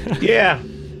 Yeah,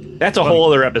 that's a whole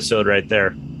other episode right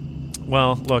there.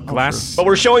 Well, look, but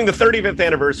we're showing the 35th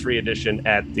anniversary edition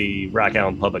at the Rock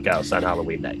Island Public House on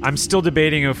Halloween night. I'm still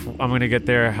debating if I'm going to get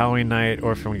there Halloween night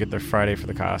or if I'm going to get there Friday for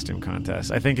the costume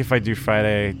contest. I think if I do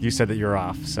Friday, you said that you're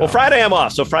off. So. Well, Friday I'm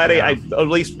off. So Friday, at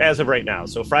least as of right now.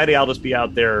 So Friday I'll just be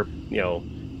out there,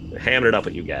 hammering it up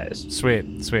with you guys. Sweet.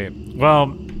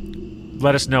 Well,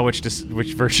 let us know which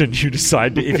version you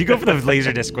decide. If you go for the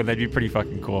Laserdisc one, that'd be pretty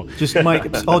fucking cool. Just, Mike,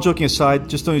 all joking aside,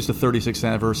 just don't use the 36th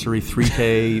anniversary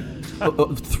 3K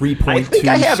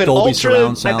 3.2 Dolby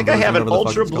surround sound. I think I have an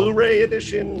Ultra Blu-ray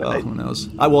edition. Oh, who knows?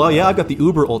 I've got the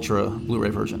Uber Ultra Blu-ray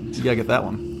version. You gotta get that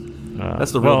one.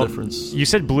 That's the real difference. You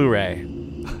said Blu-ray,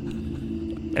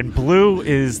 and blue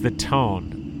is the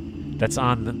tone that's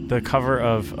on the cover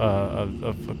of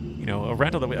a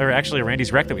rental a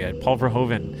Randy's Rec that we had. Paul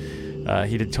Verhoeven.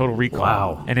 He did Total Recall.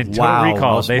 Wow. And in Total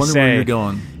Recall, they say,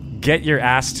 going. get your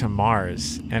ass to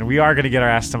Mars. And we are going to get our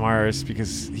ass to Mars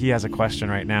because he has a question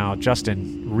right now.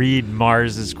 Justin, read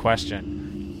Mars's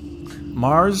question.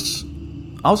 Mars?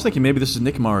 I was thinking maybe this is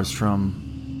Nick Mars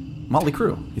from Motley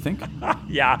Crue. You think?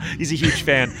 Yeah, he's a huge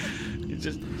fan. He's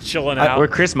just chilling out. Or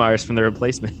Chris Mars from The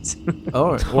Replacements.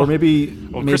 Or maybe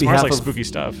Chris Mars likes spooky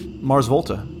stuff. Mars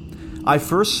Volta. I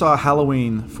first saw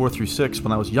Halloween 4 through 6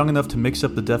 when I was young enough to mix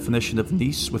up the definition of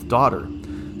niece with daughter.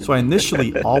 So I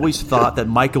initially always thought that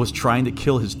Micah was trying to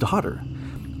kill his daughter.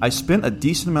 I spent a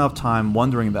decent amount of time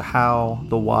wondering the how,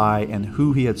 the why, and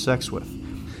who he had sex with.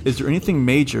 Is there anything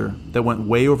major that went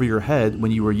way over your head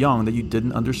when you were young that you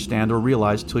didn't understand or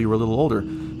realize until you were a little older?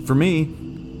 For me,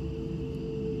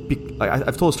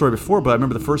 I've told a story before, but I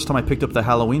remember the first time I picked up the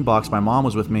Halloween box, my mom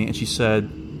was with me, and she said,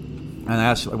 and I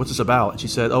asked, what's this about? And she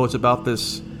said, oh, it's about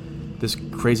this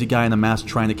crazy guy in a mask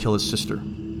trying to kill his sister.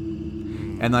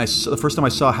 And the first time I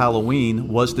saw Halloween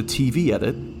was the TV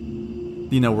edit,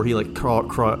 where he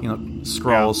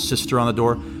scrawls sister on the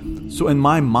door. So in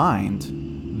my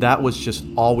mind, that was just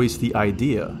always the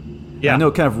idea. Yeah. I know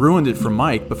it kind of ruined it for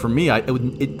Mike, but for me,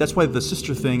 that's why the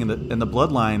sister thing and the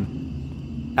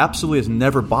bloodline absolutely has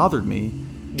never bothered me.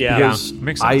 Yeah, because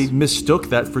makes sense. I mistook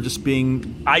that for just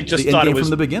being I just the thought endgame it was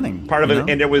from the beginning. Part of it,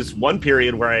 and there was one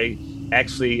period where I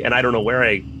actually, and I don't know where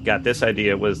I got this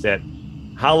idea, was that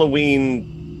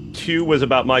Halloween 2 was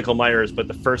about Michael Myers, but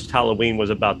the first Halloween was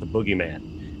about the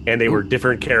boogeyman, and they were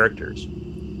different characters.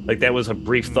 Like, that was a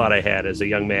brief thought I had as a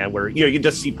young man, where you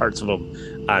just see parts of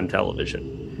them on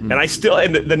television. And I still,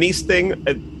 and the niece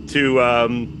thing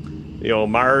to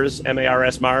Mars,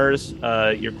 M-A-R-S, Mars,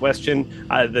 your question,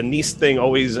 the niece thing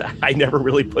always, I never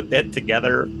really put that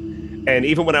together. And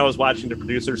even when I was watching the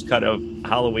producer's cut of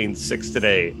Halloween 6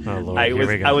 today,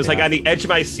 I was like on the edge of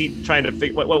my seat trying to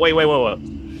think, wait.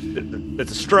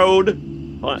 It's a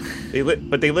Strode, but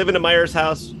they live in a Myers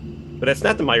house, but that's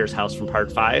not the Myers house from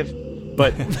part 5.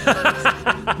 But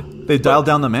they dialed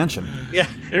down the mansion. Yeah,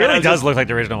 it really does look like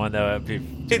the original one, though.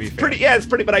 It's pretty. Yeah, it's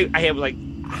pretty. But I have like,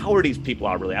 how are these people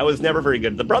out really? I was never very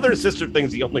good. The brother and sister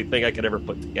thing's the only thing I could ever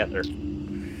put together.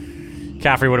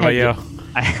 Caffrey, what about you?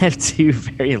 I have 2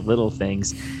 very little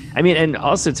things. I mean, and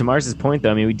also to Mars's point,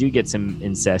 though, I mean, we do get some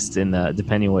incest in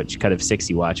depending on which cut of 6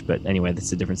 you watch. But anyway,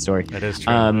 that's a different story. That is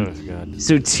true.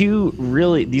 So 2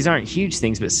 really, these aren't huge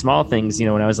things, but small things.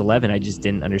 When I was 11, I just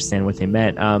didn't understand what they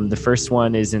meant. The first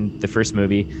one is in the first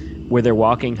movie where they're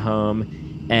walking home,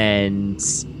 and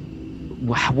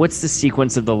what's the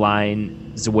sequence of the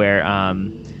lines where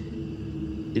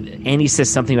Annie says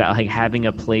something about like having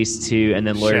a place to, and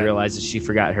then Laurie realizes she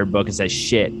forgot her book and says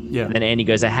shit. Yeah. And then Annie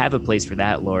goes, I have a place for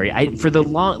that, Laurie.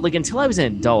 Until I was an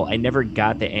adult, I never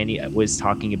got that Annie was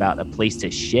talking about a place to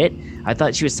shit. I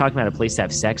thought she was talking about a place to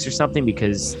have sex or something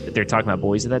because they're talking about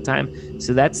boys at that time.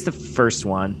 So that's the first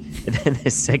one. And then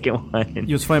the second one.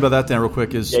 What's funny about that, Dan, real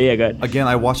quick, is go ahead. Again,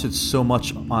 I watched it so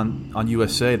much on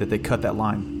USA that they cut that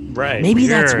line. Right. Maybe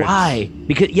that's why.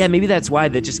 Maybe that's why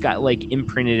that just got like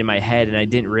imprinted in my head, and I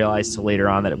didn't realize till later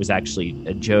on that it was actually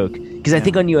a joke. Because I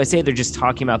think on USA they're just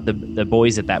talking about the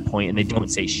boys at that point, and they don't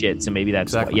say shit. So maybe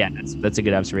that's why. Yeah, that's a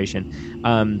good observation.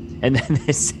 And then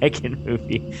the second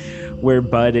movie, where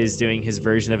Bud is doing his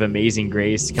version of Amazing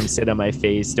Grace, come sit on my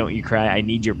face, don't you cry, I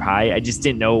need your pie. I just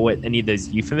didn't know what any of those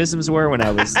euphemisms were when I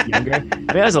was younger. I mean,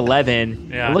 I was 11.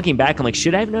 Yeah. Looking back, I'm like,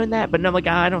 should I have known that? But I'm like,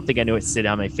 I don't think I knew what sit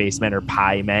on my face meant or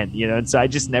pie meant. And so I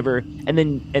just never. And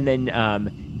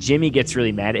then Jimmy gets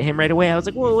really mad at him right away. I was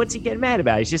like, well, what's he getting mad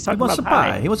about? He's just talking about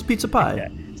pie. He wants a pizza pie. Yeah.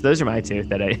 So those are my 2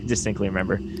 that I distinctly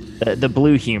remember. The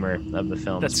blue humor of the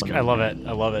film. I love it.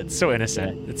 It's so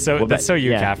innocent. It's so that's so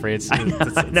you, Caffrey. It's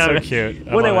so cute.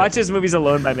 When I watch those movies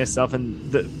alone by myself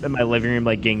in my living room,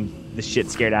 like getting the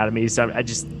shit scared out of me, so I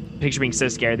just picture being so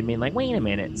scared and being like, wait a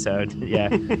minute. So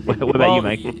yeah. What about you,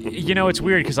 Mike? It's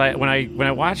weird because when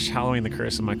I watched Halloween: The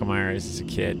Curse of Michael Myers as a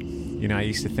kid, I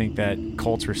used to think that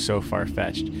cults were so far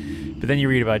fetched. But then you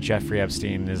read about Jeffrey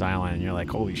Epstein and his island, and you're like,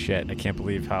 holy shit! I can't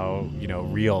believe how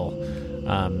real,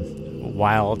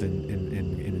 wild and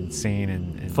insane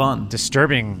and fun,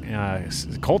 disturbing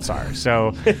cults are.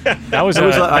 So that was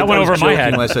that went over my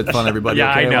head when I said fun. Everybody,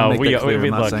 yeah, okay? I know. We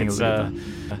look. It's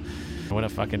what a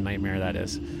fucking nightmare that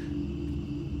is.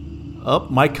 Oh,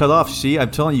 Mike cut off. See, I'm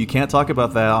telling you can't talk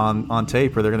about that on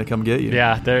tape, or they're going to come get you.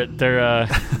 Yeah, they're.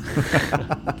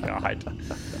 God.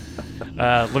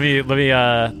 Let me.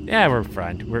 Yeah, we're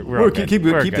fine. We're okay. Keep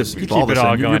it all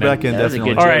going. You're back in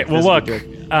definitely. All right. Well, look.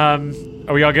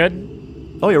 Are we all good?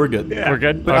 Oh yeah, we're good. Yeah. We're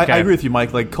good. But okay. I agree with you,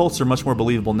 Mike. Like cults are much more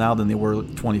believable now than they were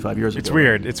 25 years ago. It's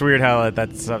weird. It's weird how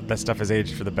that stuff has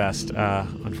aged for the best.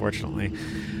 Unfortunately.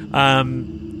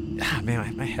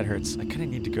 Man, my head hurts. I kind of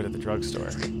need to go to the drugstore.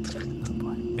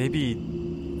 Maybe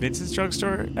Vincent's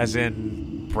drugstore, as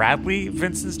in Bradley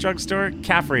Vincent's drugstore.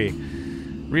 Caffrey,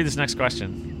 read this next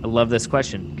question. I love this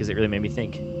question because it really made me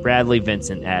think. Bradley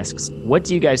Vincent asks, what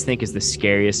do you guys think is the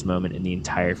scariest moment in the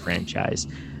entire franchise?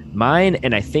 Mine,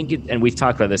 and I think, and we've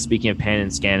talked about this, speaking of pan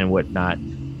and scan and whatnot,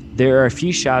 there are a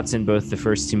few shots in both the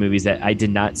first 2 movies that I did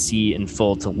not see in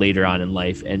full till later on in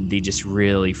life, and they just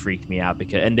really freaked me out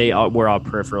and they were all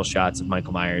peripheral shots of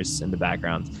Michael Myers in the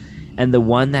background. And the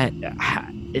one that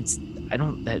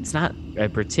it's not a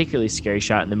particularly scary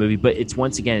shot in the movie, but it's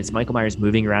Michael Myers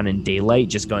moving around in daylight,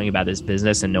 just going about his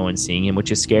business and no one's seeing him,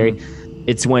 which is scary.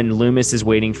 It's when Loomis is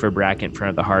waiting for Brackett in front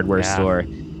of the hardware store,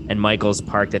 and Michael's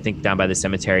parked, I think, down by the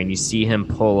cemetery, and you see him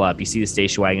pull up. You see the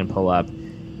station wagon pull up,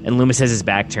 and Loomis has his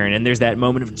back turned, and there's that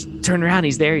moment of turn around,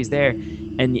 he's there.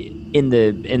 And in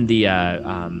the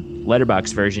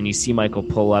letterbox version, you see Michael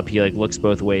pull up. He like looks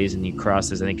both ways, and he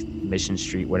crosses, I think, Mission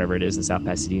Street, whatever it is, in South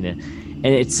Pasadena. And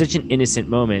it's such an innocent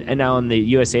moment. And now in the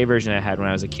USA version I had when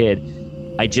I was a kid,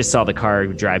 I just saw the car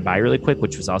drive by really quick,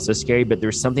 which was also scary. But there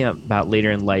was something about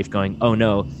later in life going, oh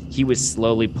no, he was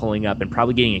slowly pulling up and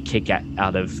probably getting a kick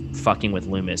out of fucking with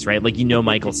Loomis, right? Like,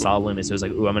 Michael saw Loomis. It was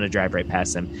like, ooh, I'm going to drive right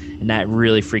past him. And that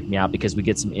really freaked me out because we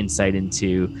get some insight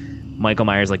into Michael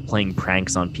Myers like playing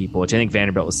pranks on people, which I think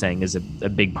Vanderbilt was saying is a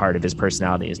big part of his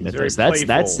personality, his mythos.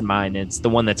 That's mine. It's the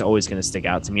one that's always going to stick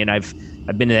out to me. And I've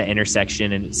been to that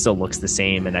intersection and it still looks the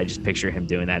same. And I just picture him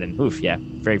doing that. And oof, yeah,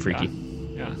 very freaky.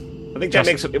 Yeah. I think that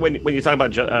makes when you talk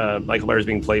about Michael Myers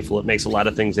being playful, it makes a lot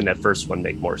of things in that first one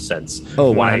make more sense.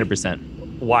 Oh, 100%.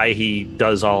 Why he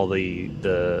does all the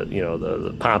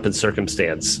pomp and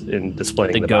circumstance in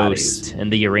displaying the ghost bodies.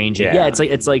 And the arranging. Yeah,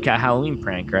 it's like a Halloween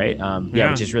prank, right?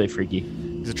 Which is really freaky.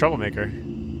 He's a troublemaker,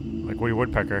 like Woody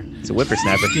Woodpecker. It's a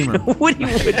whippersnapper. Woody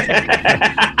Woodpecker.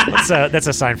 That's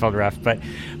a Seinfeld ref. But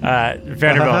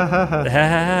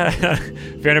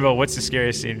Vanderbilt, what's the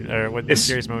scariest scene, or what's the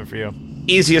scariest moment for you?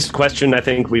 Easiest question I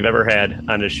think we've ever had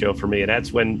on this show for me, and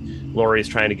that's when Laurie's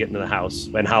trying to get into the house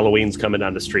when Halloween's coming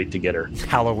down the street to get her.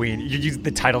 Halloween, you used the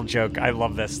title joke. I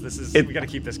love this. We got to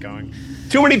keep this going.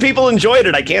 Too many people enjoyed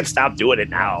it. I can't stop doing it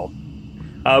now.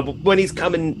 When he's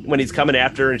coming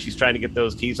after her and she's trying to get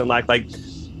those keys unlocked, like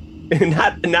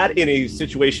not in a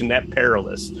situation that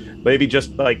perilous, maybe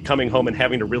just like coming home and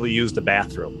having to really use the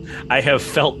bathroom. I have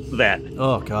felt that.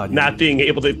 Oh God! Not being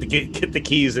able to get the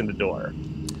keys in the door.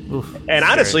 Oof, and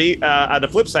honestly, on the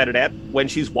flip side of that, when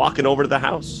she's walking over to the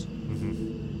house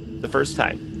the first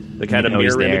time, the kind of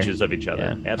mirror images of each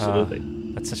other. Yeah. Absolutely.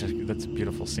 That's a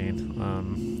beautiful scene.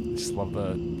 I just love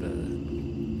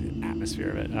the atmosphere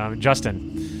of it.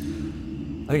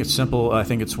 Justin, I think it's simple. I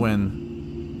think it's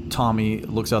when Tommy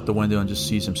looks out the window and just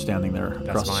sees him standing there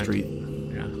across the street.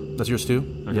 Yeah, that's yours too.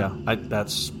 Uh-huh. Yeah,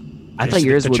 I thought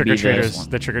yours would be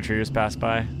the trick-or-treaters pass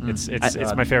by. It's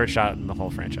my favorite shot in the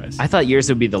whole franchise. I thought yours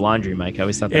would be the laundry, Mike. I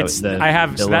always thought that was the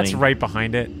so that's right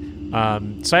behind it.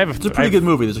 So I have it's a pretty good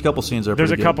movie. There's a couple scenes there. There's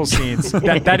a couple scenes.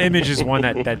 That image is one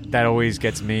that always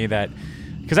gets me.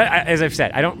 Because as I've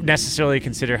said, I don't necessarily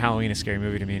consider Halloween a scary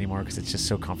movie to me anymore because it's just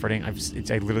so comforting. I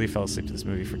literally fell asleep to this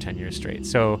movie for 10 years straight.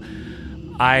 So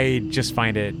I just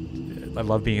find it. I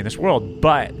love being in this world,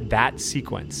 but that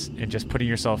sequence and just putting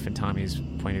yourself in Tommy's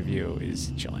point of view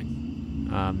is chilling.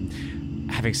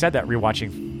 Having said that,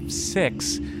 rewatching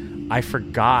 6, I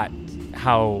forgot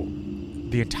how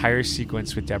the entire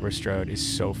sequence with Deborah Strode is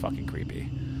so fucking creepy.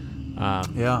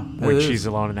 When she's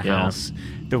alone in the house,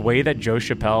 the way that Joe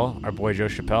Chappelle, our boy Joe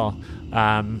Chappelle,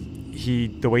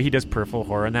 the way he does peripheral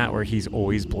horror in that, where he's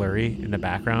always blurry in the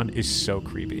background, is so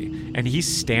creepy, and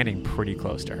he's standing pretty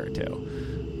close to her too.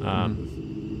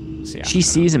 She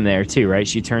sees him there too, right?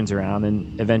 She turns around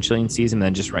and eventually sees him.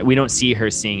 Then just right, we don't see her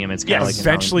seeing him. It's kind of like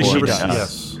eventually she does.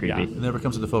 Yes, creepy. It never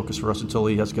comes into focus for us until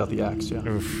he has got the axe. Yeah,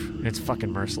 oof, it's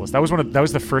fucking merciless. That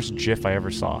was the first GIF I ever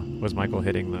saw. Was Michael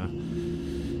using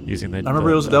the? I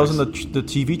remember that was in the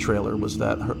TV trailer. Was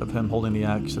that of him holding the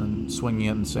axe and swinging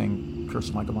it and saying "Curse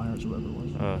of Michael Myers" or whatever it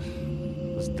was.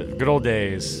 Good old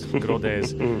days. Good old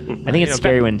days. I think it's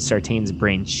scary when Sartain's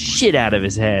brain shit out of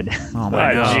his head. Oh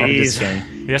my god! Jeez.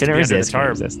 He has to be under the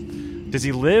tarp. Does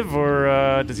he live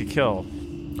or does he kill?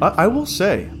 I will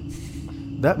say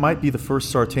that might be the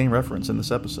first Sartain reference in this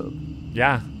episode.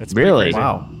 Yeah, that's really crazy.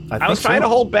 Wow. I was trying to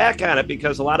hold back on it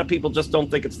because a lot of people just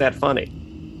don't think it's that funny.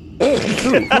 Who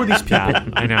are these people? Yeah,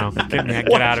 I know.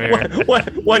 Get out of here.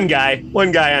 One guy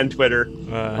on Twitter.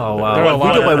 Oh wow! If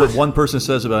we go by what one person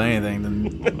says about anything,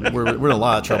 then we're in a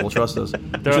lot of trouble. Trust us. We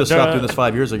should have stopped doing this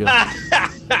 5 years ago.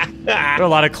 There are a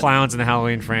lot of clowns in the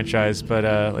Halloween franchise, but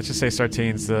let's just say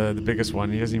Sartain's the biggest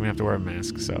one. He doesn't even have to wear a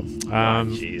mask. So,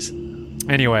 jeez.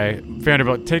 Anyway,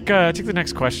 Vanderbilt, take the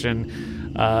next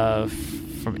question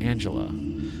from Angela.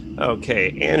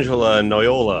 Okay, Angela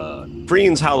Noyola.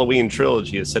 Green's Halloween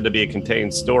trilogy is said to be a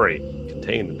contained story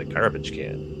contained in the garbage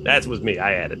can. That was me.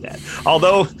 I added that.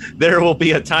 Although there will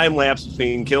be a time lapse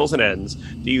between kills and ends,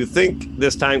 do you think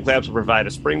this time lapse will provide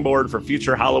a springboard for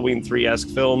future Halloween 3-esque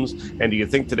films? And do you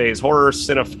think today's horror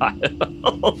cinephile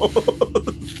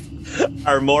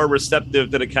are more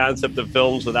receptive to the concept of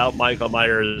films without Michael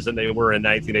Myers than they were in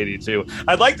 1982.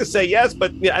 I'd like to say yes,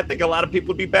 but I think a lot of people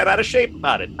would be bent out of shape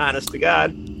about it. Honest to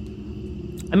God.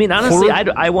 I mean, honestly,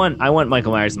 I want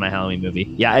Michael Myers in my Halloween movie.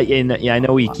 Yeah, I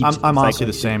know we keep. I'm honestly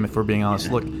the same. If we're being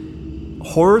honest, look,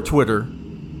 horror Twitter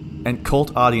and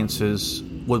cult audiences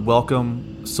would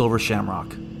welcome Silver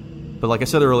Shamrock, but like I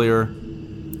said earlier,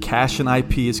 cash and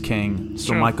IP is king.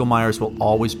 So Michael Myers will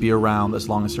always be around as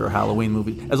long as there are Halloween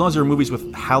movies. As long as there are movies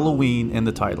with Halloween in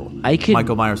the title,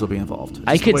 Michael Myers will be involved.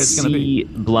 I could see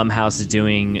Blumhouse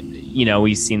doing.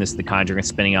 We've seen this with The Conjuring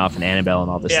spinning off and Annabelle and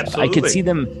all this stuff. I could see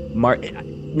them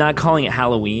not calling it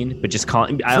Halloween, but just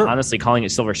honestly calling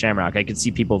it Silver Shamrock. I could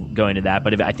see people going to that.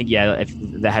 But if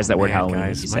that has that word Halloween,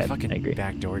 guys, you said, my fucking I agree.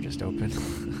 back door just opened.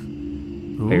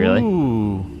 Wait, really?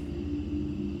 Ooh.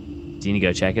 Do you need to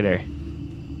go check it or?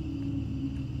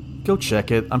 Go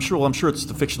check it. I'm sure it's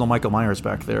the fictional Michael Myers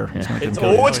back there. Yeah. It's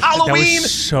Halloween. That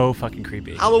was so fucking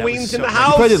creepy. Halloween's in the You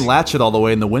house. probably didn't latch it all the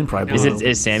way, and the wind probably blew.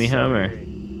 Is Sammy home or?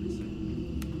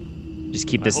 Just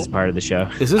keep this as part of the show.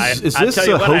 Is this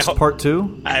host part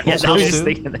 2? I Yeah, hope I was just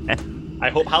thinking that. I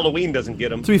hope Halloween doesn't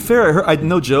get him. To be fair, I heard,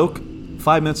 no joke,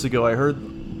 5 minutes ago I heard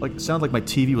it sounded like my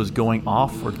TV was going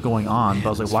off or going on, but I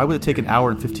was like, why would it take an hour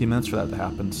and 15 minutes for that to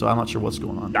happen? So I'm not sure what's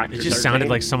going on. It just sounded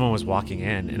like someone was walking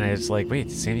in, and I was like, wait,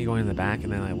 is Sammy going in the back?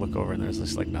 And then I look over, and there's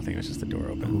just nothing. It was just the door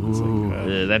open. It's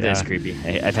That is creepy.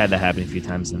 I've had that happen a few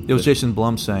times. It was Jason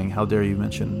Blum saying, how dare you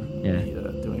mention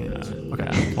doing it. Okay.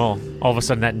 Yeah. Well, all of a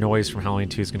sudden that noise from Halloween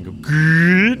 2 is going to go,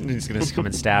 and he's going to come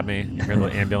and stab me. You hear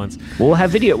the ambulance. We'll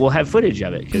have video. We'll have footage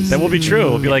of it. That will be true.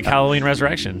 It'll be like Halloween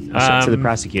Resurrection. I'll send it to the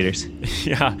prosecutors.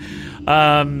 Yeah.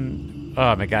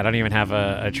 Oh my God! I don't even have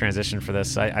a transition for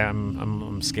this.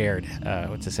 I'm scared.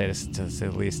 What to say to say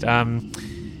the least.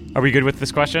 Are we good with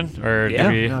this question? Or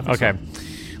yeah. Okay.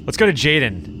 Let's go to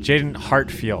Jaden. Jaden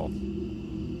Hartfield.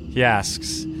 He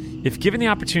asks, if given the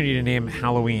opportunity to name a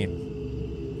Halloween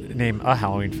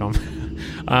film,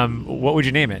 what would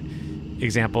you name it?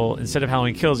 Example, instead of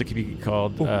Halloween Kills, it could be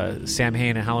called Sam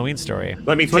Hain, A Halloween Story.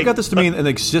 I got this to mean an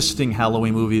existing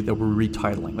Halloween movie that we're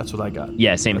retitling. That's what I got.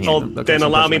 Yeah, same here. Then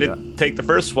allow me to take the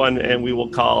first one, and we will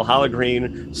call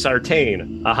Halloween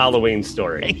Sartain, A Halloween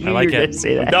Story. I like it.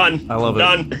 Say that. Done. I love it.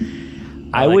 Done.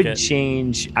 I would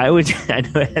change. I know it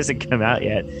hasn't come out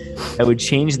yet. I would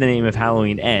change the name of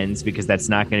Halloween Ends because that's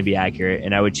not going to be accurate,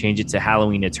 and I would change it to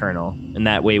Halloween Eternal, and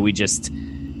that way we just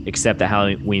accept that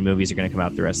Halloween movies are going to come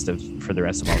out for the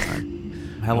rest of all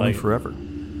time. Halloween Forever.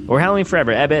 Or Halloween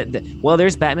Forever. I bet. Well,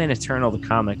 there's Batman Eternal, the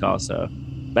comic also.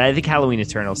 But I think Halloween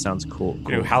Eternal sounds cool.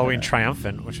 Halloween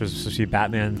Triumphant, which was supposed to be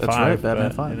Batman 5. That's right,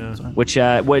 Batman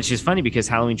 5. Which is funny because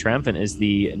Halloween Triumphant is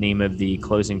the name of the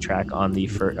closing track on the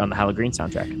Halloween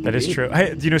soundtrack. That is true.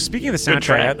 Hey, speaking of the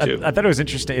soundtrack, I thought it was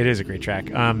interesting. It is a great track.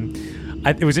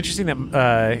 It was interesting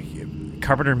that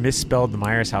Carpenter misspelled the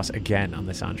Myers house again on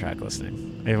the soundtrack listing.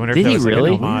 I wonder if Did he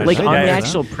really? On the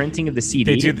actual printing of the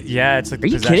CD? They do. It's like. Are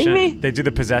you kidding me? They do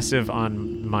the possessive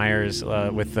on Myers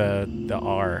with the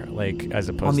R, as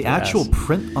opposed to on the actual S.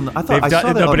 print. I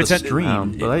saw that on the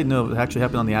stream, but I didn't know it actually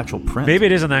happened on the actual print. Maybe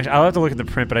it is on the actual. I'll have to look at the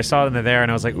print, but I saw it in there,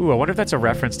 and I was like, "Ooh, I wonder if that's a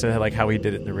reference to how he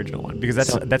did it in the original one," because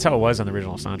that's how it was on the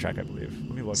original soundtrack, I believe.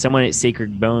 Let me look. Someone at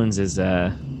Sacred Bones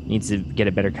needs to get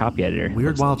a better copy editor.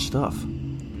 Weird, wild stuff.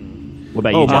 What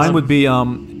about you, Justin? Mine would be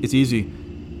it's easy.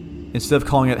 Instead of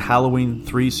calling it Halloween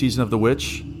 3 Season of the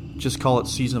Witch, just call it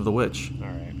Season of the Witch. All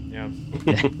right. Yeah.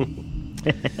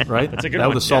 Right? That's a good that one.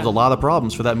 would have solved a lot of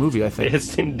problems for that movie, I think.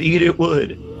 Yes, indeed it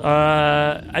would.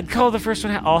 I'd call the first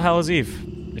one All Hallows Eve.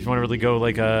 If you want to really go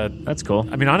That's cool.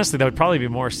 I mean, honestly, that would probably be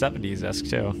more 70s-esque,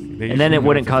 too. And then it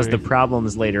wouldn't cause the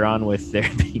problems later on with there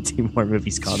being 2 more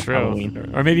movies called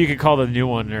Halloween. Or maybe you could call the new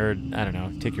one, or, I don't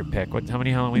know, take your pick. How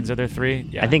many Halloweens are there? 3?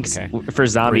 Yeah, I think for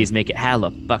zombies, make it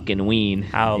Halla-fucking-ween.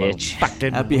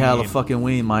 Halla-fucking-ween. Happy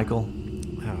Halla-fucking-ween, Michael.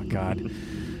 Oh, God.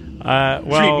 Treat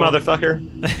motherfucker.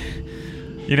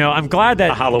 I'm glad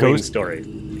that A Halloween Story.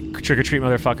 Trick or Treat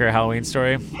Motherfucker, a Halloween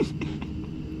Story.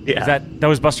 Yeah. That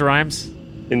was Busta Rhymes?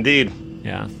 Indeed.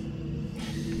 Yeah.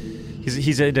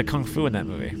 He's into Kung Fu in that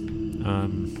movie.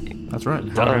 That's right.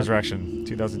 Halloween Resurrection,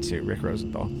 2002, Rick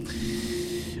Rosenthal.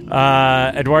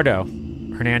 Eduardo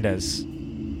Hernandez.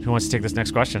 Who wants to take this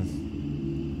next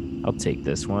question? I'll take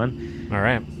this one. All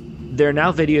right. There are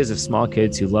now videos of small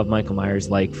kids who love Michael Myers,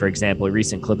 like, for example, a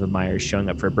recent clip of Myers showing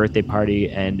up for a birthday party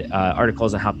and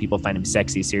articles on how people find him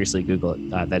sexy. Seriously, Google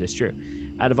it. That is true.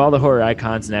 Out of all the horror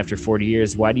icons and after 40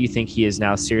 years, why do you think he is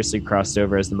now seriously crossed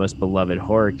over as the most beloved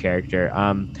horror character?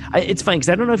 It's funny because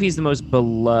I don't know if he's the most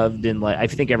beloved in, I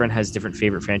think everyone has different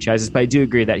favorite franchises, but I do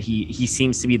agree that he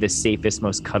seems to be the safest,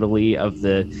 most cuddly of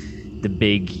the the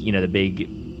big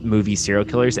movie serial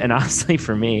killers. And honestly,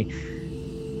 for me,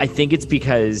 I think it's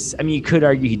because, I mean, you could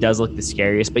argue he does look the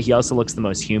scariest, but he also looks the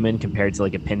most human compared to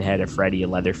like a Pinhead, a Freddy, a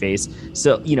Leatherface.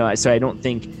 So, so I don't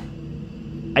think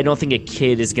a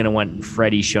kid is going to want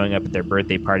Freddy showing up at their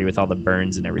birthday party with all the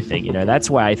burns and everything. That's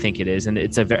why I think it is. And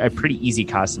it's a pretty easy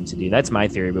costume to do. That's my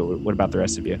theory. But what about the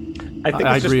rest of you? I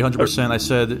agree 100%. I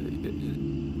said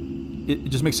it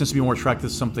just makes sense to be more attracted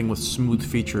to something with smooth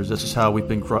features. This is how we've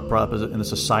been brought up in a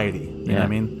society. You know what I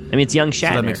mean? I mean, it's young Shatner.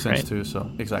 So that makes sense right? too. So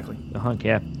exactly. The hunk,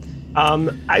 yeah.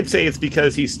 I'd say it's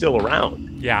because he's still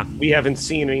around. Yeah. We haven't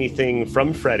seen anything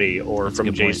from Freddy or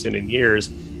from Jason in years,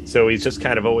 so he's just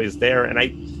kind of always there. And I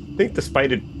think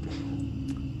despite it,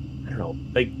 I don't know,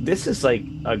 like this is like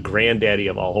a granddaddy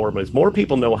of all horror movies. More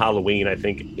people know Halloween, I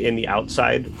think, in the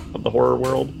outside of the horror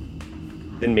world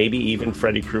than maybe even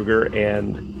Freddy Krueger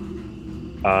and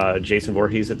Jason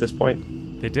Voorhees at this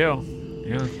point. They do.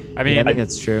 Yeah. I mean, I think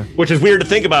that's true. Which is weird to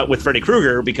think about with Freddy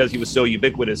Krueger because he was so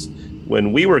ubiquitous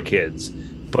when we were kids.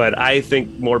 But I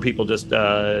think more people just,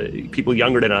 people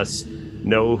younger than us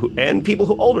know, and people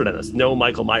who older than us know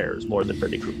Michael Myers more than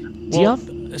Freddy Krueger.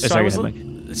 So I was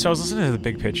listening to the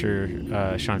Big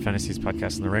Picture, Sean Fennessy's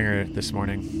podcast in The Ringer this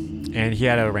morning, and he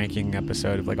had a ranking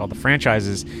episode of like all the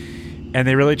franchises, and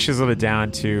they really chiseled it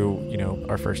down to,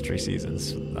 our first 3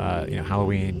 seasons,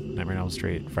 Halloween, Nightmare on Elm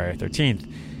Street, Friday the 13th.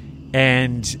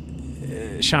 And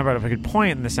Sean brought up a good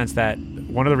point in the sense that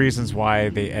one of the reasons why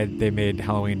they made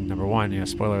Halloween number 1,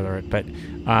 spoiler alert, but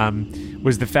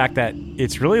was the fact that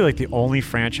it's really like the only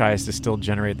franchise to still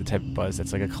generate the type of buzz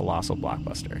that's like a colossal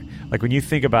blockbuster. Like when you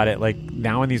think about it, like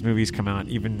now when these movies come out,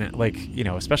 even like,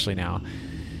 especially now,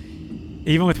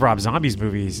 even with Rob Zombie's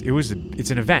movies,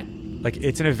 it's an event. Like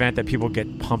it's an event that people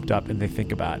get pumped up and they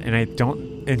think about. And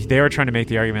they were trying to make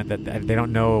the argument that they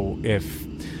don't know if,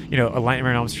 a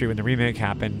Nightmare on Elm Street when the remake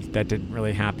happened, that didn't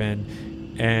really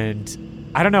happen. And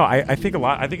I don't know. I think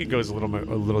it goes a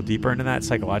little deeper into that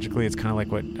psychologically. It's kind of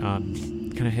like what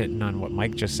kind of hitting on what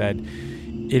Mike just said.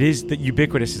 It is that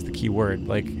ubiquitous is the key word.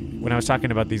 Like when I was talking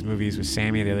about these movies with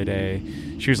Sammy the other day,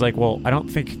 she was like, "Well, I don't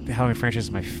think the Halloween franchise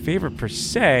is my favorite per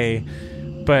se,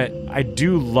 but I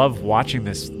do love watching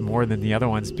this more than the other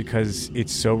ones because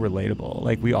it's so relatable.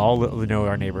 Like we all know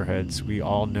our neighborhoods, we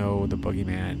all know the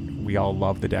boogeyman, we all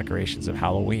love the decorations of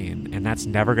Halloween, and that's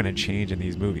never going to change in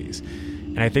these movies."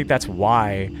 And I think that's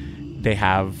why they're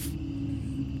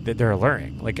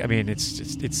alluring. Like, I mean,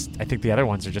 it's I think the other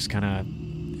ones are just kind of,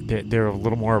 they're a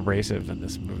little more abrasive than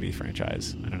this movie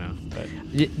franchise. I don't know, but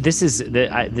this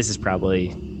is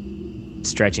probably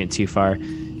stretching it too far.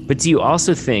 But do you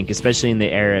also think, especially in the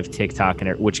era of TikTok,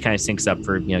 and which kind of syncs up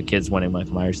for kids wanting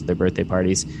Michael Myers at their birthday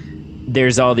parties,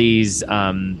 there's all these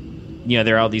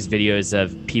there are all these videos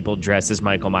of people dressed as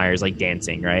Michael Myers, like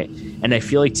dancing, right? And I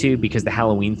feel like too, because the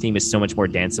Halloween theme is so much more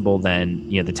danceable than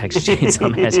the Texas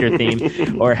Chainsaw Massacre theme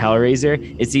or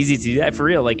Hellraiser. It's easy to do that for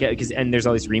real, like and there's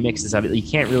all these remixes of it. You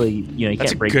can't really, you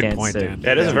that's can't break good dance. Point, Dan.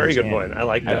 That is a very good point. I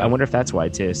like that. I wonder if that's why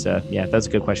too. So yeah, that's a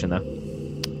good question though.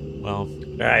 Well,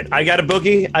 all right, I got a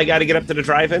boogie. I got to get up to the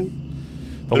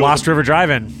drive-in. The Lost River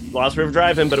Drive-In. Lost River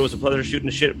Drive-In, but it was a pleasure shooting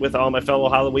the shit with all my fellow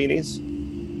Halloweenies.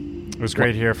 It was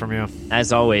great to hear from you,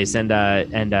 as always, and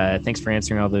thanks for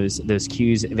answering all those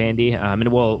cues, Vandy.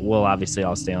 And we'll obviously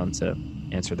all stay on to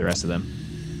answer the rest of them.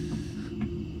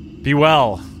 Be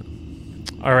well.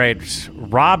 All right,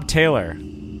 Rob Taylor.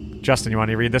 Justin, you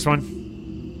want to read this one?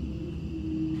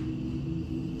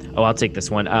 Oh, I'll take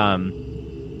this one.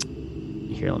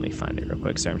 Here, let me find it real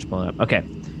quick. Sorry, I'm just pulling it up. Okay,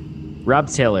 Rob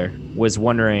Taylor was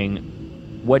wondering,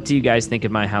 what do you guys think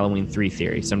of my Halloween 3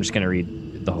 theory? So I'm just going to read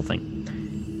the whole thing.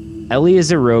 Ellie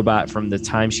is a robot from the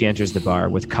time she enters the bar,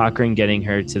 with Cochran getting to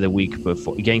her the week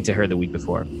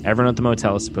before. Everyone at the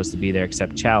motel is supposed to be there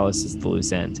except Chalice is the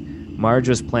loose end. Marge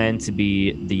was planned to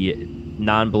be the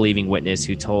non-believing witness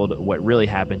who told what really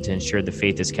happened to ensure the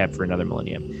faith is kept for another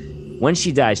millennium. When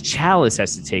she dies, Chalice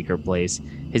has to take her place.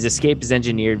 His escape is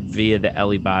engineered via the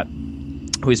Ellie bot,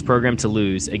 who is programmed to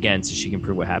lose, again, so she can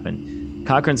prove what happened.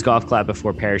 Cochran's golf clap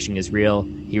before perishing is real.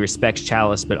 He respects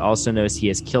Chalice, but also knows he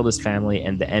has killed his family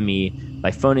and the ME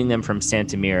by phoning them from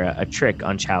Santa Mira, a trick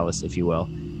on Chalice, if you will.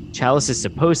 Chalice is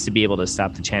supposed to be able to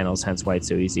stop the channels, hence why it's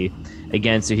so easy.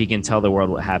 Again, so he can tell the world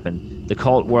what happened. The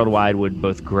cult worldwide would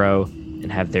both grow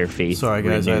and have their faith Sorry,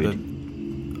 guys.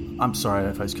 renewed. I'm sorry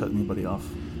if I cut anybody off.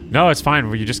 No, it's fine.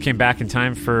 Well, you just came back in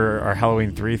time for our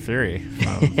Halloween 3 theory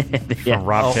from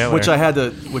Rob Taylor. Which I had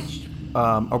to...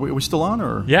 are we still on,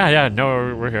 or? Yeah.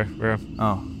 No, we're here.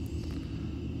 Oh.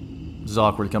 This is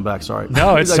awkward to come back. Sorry.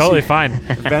 No, it's totally fine.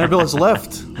 Vanderbilt has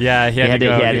left. Yeah, he had to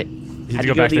go. He had to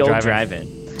go back to the old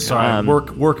drive-in. Sorry,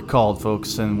 work called,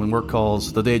 folks, and when work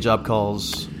calls, the day job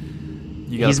calls.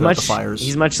 You gotta put out the fires.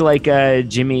 He's much like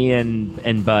Jimmy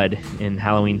and Bud in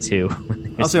Halloween 2.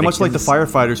 I'll say much like the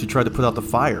firefighters who tried to put out the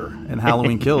fire in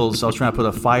Halloween Kills. I was trying to put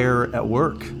a fire at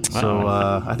work, so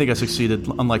I think I succeeded.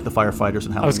 Unlike the firefighters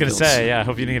in Halloween. I was going to Kills. say, yeah. I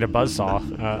hope you didn't get a buzzsaw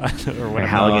or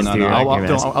whatever.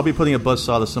 No. I'll be putting a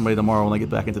buzzsaw to somebody tomorrow when I get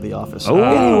back into the office.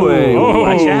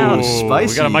 Watch out!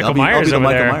 Spicy. We got a Michael Myers I'll be the over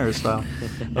Michael there. Myers style.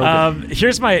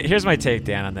 Okay. Here's my take,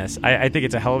 Dan, on this. I think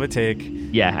it's a hell of a take.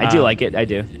 Yeah, I do like it. I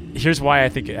do. Here's why I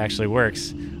think it actually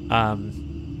works.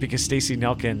 Because Stacey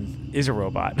Nelkin is a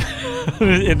robot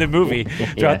in the movie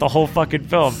throughout the whole fucking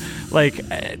film. Like,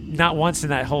 not once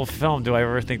in that whole film do I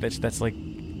ever think that's like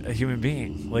a human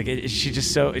being. Like, she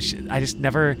just so. I just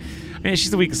never. I mean,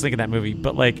 she's the weakest link in that movie,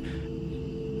 but like,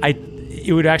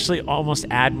 it would actually almost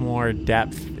add more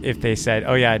depth if they said,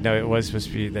 "Oh yeah, no, it was supposed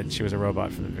to be that she was a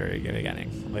robot from the very beginning."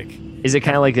 Like, is it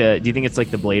kind of like do you think it's like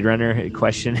the Blade Runner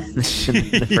question in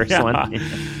the first one?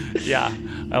 Yeah,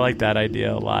 I like that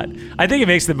idea a lot. I think it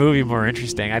makes the movie more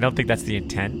interesting. I don't think that's the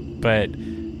intent, but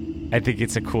I think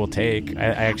it's a cool take. I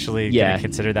actually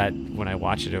consider that when I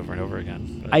watch it over and over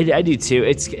again. I do too.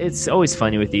 It's always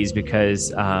funny with these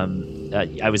because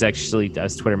I was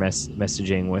Twitter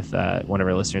messaging with one of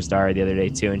our listeners, Dara, the other day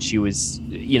too, and she was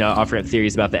offering up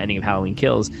theories about the ending of Halloween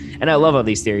Kills, and I love all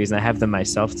these theories and I have them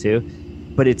myself too.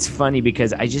 But it's funny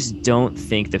because I just don't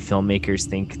think the filmmakers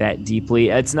think that deeply.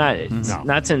 It's not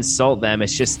to insult them.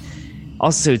 It's just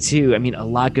also too, I mean, a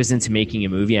lot goes into making a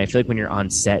movie. And I feel like when you're on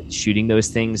set shooting those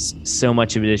things, so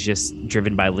much of it is just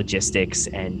driven by logistics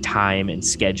and time and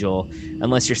schedule.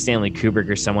 Unless you're Stanley Kubrick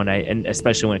or someone, and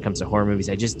especially when it comes to horror movies,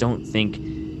 I just don't think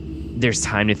there's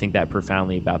time to think that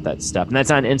profoundly about that stuff. And that's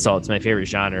not an insult. It's my favorite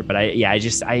genre. But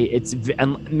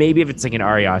maybe if it's like an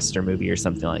Ari Aster movie or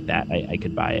something like that, I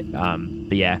could buy it.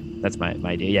 But yeah, that's my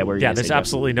idea. Yeah, there's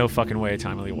absolutely no fucking way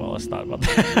Tommy Lee Wallace thought about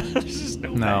that. There's just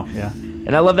no way. Yeah.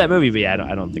 And I love that movie, but yeah,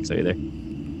 I don't think so either.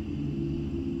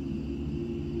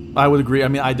 I would agree. I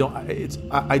mean, I don't.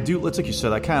 I do. It's like you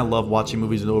said. I kind of love watching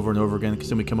movies over and over again because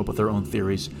then we come up with our own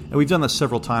theories, and we've done this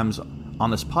several times on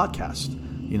this podcast.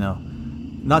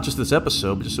 Not just this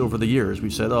episode, but just over the years,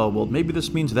 we've said, "Oh, well, maybe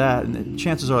this means that," and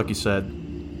chances are, like you said,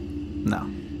 no.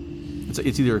 It's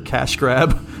either a cash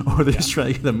grab or they're just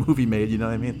trying to get a movie made. You know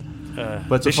what I mean?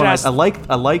 But it's fun. I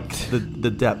like the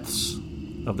depths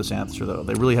of this answer, though.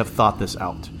 They really have thought this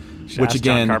out. Which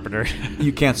again, John Carpenter.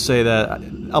 You can't say that.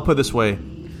 I'll put it this way: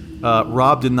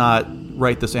 Rob did not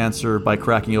write this answer by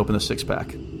cracking open a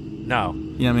six-pack. No. You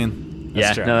know what I mean?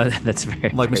 That's true. No, that's very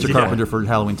like Mr. Carpenter for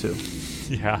Halloween 2.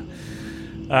 Yeah.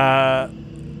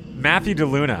 Matthew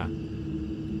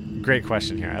DeLuna. Great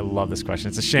question here. I love this question.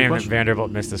 It's a shame that Vanderbilt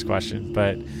missed this question,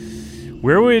 but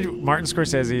where would Martin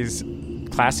Scorsese's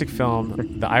classic film,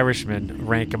 The Irishman,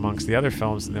 rank amongst the other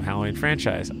films in the Halloween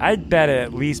franchise? I'd bet it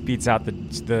at least beats out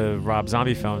the Rob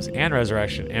Zombie films and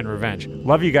Resurrection and Revenge.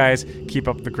 Love you guys. Keep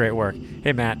up the great work.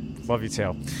 Hey, Matt. Love you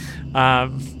too.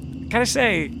 Gotta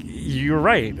say, you're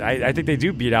right. I think they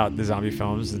do beat out the zombie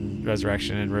films and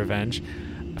Resurrection and Revenge.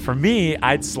 For me,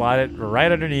 I'd slot it right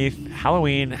underneath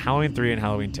Halloween, Halloween 3, and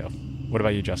Halloween 2. What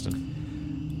about you,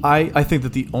 Justin? I think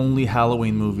that the only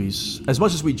Halloween movies, as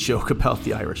much as we joke about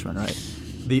The Irishman, right?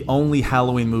 The only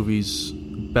Halloween movies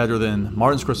better than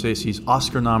Martin Scorsese's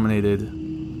Oscar-nominated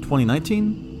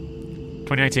 2019?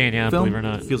 2019, yeah, film? Believe it or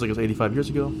not. It feels like it was 85 years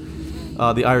ago.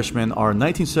 The Irishman are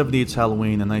 1978's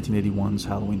Halloween and 1981's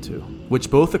Halloween 2,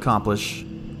 which both accomplish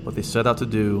what they set out to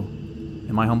do,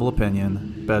 in my humble opinion,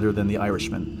 better than The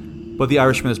Irishman. But The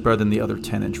Irishman is better than the other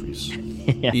 10 entries.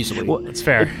 Yeah. Easily. Well, it's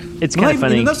fair. It's kind of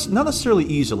funny. Not necessarily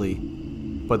easily,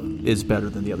 but is better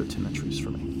than the other 10 entries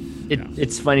for me.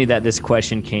 It's funny that this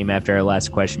question came after our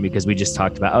last question because we just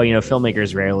talked about,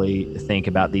 filmmakers rarely think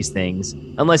about these things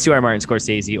unless you are Martin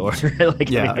Scorsese or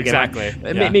exactly.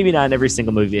 Maybe not in every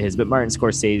single movie of his, but Martin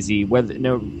Scorsese,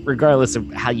 regardless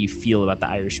of how you feel about The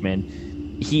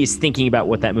Irishman, he is thinking about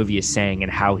what that movie is saying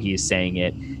and how he is saying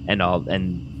it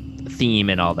and theme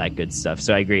and all that good stuff.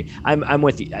 So I agree. I'm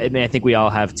with you. I mean, I think we all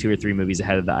have 2 or 3 movies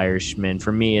ahead of The Irishman.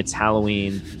 For me, it's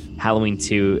Halloween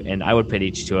 2, and I would put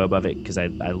H2O above it because I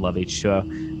love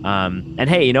H2O. And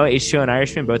hey, H2O and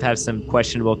Irishman both have some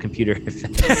questionable computer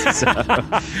effects. So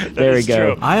there we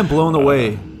go. True. I am blown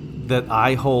away that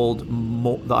I hold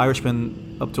The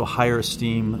Irishman up to a higher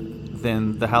esteem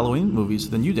than the Halloween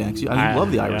movies than you, Dan. I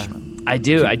love The Irishman. I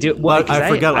do. Well, I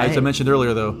forgot. As I mentioned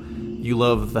earlier, though, you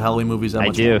love the Halloween movies that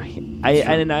much. I do.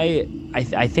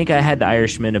 I think I had The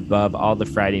Irishman above all the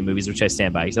Friday movies, which I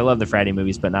stand by because I love the Friday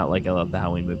movies, but not like I love the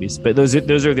Halloween movies. But those are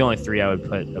the only 3 I would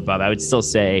put above. I would still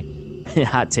say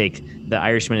hot take. The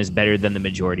Irishman is better than the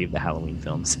majority of the Halloween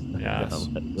films. Yeah,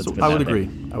 I would agree.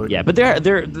 Yeah, but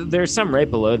there's some right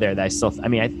below there that I still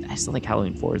think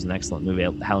Halloween 4 is an excellent movie.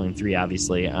 Halloween 3,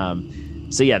 obviously.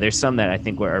 So yeah, there's some that I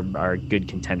think are good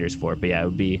contenders for it. But yeah, it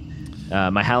would be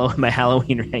my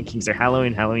Halloween rankings are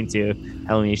Halloween 2,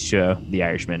 Halloween H2O, The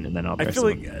Irishman, and then all the rest of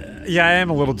them. Yeah, I am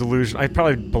a little delusional. I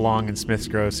probably belong in Smith's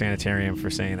Grove Sanitarium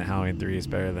for saying that Halloween 3 is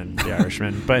better than The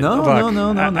Irishman. But no.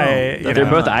 They're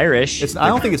both Irish. I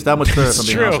don't think it's that much better. If I'm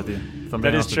being honest with you.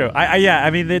 That is true.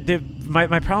 I mean,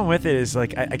 my problem with it is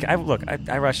like I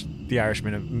watched The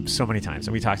Irishman so many times,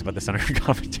 and we talked about this on our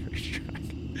commentary track.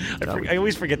 I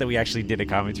always forget that we actually did a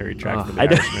commentary track for The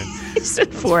Irishman. It's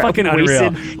fucking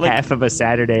unreal. Half of a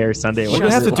Saturday or Sunday. We're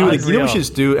gonna have to do it. You know, we should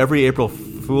just do every April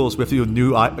Fools. We have to do a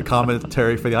new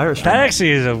commentary for The Irishman. That actually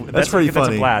is that's pretty funny.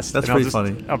 That's a blast. That's pretty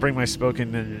funny. I'll bring my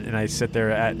spoken and I sit there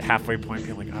at halfway point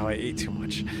being like, oh, I ate too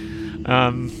much.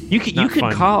 You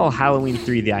could call Halloween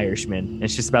 3 The Irishman.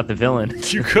 It's just about the villain.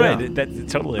 You could. Yeah. That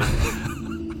totally.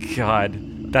 God,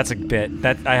 that's a bit.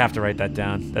 That I have to write that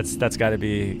down. That's got to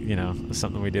be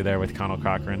something we do there with Connell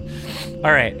Cochran.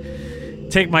 All right,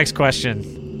 take Mike's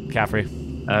question, Caffrey.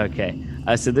 Okay,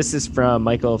 so this is from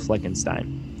Michael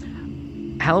Fleckenstein.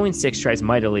 Halloween 6 tries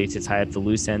mightily to tie up the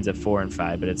loose ends of 4 and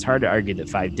 5, but it's hard to argue that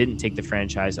 5 didn't take the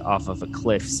franchise off of a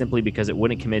cliff simply because it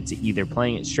wouldn't commit to either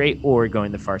playing it straight or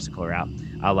going the farcical route,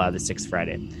 a la the 6th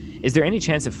Friday. Is there any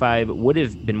chance that 5 would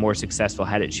have been more successful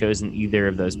had it chosen either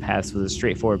of those paths with a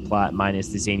straightforward plot minus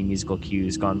the zany musical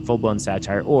cues, gone full-blown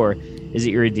satire, or is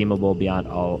it irredeemable beyond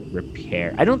all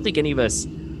repair? I don't think any of us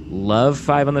love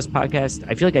 5 on this podcast.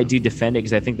 I feel like I do defend it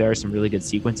because I think there are some really good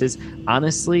sequences.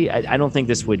 Honestly, I don't think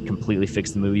this would completely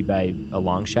fix the movie by a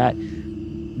long shot.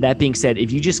 That being said,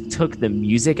 if you just took the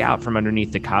music out from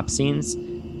underneath the cop scenes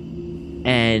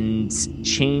and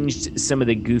changed some of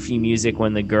the goofy music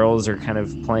when the girls are kind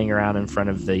of playing around in front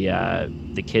of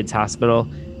the kids' hospital,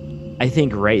 I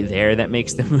think right there that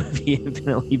makes the movie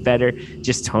infinitely better.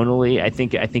 Just tonally, I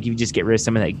think if you just get rid of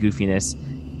some of that goofiness,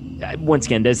 once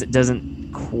again, doesn't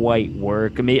quite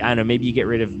work. I don't know. Maybe you get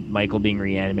rid of Michael being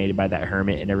reanimated by that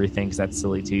hermit and everything, because that's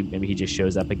silly too. Maybe he just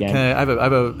shows up again. Okay, I have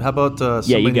a. How about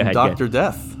somebody named Dr.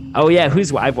 Death? Oh yeah,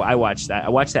 I watched that. I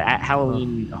watched that at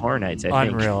Halloween Horror Nights. I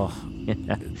think. Unreal.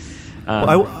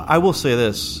 I will say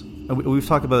this. We've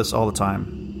talked about this all the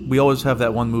time. We always have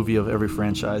that one movie of every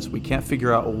franchise. We can't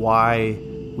figure out why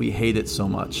we hate it so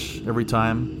much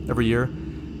every year.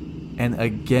 And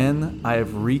again, I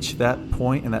have reached that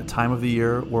point in that time of the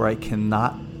year where I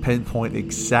cannot pinpoint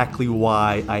exactly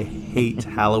why I hate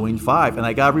Halloween 5. And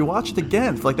I got to rewatch it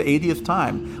again for like the 80th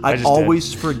time. I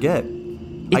always forget.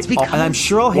 And I'm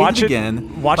sure I'll hate it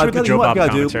again. Watch it with the Joe Bob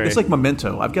commentary. It's like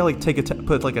Memento. I've got to like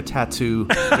put like a tattoo,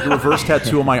 like a reverse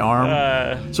tattoo on my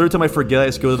arm. So every time I forget, I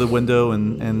just go to the window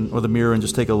or the mirror and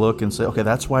just take a look and say, okay,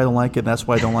 that's why I don't like it. That's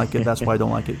why I don't like it. That's why I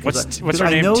don't like it. What's her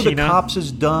name? I know Tina? The cops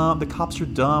is dumb. The cops are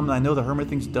dumb. And I know the hermit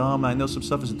thing's dumb. And I know some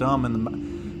stuff is dumb.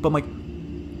 But I'm like,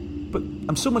 but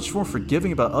I'm so much more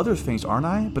forgiving about other things, aren't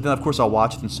I? But then, of course, I'll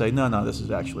watch it and say, no, this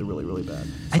is actually really, really bad.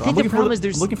 So I think the problem is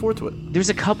I'm looking forward to it. There's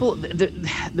a couple.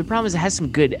 The problem is it has some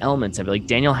good elements of it. Like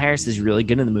Daniel Harris is really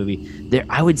good in the movie.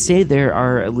 I would say there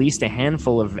are at least a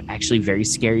handful of actually very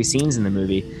scary scenes in the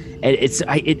movie. And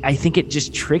I think it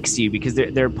just tricks you because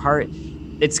they're part.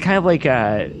 It's kind of like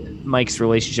Mike's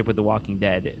relationship with The Walking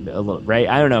Dead, a little, right?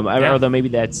 I don't know. Yeah. Although maybe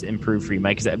that's improved for you,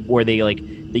 Mike. Where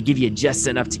they give you just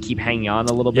enough to keep hanging on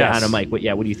a little bit. Yes. I don't know, Mike. What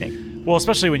do you think? Well,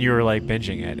 especially when you were like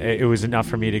binging it, it was enough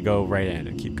for me to go right in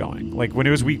and keep going. Like when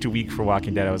it was week to week for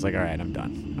Walking Dead, I was like, all right, I'm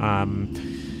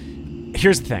done.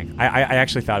 Here's the thing. I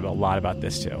actually thought a lot about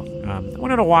this too. I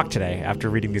went on a walk today after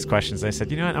reading these questions. I said,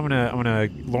 you know what? I'm gonna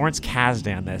Lawrence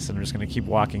Kasdan this, and I'm just gonna keep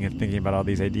walking and thinking about all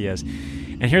these ideas.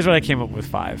 And here's what I came up with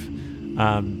 5.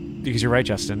 Because you're right,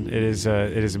 Justin. It is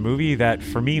a movie that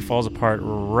for me falls apart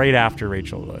right after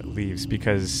Rachel leaves,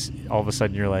 because all of a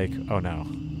sudden you're like, oh no,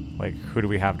 like who do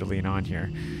we have to lean on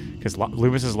here? Because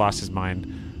Loomis has lost his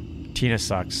mind. Tina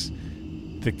sucks.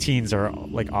 The teens are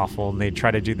like awful, and they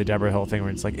try to do the Deborah Hill thing where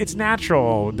it's like it's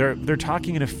natural. They're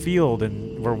talking in a field,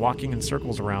 and we're walking in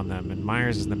circles around them, and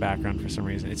Myers is in the background for some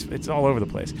reason. It's all over the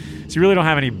place. So you really don't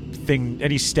have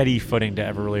any steady footing to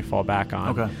ever really fall back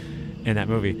on in that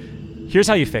movie. Here's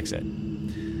how you fix it.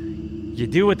 You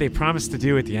do what they promised to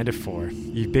do at the end of 4.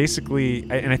 You basically,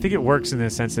 and I think it works in the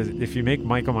sense that if you make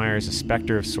Michael Myers a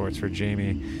specter of sorts for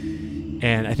Jamie,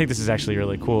 and I think this is actually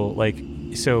really cool. Like,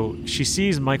 so she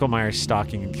sees Michael Myers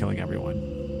stalking and killing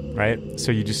everyone, right?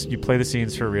 So you play the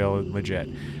scenes for real and legit.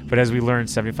 But as we learned,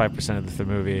 75% of the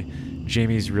movie,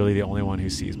 Jamie's really the only one who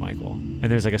sees Michael. And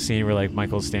there's like a scene where like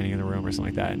Michael's standing in the room or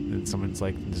something like that, and someone's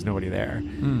like, there's nobody there.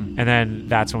 And then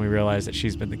that's when we realize that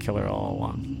she's been the killer all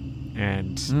along.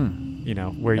 And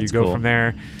where That's you go cool. from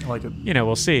there, I like it.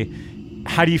 we'll see.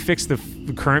 How do you fix the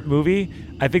current movie?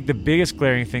 I think the biggest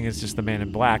glaring thing is just the Man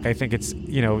in Black. I think it's,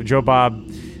 Joe Bob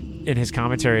in his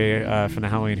commentary from the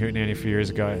Halloween Hootenanny a few years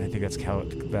ago, I think that's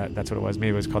what it was. Maybe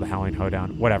it was called the Halloween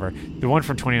Hoedown, whatever. The one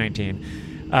from 2019.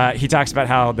 He talks about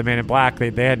how the Man in Black,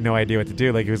 they had no idea what to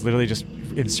do. Like, it was literally just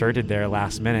inserted there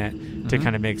last minute to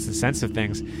kind of make some sense of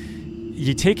things.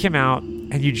 You take him out,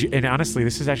 and honestly,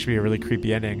 this is actually a really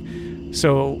creepy ending.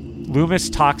 So Loomis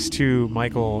talks to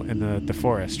Michael in the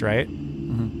forest, right?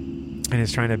 And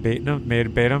is trying to bait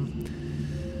him.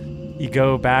 You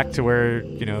go back to where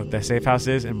the safe house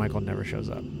is, and Michael never shows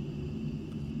up.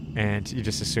 And you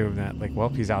just assume that, like, well,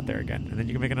 he's out there again, and then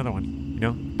you can make another one.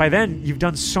 By then you've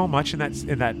done so much in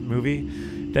that movie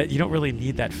that you don't really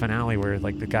need that finale where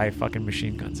like the guy fucking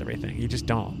machine guns everything. You just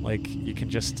don't. Like, you can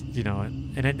just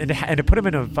and to put him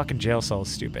in a fucking jail cell is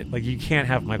stupid. Like, you can't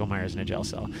have Michael Myers in a jail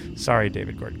cell. Sorry,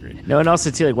 David Gordon Green. No, and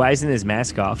also too, like, why isn't his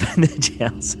mask off in the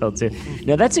jail cell too?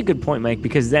 No, that's a good point, Mike,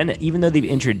 because then even though they've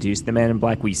introduced the Man in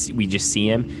Black, we just see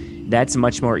him. That's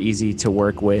much more easy to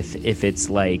work with if it's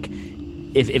like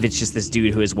if it's just this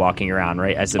dude who is walking around,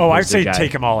 right? As I'd say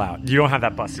take them all out. You don't have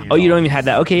that bus scene. Oh, you don't even have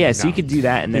that. Okay, yeah. So you could do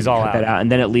that and then cut that out. And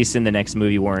then at least in the next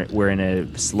movie, we're in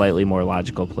a slightly more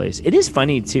logical place. It is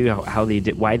funny too how they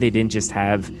did. Why they didn't just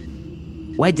have.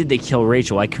 Why did they kill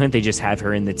Rachel? Why couldn't they just have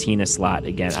her in the Tina slot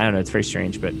again? I don't know. It's very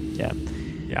strange, but yeah.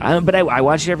 But I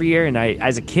watch it every year, and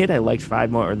as a kid, I liked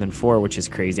 5 more than 4, which is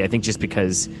crazy. I think just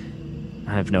because.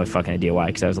 I have no fucking idea why,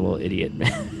 because I was a little idiot.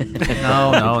 No.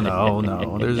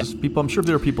 There's people. I'm sure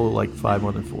there are people who like 5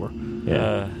 more than 4.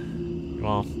 Yeah.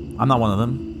 Well, I'm not one of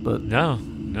them, but no.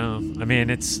 I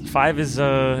mean, 5 is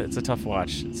it's a tough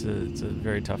watch. It's a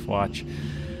very tough watch.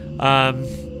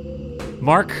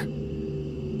 Mark,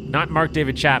 not Mark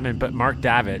David Chapman, but Mark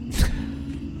Davitt.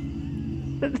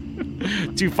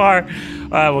 Too far.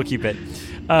 We'll keep it.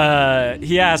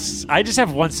 He asks, I just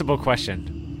have one simple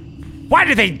question. Why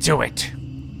do they do it?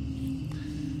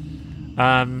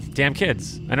 Damn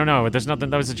kids. I don't know. There's nothing.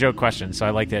 That was a joke question, so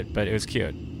I liked it, but it was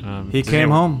cute. He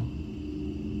came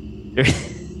home.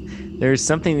 There was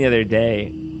something the other day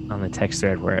on the text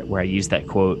thread where I used that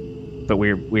quote, but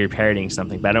we were parodying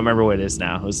something, but I don't remember what it is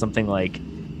now. It was something like,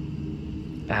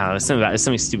 it was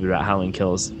something stupid about Halloween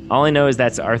Kills. All I know is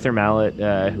that's Arthur Mallet,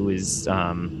 who is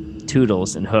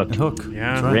Toodles and Hook.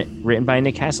 Yeah. Right. Written by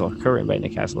Nick Castle, co-written by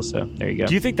Nick Castle. So there you go.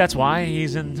 Do you think that's why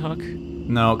he's in Hook?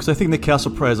 No, because I think Nick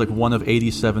Castle probably is like one of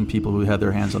 87 people who had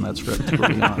their hands on that script, to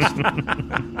be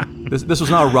honest. This was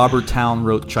not a Robert Towne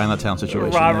wrote Chinatown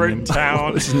situation.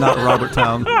 Towne. This is not Robert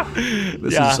Towne.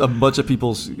 This is a bunch of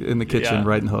people in the kitchen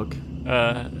writing Hook.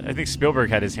 I think Spielberg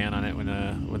had his hand on it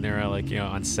when they were like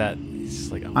on set. He's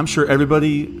just like, I'm sure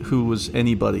everybody who was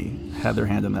anybody had their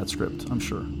hand in that script. I'm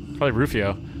sure. Probably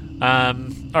Rufio. All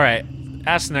right.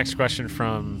 Ask the next question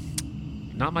from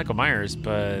not Michael Myers,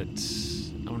 but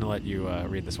I'm going to let you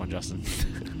read this one, Justin.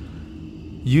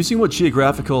 Using what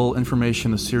geographical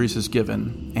information the series has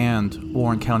given, and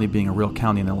Warren County being a real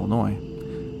county in Illinois,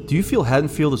 do you feel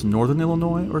Haddonfield is northern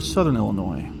Illinois or southern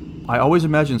Illinois? I always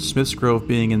imagined Smiths Grove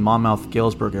being in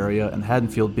Monmouth-Galesburg area and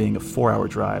Haddonfield being a 4-hour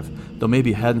drive, though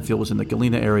maybe Haddonfield was in the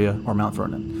Galena area or Mount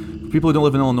Vernon. For people who don't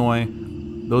live in Illinois,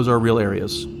 those are real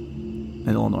areas in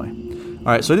Illinois.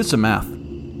 All right, so I did some math.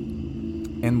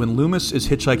 And when Loomis is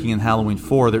hitchhiking in Halloween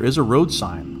 4, there is a road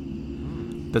sign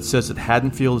that says that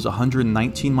Haddonfield is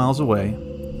 119 miles away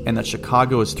and that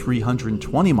Chicago is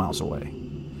 320 miles away.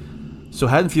 So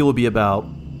Haddonfield will be about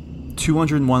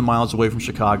 201 miles away from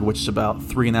Chicago, which is about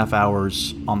 3.5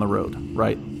 hours on the road,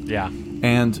 right? Yeah.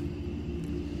 And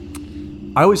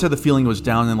I always had the feeling it was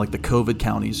down in like the COVID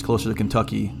counties closer to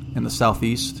Kentucky in the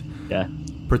southeast. Yeah.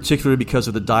 Particularly because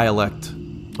of the dialect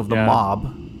of the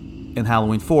mob in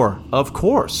Halloween 4. Of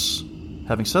course,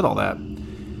 having said all that,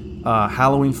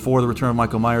 Halloween 4, The Return of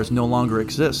Michael Myers, no longer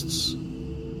exists.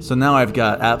 So now I've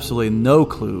got absolutely no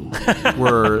clue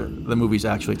where the movies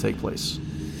actually take place.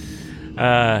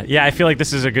 I feel like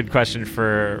this is a good question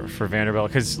for Vanderbilt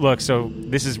because look, so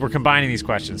we're combining these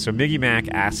questions. So Miggy Mac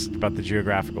asked about the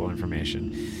geographical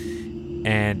information,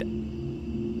 and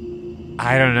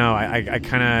I don't know. I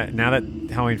kind of, now that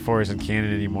Halloween 4 isn't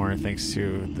canon anymore, thanks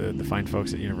to the fine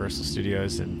folks at Universal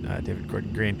Studios and David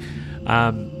Gordon Green,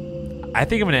 I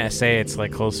think I'm gonna say it's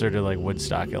like closer to like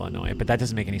Woodstock, Illinois, but that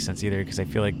doesn't make any sense either because I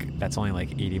feel like that's only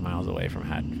like 80 miles away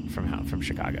from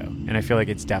Chicago, and I feel like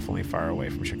it's definitely far away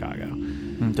from Chicago.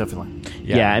 Definitely.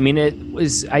 Yeah, I mean, it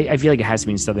was. I feel like it has to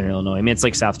be in Southern Illinois. I mean, it's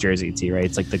like South Jersey too, right?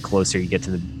 It's like the closer you get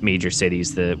to the major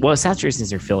cities, South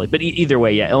Jersey's near Philly, but either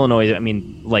way, yeah, Illinois. I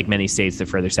mean, like many states, the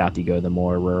further south you go, the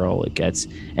more rural it gets,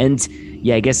 and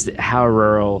yeah, I guess how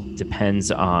rural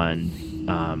depends on.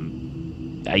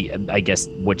 I guess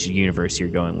which universe you're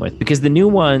going with, because the new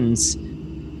ones,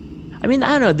 I mean,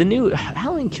 I don't know, the new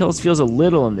Halloween Kills feels a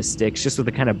little in the sticks just with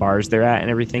the kind of bars they're at and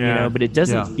everything, but it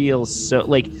doesn't feel so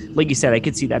like you said, I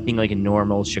could see that being like a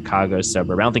normal Chicago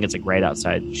suburb. I don't think it's like right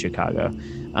outside Chicago.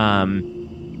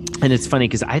 And it's funny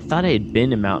because I thought I had been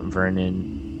to Mount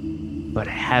Vernon, but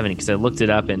I haven't, because I looked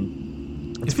it up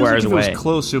and it's 4 hours away. If it was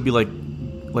close, it would be like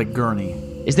Gurney.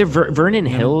 Is there Vernon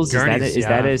Hills? Gurney's, is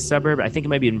that a suburb? I think it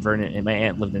might be in Vernon. And my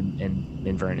aunt lived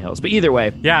in Vernon Hills. But either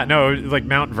way. Yeah, no, like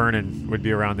Mount Vernon would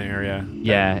be around the area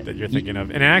that you're thinking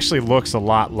of. And it actually looks a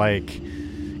lot like,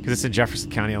 because it's in Jefferson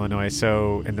County, Illinois,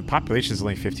 so, and the population is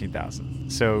only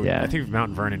 15,000. So I think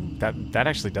Mount Vernon, that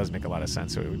actually does make a lot of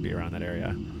sense. So it would be around that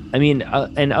area. I mean,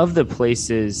 and of the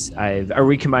places are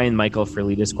we combining Michael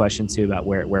Ferlita's question too about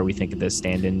where we think of this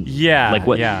stand-in? Yeah. Like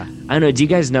what? Yeah. I don't know. Do you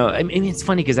guys know? I mean, it's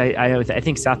funny because I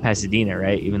think South Pasadena,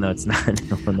 right? Even though it's not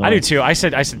Illinois. I do too. I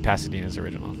said Pasadena's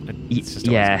original. It's just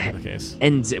the case.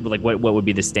 And like what would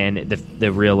be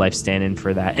the real life stand-in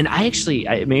for that? And I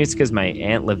maybe it's because my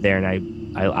aunt lived there and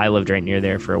I lived right near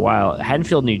there for a while.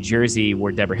 Haddonfield, New Jersey,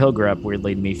 where Deborah Hill grew up,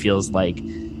 weirdly to me feels like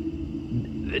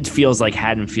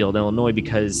Haddonfield, Illinois,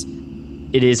 because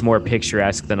it is more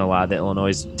picturesque than a lot of the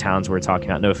Illinois towns we're talking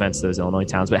about. No offense to those Illinois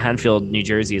towns, but Haddonfield, New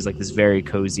Jersey is like this very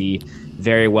cozy,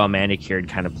 very well manicured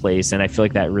kind of place. And I feel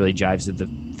like that really jives with the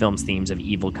film's themes of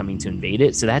evil coming to invade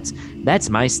it. So that's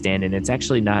my stand-in. It's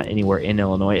actually not anywhere in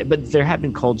Illinois, but there have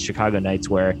been cold Chicago nights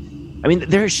where, I mean,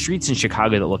 there are streets in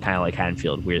Chicago that look kind of like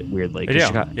Haddonfield, weirdly.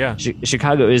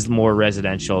 Chicago is more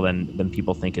residential than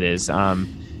people think it is.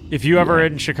 If you ever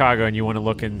in Chicago and you want to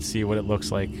look and see what it looks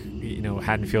like,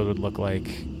 Haddonfield would look like,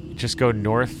 just go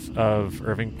north of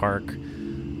Irving Park,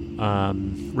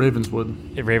 Ravenswood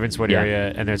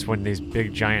area, and there's when these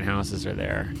big giant houses are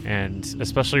there, and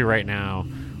especially right now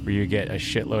where you get a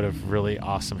shitload of really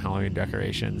awesome Halloween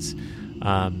decorations.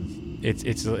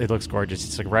 It looks gorgeous.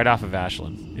 It's like right off of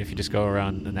Ashland. If you just go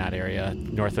around in that area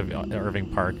north of Irving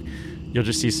Park, you'll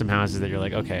just see some houses that you're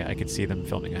like, okay, I could see them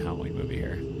filming a Halloween movie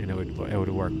here, and it would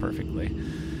work perfectly.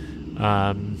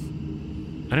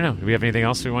 I don't know. Do we have anything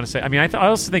else we want to say? I mean, I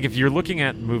also think if you're looking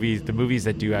at the movies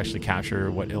that do actually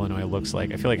capture what Illinois looks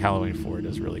like, I feel like Halloween 4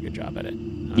 does a really good job at it.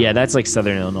 Yeah, that's like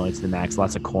Southern Illinois to the max.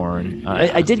 Lots of corn.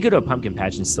 I did go to a pumpkin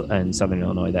patch in Southern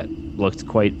Illinois that looked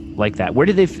quite like that. Where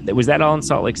did they? Was that all in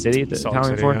Salt Lake City?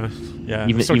 Halloween 4? Yeah.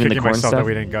 Even the corn stuff that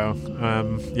we didn't go.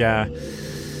 Yeah.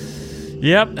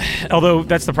 Yep. Although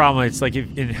that's the problem. It's like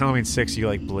in Halloween 6, you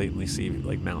like blatantly see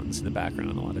like mountains in the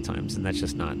background a lot of times, and that's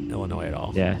just not Illinois at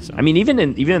all. Yeah. So. I mean, even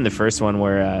in the first one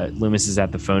where Loomis is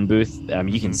at the phone booth,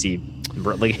 you can see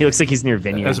like he looks like he's near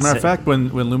vineyards. As a matter of fact, when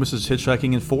Loomis is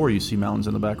hitchhiking in 4, you see mountains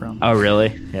in the background. Oh,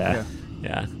 really? Yeah.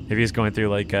 Maybe he's going through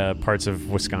like parts of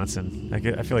Wisconsin.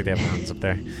 I feel like they have mountains up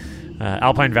there.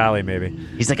 Alpine Valley, maybe.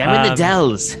 He's like, I'm in the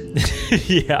Dells.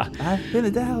 Yeah. I'm in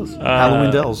the Dells. Halloween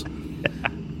Dells.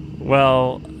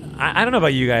 Well, I don't know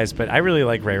about you guys, but I really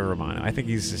like Ray Romano. I think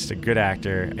he's just a good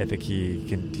actor. I think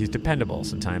he's dependable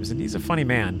sometimes, and he's a funny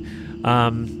man.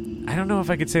 I don't know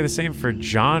if I could say the same for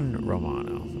John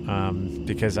Romano,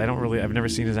 because I've never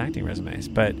seen his acting resumes.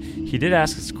 But he did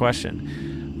ask us a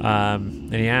question,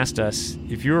 and he asked us,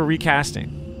 if you were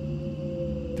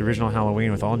recasting the original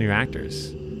Halloween with all new actors,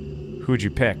 who would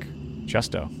you pick?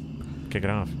 Justo, kick it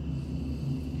off.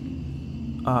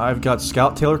 I've got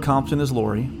Scout Taylor Compton as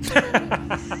Laurie.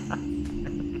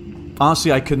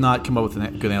 Honestly, I could not come up with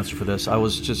a good answer for this. I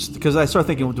was just, because I started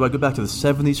thinking, do I go back to the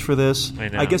 70s for this?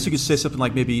 I guess you could say something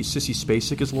like maybe Sissy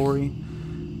Spacek as Laurie.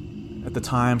 At the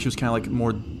time, she was kind of like a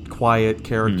more quiet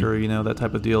character, that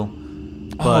type of deal.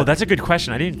 But that's a good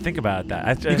question. I didn't even think about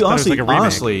that. You could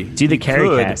honestly do the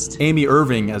Carrie cast. Amy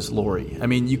Irving as Laurie. I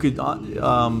mean, you could,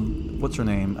 what's her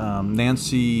name?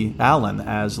 Nancy Allen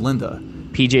as Linda.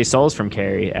 PJ Souls from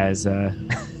Carrie as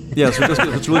yeah, so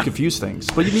it's really confused things.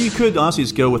 But you could honestly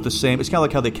just go with the same. It's kind of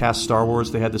like how they cast Star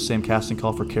Wars. They had the same casting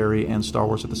call for Carrie and Star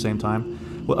Wars at the same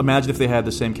time. Well, imagine if they had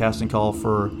the same casting call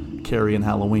for Carrie and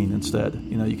Halloween instead.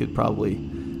 You could probably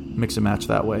mix and match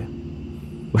that way.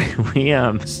 We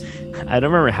I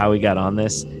don't remember how we got on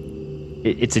this.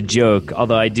 It's a joke,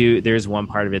 although there's one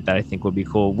part of it that I think would be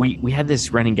cool. We had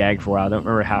this running gag for a while. I don't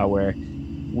remember how, where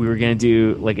we were gonna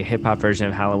do like a hip hop version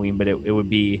of Halloween, but it would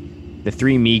be the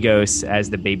three Migos as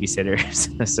the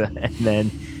babysitters. So, and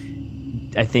then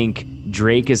I think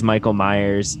Drake is Michael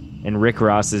Myers and Rick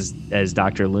Ross as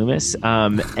Dr. Loomis.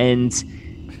 And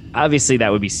obviously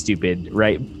that would be stupid,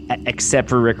 right? Except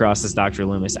for Rick Ross as Dr.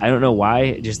 Loomis. I don't know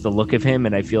why, just the look of him,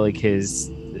 and I feel like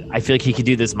he could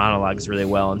do this monologues really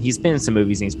well, and he's been in some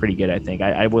movies and he's pretty good. I think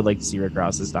I would like to see Rick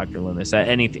Ross as Dr. Loomis.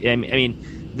 I mean,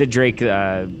 the Drake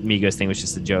Migos thing was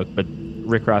just a joke, but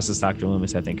Rick Ross as Dr.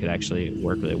 Loomis I think could actually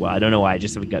work really well. I don't know why, I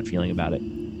just have a gut feeling about it.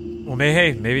 Well, maybe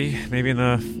in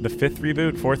the fifth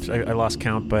reboot, fourth, I lost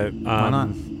count, but why not?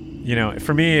 You know,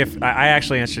 for me, if I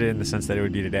actually answered it in the sense that it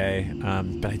would be today,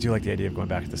 but I do like the idea of going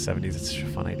back to the 70s. It's such a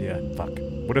fun idea. Fuck,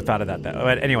 would have thought of that.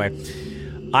 But anyway,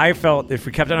 I felt if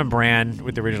we kept it on brand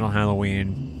with the original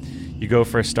Halloween, you go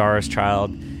for a star as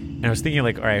child. And I was thinking,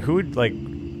 like, all right, who would like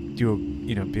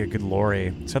be a good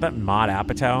Laurie? So that Maude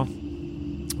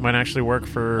Apatow might actually work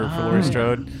for Laurie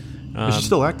Strode. Is she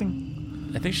still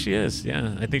acting? I think she is.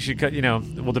 Yeah, I think she could.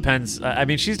 Well, depends. I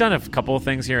mean, she's done a couple of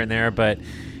things here and there, but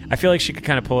I feel like she could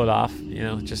kind of pull it off.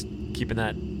 Just keeping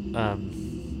that,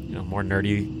 more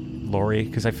nerdy Laurie,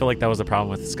 because I feel like that was the problem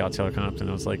with Scout Taylor Compton.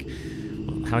 It was like,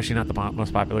 well, how is she not the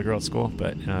most popular girl at school?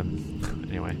 But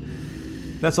anyway.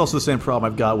 That's also the same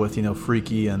problem I've got with,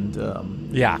 Freaky and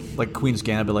like Queen's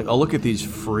Gambit. Like, oh, look at these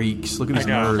freaks. Look at these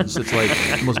nerds. It's like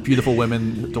the most beautiful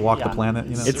women to walk the planet.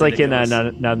 It's like in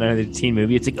another teen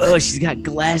movie. It's like, oh, she's got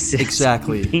glasses.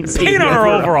 Exactly. Paint on her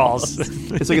overalls.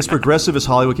 It's like as progressive as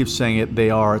Hollywood keeps saying it, they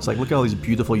are. It's like, look at all these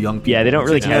beautiful young people. Yeah, they don't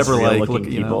really cast real-looking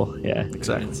people. Yeah,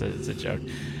 exactly. It's a joke.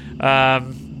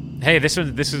 Hey, this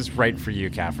is right for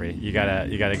you, Caffrey. You gotta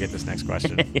get this next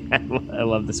question. I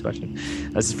love this question.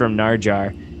 This is from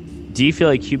Narjar. Do you feel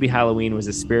like Hubie Halloween was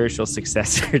a spiritual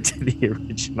successor to the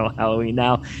original Halloween?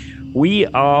 Now,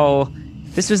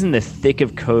 this was in the thick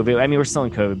of COVID. I mean, we're still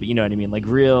in COVID, but you know what I mean? Like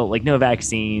no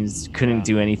vaccines, couldn't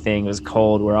do anything. It was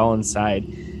cold. We're all inside.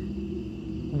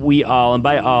 We all, and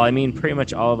by all, I mean pretty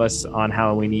much all of us on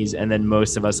Halloweenies, and then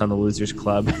most of us on the Losers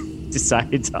Club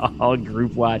decided to all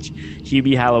group watch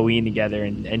Hubie Halloween together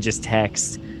and just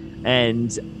text.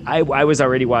 And I was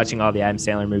already watching all the Adam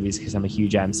Sandler movies because I'm a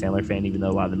huge Adam Sandler fan, even though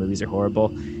a lot of the movies are horrible.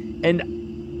 And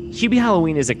Hubie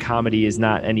Halloween as a comedy is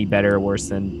not any better or worse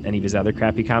than any of his other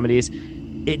crappy comedies.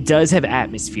 It does have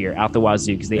atmosphere out the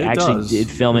wazoo because they did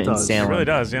film it in Salem. It really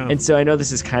does, yeah. And so I know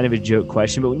this is kind of a joke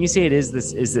question, but when you say it is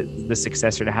the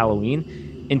successor to Halloween,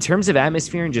 in terms of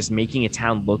atmosphere and just making a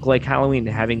town look like Halloween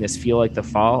and having this feel like the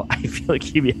fall, I feel like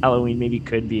Hubie Halloween maybe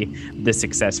could be the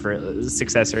successor, at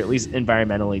least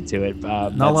environmentally to it.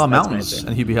 Not a lot of mountains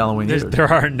in Hubie Halloween either. There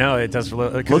are, no, it does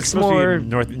look it's more to be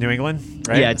North New England,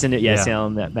 right? Yeah, it's in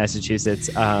Salem,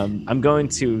 Massachusetts. I'm going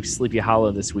to Sleepy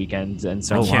Hollow this weekend, and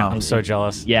so I'm so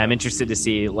jealous. Yeah, I'm interested to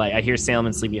see. Like, I hear Salem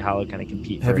and Sleepy Hollow kind of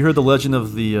compete. Have you heard the legend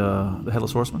of the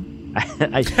Headless Horseman?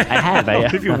 I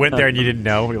have. If you went there and you didn't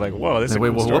know, you're like, whoa, this is a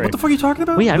cool story. What the fuck are you talking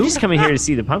about? Well, yeah, I'm just coming here to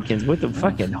see the pumpkins with the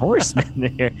fucking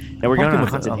horsemen there. And we're going on a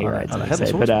haunted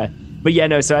hayride. But yeah,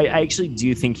 no. So I actually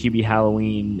do think Hubie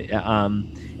Halloween.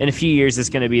 In a few years, it's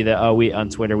going to be we on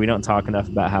Twitter we don't talk enough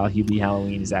about how Hubie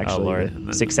Halloween is actually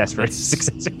the successor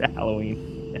to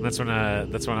Halloween. That's when I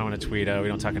want to tweet. We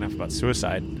don't talk enough about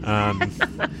suicide.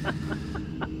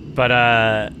 But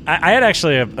I had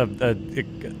actually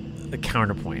a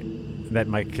counterpoint that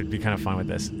could be kind of fun with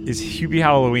this. Is Hubie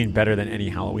Halloween better than any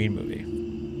Halloween movie?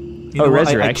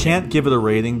 Resurrection. I can't give it a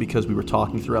rating because we were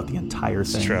talking throughout the entire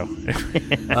thing. It's true.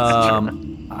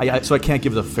 So I can't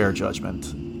give it a fair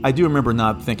judgment. I do remember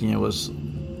not thinking it was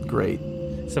great.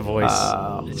 It's the voice.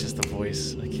 It's just the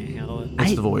voice. I can't handle it.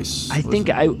 It's the voice. I think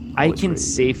I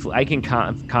can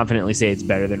confidently say it's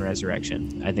better than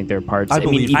Resurrection. I think there are parts. I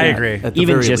agree.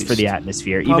 Even just for the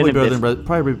atmosphere. Probably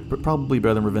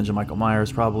better than Revenge of Michael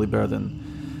Myers. Probably better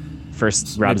than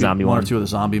first Rob Zombie one or two of the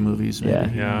zombie movies.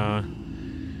 Maybe. Yeah.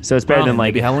 So it's better than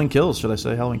like Halloween Kills. Should I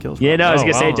say Halloween Kills? Yeah, no. I was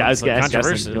gonna say. I was gonna ask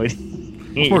Justin.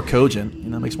 It's more cogent.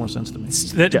 It makes more sense to me.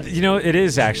 It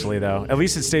is actually though. At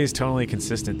least it stays tonally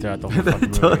consistent throughout the whole fucking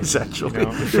movie. It does actually.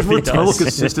 There's more tonal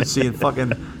consistency in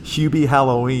fucking Hubie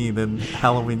Halloween than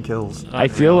Halloween Kills. I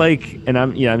feel like, and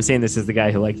I'm saying this as the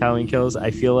guy who liked Halloween Kills.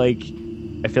 I feel like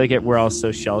we're all so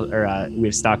we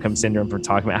have Stockholm syndrome for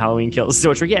talking about Halloween Kills.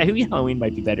 So it's like, yeah, Hubie Halloween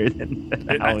might be better than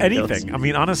Halloween anything. Kills. I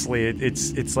mean, honestly,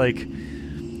 it's like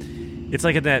in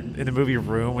the movie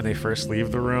Room when they first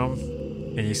leave the room.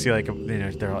 and you see like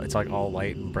it's like all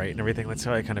light and bright and everything. That's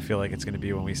how I kind of feel like it's going to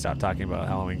be when we stop talking about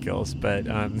Halloween Kills. But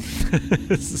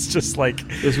this is just like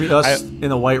it's me, us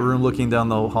in a white room looking down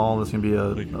the hall. There's going to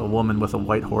be a woman with a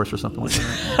white horse or something like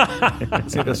that.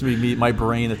 That's going to be me, my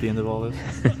brain at the end of all this.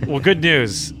 Well, good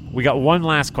news. We got one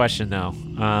last question though.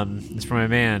 It's from my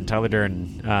man Tyler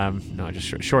Durden. No,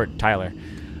 just short Tyler.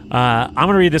 I'm going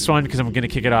to read this one because I'm going to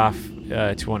kick it off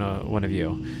to one of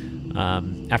you.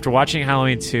 After watching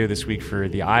Halloween 2 this week for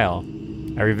The Isle,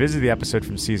 I revisited the episode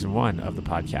from season 1 of the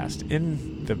podcast.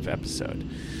 In the episode,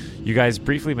 you guys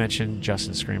briefly mentioned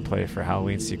Justin's screenplay for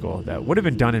Halloween sequel that would have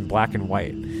been done in black and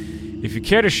white. If you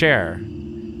care to share,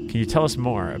 can you tell us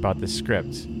more about this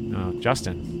script?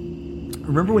 Justin.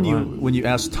 Remember when you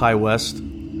asked Ty West,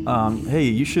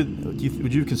 hey,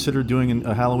 would you consider doing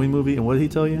a Halloween movie? And what did he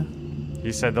tell you?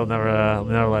 He said they'll never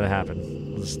let it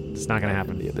happen. It's not going to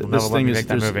happen. Yeah, this thing is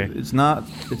it's not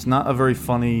a very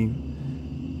funny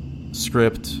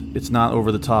script. It's not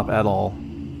over the top at all.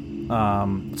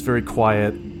 It's very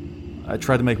quiet. I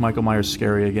tried to make Michael Myers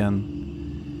scary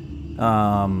again.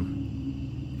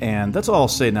 And that's all I'll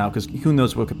say now, because who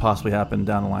knows what could possibly happen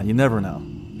down the line. You never know.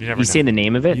 You say the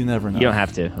name of it? You never know. You don't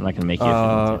have to. I'm not going to make you.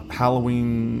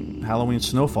 Halloween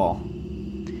Snowfall.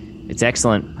 It's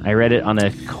excellent. I read it on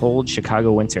a cold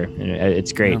Chicago winter.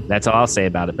 It's great. Yeah. That's all I'll say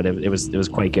about it. But it was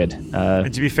quite good.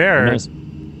 And to be fair,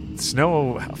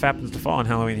 snow happens to fall on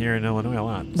Halloween here in Illinois a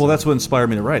lot. So. Well, that's what inspired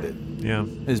me to write it. Yeah.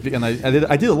 And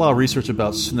I did a lot of research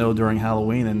about snow during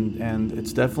Halloween, and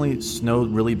it's definitely snowed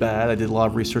really bad. I did a lot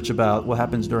of research about what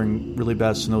happens during really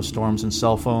bad snowstorms and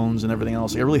cell phones and everything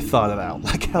else. I really thought it out.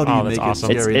 Like, how do you make it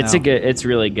scary now? It's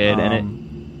really good, and it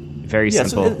very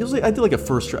simple. I did like a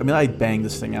first. I mean, I banged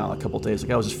this thing out a couple of days.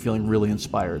 Like, I was just feeling really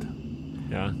inspired.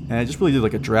 Yeah. And I just really did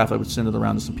like a draft. I would send it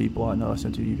around to some people. I know I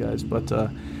sent it to you guys, but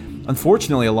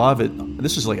unfortunately, a lot of it.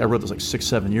 This is like I wrote this like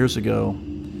 6-7 years ago.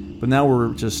 But now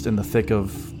we're just in the thick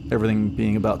of everything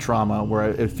being about trauma,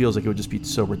 where it feels like it would just be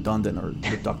so redundant or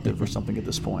reductive or something at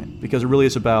this point. Because it really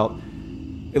is about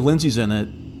Lindsay's in it,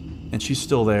 and she's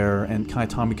still there, and kind of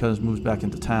Tommy Cousins moves back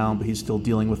into town, but he's still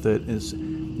dealing with it. There's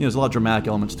a lot of dramatic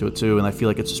elements to it too, and I feel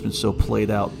like it's just been so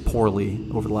played out poorly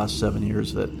over the last 7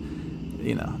 years that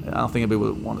I don't think anybody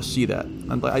would want to see that.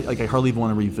 And I hardly even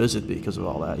want to revisit because of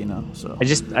all that. So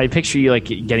I picture you like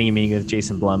getting a meeting with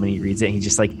Jason Blum, and he reads it, and he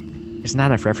just like. There's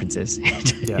not enough references.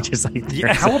 Just like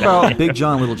how about Big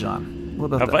John, Little John?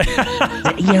 What about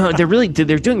that?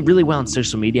 they're doing really well on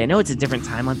social media. I know it's a different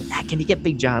timeline, but can you get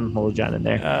Big John, Little John in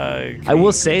there? I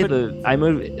will say I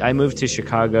moved to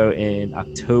Chicago in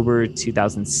October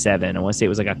 2007. I want to say it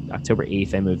was like October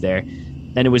 8th. I moved there,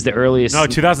 and it was the earliest. No,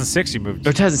 2006 you moved.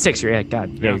 Or 2006. Yeah, God,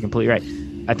 yeah, you're completely right.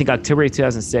 I think October 8th,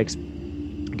 2006.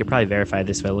 I could probably verify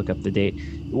this if I look up the date.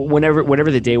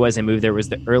 Whatever the day was I moved there was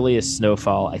the earliest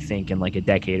snowfall, I think, in like a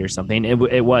decade or something.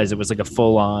 It was like a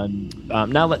full-on,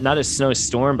 not a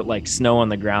snowstorm, but like snow on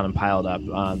the ground and piled up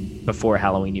before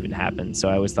Halloween even happened. So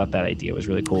I always thought that idea was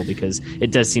really cool because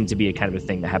it does seem to be a kind of a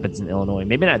thing that happens in Illinois.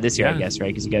 Maybe not this year, I guess, right?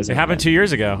 Because you guys. It happened 2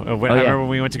 years ago. I remember when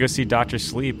we went to go see Dr.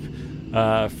 Sleep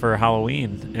for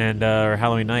Halloween or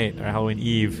Halloween night or Halloween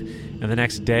Eve. And the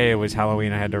next day it was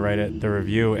Halloween. I had to write the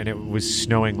review, and it was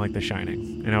snowing like The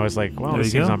Shining. And I was like, well,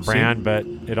 this seems on brand, but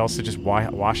it also just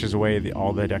washes away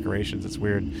all the decorations. It's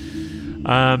weird. You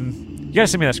got to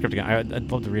send me that script again.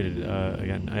 I'd love to read it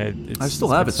again. I still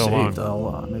have it so saved.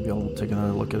 Maybe I'll take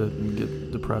another look at it and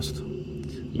get depressed.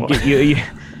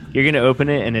 You're going to open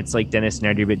it, and it's like Dennis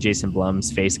Nedry, but Jason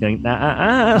Blum's face going,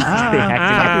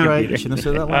 Copyright. You shouldn't have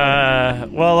said that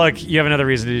loud. Well, look, you have another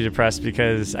reason to be depressed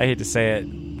because, I hate to say it,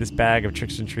 this bag of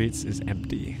tricks and treats is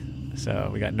empty.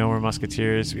 So we got no more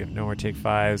Musketeers, we have no more Take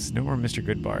Fives, no more Mr.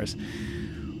 Good bars.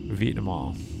 We've eaten them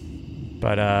all.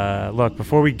 But look,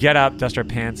 before we get up, dust our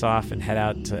pants off, and head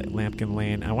out to Lampkin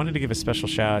Lane, I wanted to give a special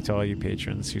shout out to all you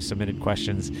patrons who submitted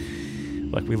questions.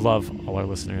 Look, we love all our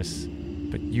listeners,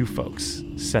 but you folks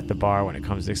set the bar when it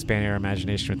comes to expanding our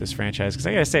imagination with this franchise. Because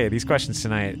I gotta say, these questions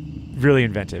tonight, really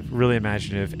inventive, really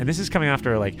imaginative. And this is coming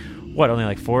after only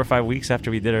like 4 or 5 weeks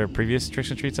after we did our previous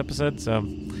Tricks and Treats episode. So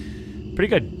pretty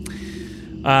good.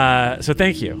 So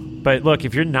thank you. But look,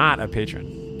 if you're not a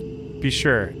patron, be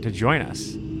sure to join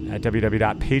us at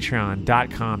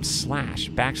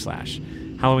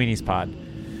www.patreon.com//HalloweenEastPod,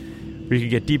 where you can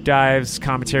get deep dives,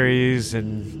 commentaries,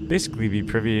 and basically be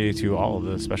privy to all of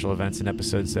the special events and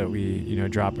episodes that we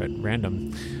drop at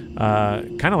random.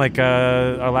 Kind of like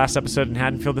our last episode in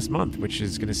Haddonfield this month, which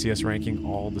is going to see us ranking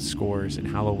all the scores in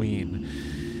Halloween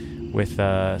with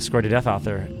Score to Death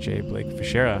author J. Blake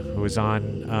Fischera, who was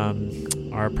on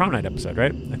our prom night episode,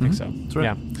 right? I think so. That's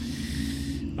right.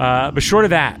 Yeah. But short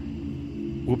of that,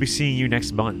 we'll be seeing you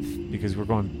next month because we're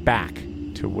going back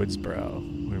to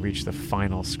Woodsboro. We reach the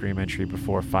final Scream entry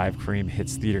before 5 Cream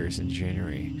hits theaters in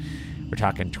January. We're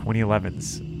talking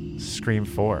 2011's Scream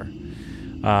 4.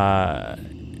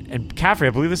 And Caffrey,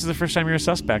 I believe this is the first time you're a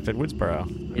suspect at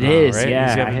Woodsboro. It is, right?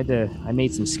 yeah. I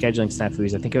made some scheduling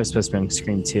snafus. I think I was supposed to bring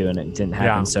Scream 2, and it didn't happen.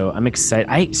 Yeah. So I'm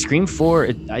excited. Scream 4. I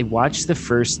rewatched the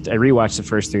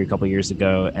first 3 a couple years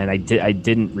ago, and I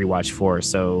didn't rewatch 4.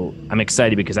 So I'm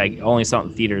excited because I only saw it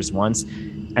in theaters once.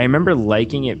 I remember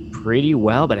liking it pretty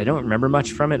well, but I don't remember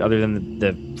much from it other than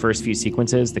the first few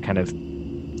sequences, the kind of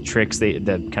tricks, the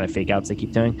kind of fake outs they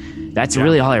keep doing. That's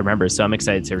really all I remember. So I'm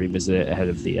excited to revisit it ahead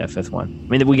of the 5th one. I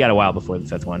mean, we got a while before the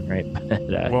 5th one, right?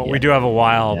 But, we do have a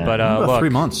while, but about look, 3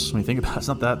 months when you think about it. It's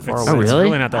not that far away. Oh, really? It's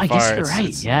really not that far. I guess you're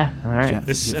right. Yeah. All right.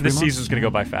 This season's going to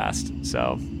go by fast.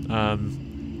 So,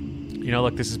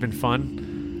 look, this has been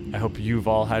fun. I hope you've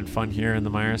all had fun here in the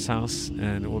Myers house,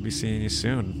 and we'll be seeing you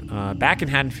soon. Back in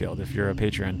Haddonfield if you're a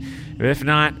patron. If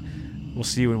not, we'll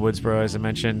see you in Woodsboro, as I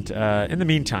mentioned. In the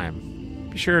meantime,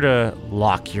 be sure to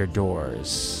lock your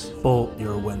doors, bolt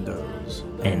your windows,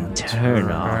 and turn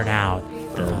out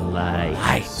the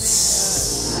lights.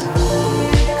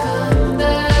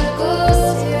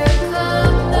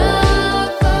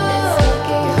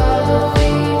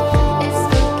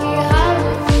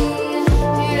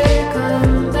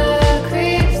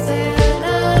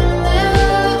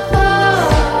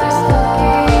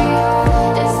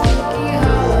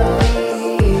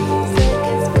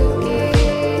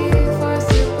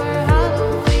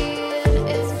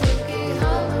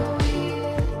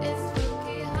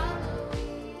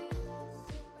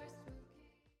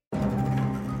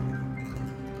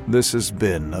 This has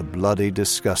been a Bloody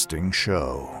Disgusting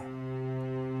show.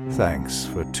 Thanks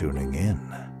for tuning in.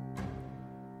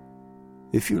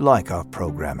 If you like our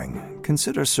programming,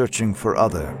 consider searching for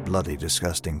other Bloody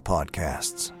Disgusting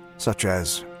podcasts, such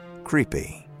as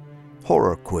Creepy,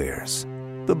 Horror Queers,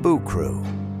 The Boo Crew,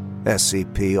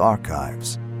 SCP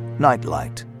Archives,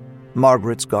 Nightlight,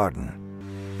 Margaret's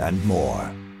Garden, and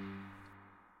more.